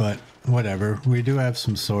read, but whatever. We do have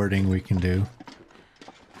some sorting we can do.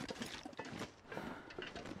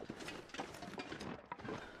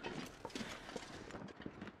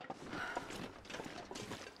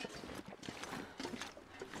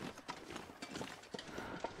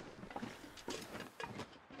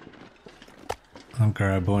 I'll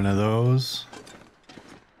grab one of those.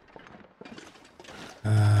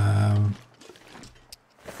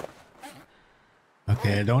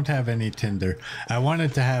 Okay, I don't have any tinder. I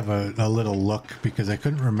wanted to have a little look because I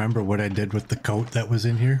couldn't remember what I did with the coat that was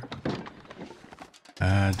in here.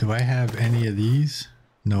 Do I have any of these?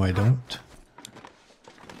 No, I don't.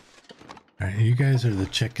 Alright, you guys are the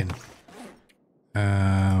chicken.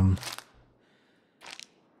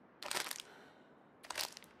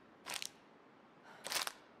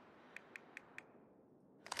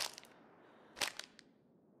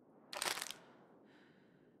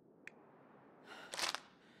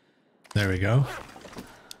 There we go.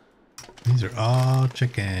 These are all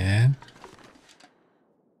chicken.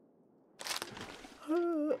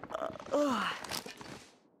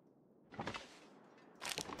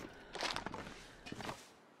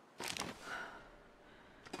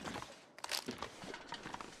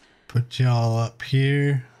 Put y'all up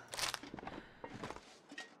here.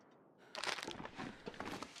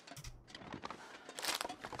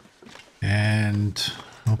 And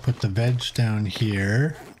I'll put the veg down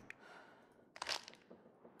here.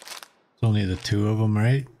 It's only the two of them,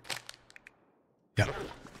 right? Yep.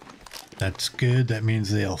 That's good. That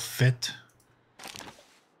means they'll fit.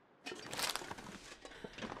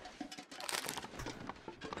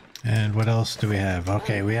 And what else do we have?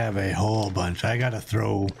 Okay, we have a whole bunch. I gotta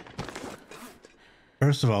throw...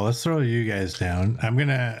 First of all, let's throw you guys down.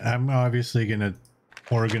 I'm obviously gonna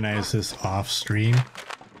organize this off stream.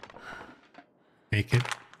 Make it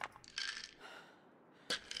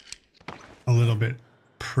a little bit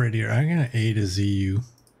prettier. I'm gonna A to Z you.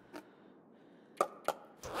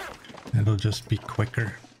 It'll just be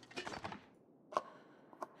quicker.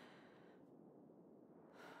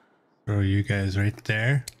 Throw you guys right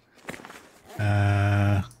there.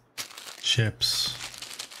 Chips.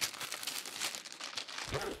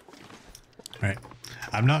 Right.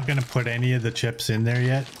 I'm not gonna put any of the chips in there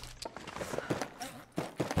yet.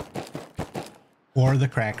 Or the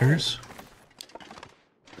crackers.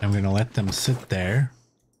 I'm gonna let them sit there.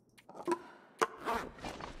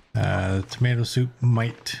 The tomato soup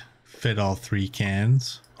might fit all 3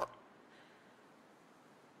 cans.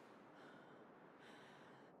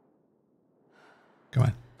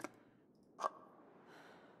 Come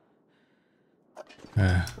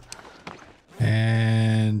on.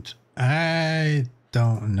 And I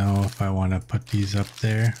don't know if I want to put these up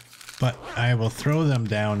there, but I will throw them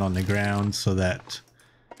down on the ground so that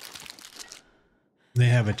they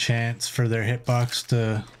have a chance for their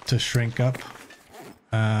hitbox to shrink up.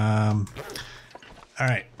 All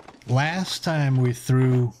right. Last time we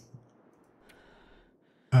threw...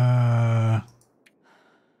 Hey.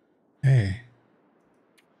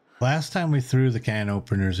 Last time we threw the can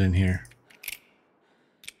openers in here.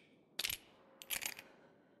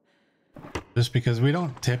 Just because we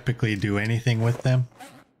don't typically do anything with them.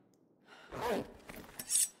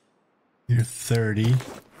 You're 30.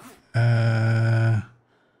 Let's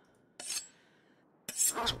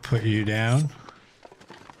put you down.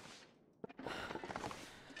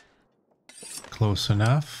 Close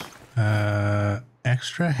enough.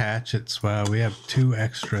 Extra hatchets. Wow, we have 2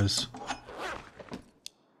 extras.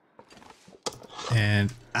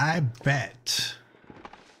 And I bet...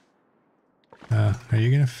 are you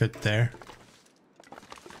gonna fit there?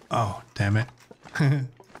 Oh, damn it.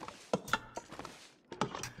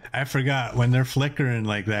 I forgot, when they're flickering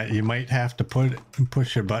like that, you might have to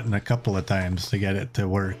push your button a couple of times to get it to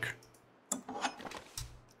work.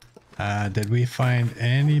 Did we find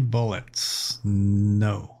any bullets?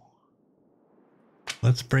 No.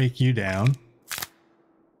 Let's break you down.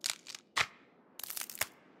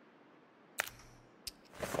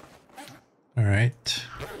 All right.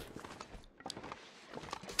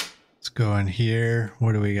 Let's go in here.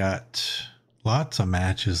 What do we got? Lots of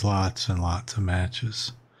matches, lots and lots of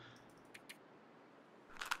matches.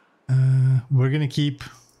 We're gonna keep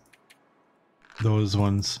those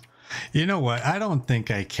ones. You know what? I don't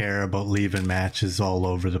think I care about leaving matches all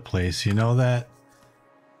over the place. You know that?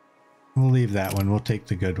 We'll leave that one. We'll take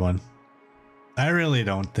the good one. I really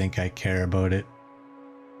don't think I care about it.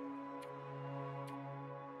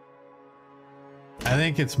 I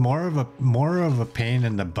think it's more of a pain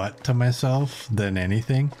in the butt to myself than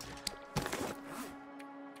anything.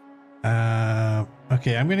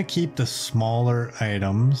 Okay, I'm gonna keep the smaller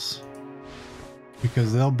items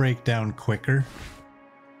because they'll break down quicker.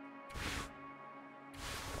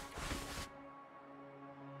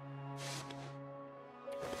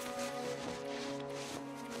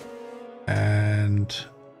 And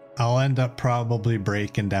I'll end up probably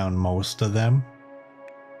breaking down most of them.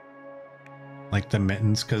 Like the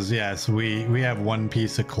mittens, because yes, we have one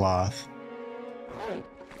piece of cloth.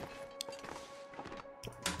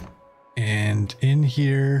 And in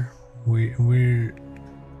here, we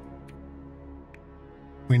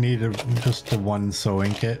need just the one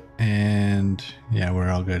sewing kit, and yeah, we're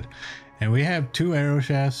all good. And we have 2 arrow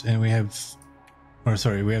shafts, and we have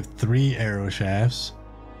 3 arrow shafts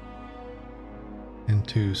and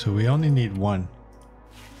 2, so we only need 1.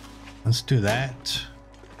 Let's do that.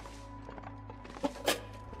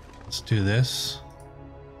 Let's do this.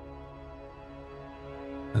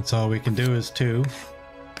 That's all we can do is 2.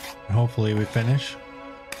 And hopefully we finish.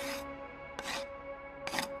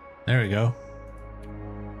 There we go.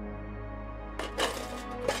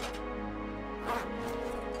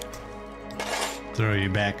 Throw you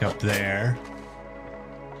back up there.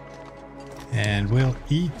 And we'll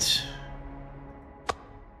eat.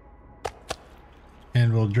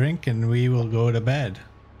 And we'll drink and we will go to bed.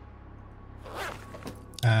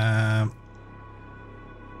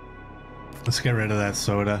 Let's get rid of that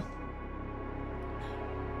soda.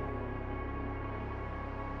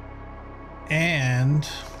 And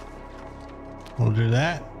we'll do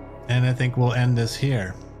that. And I think we'll end this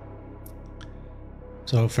here.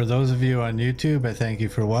 So for those of you on YouTube, I thank you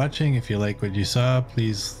for watching. If you like what you saw,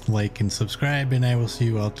 please like and subscribe, and I will see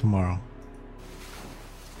you all tomorrow.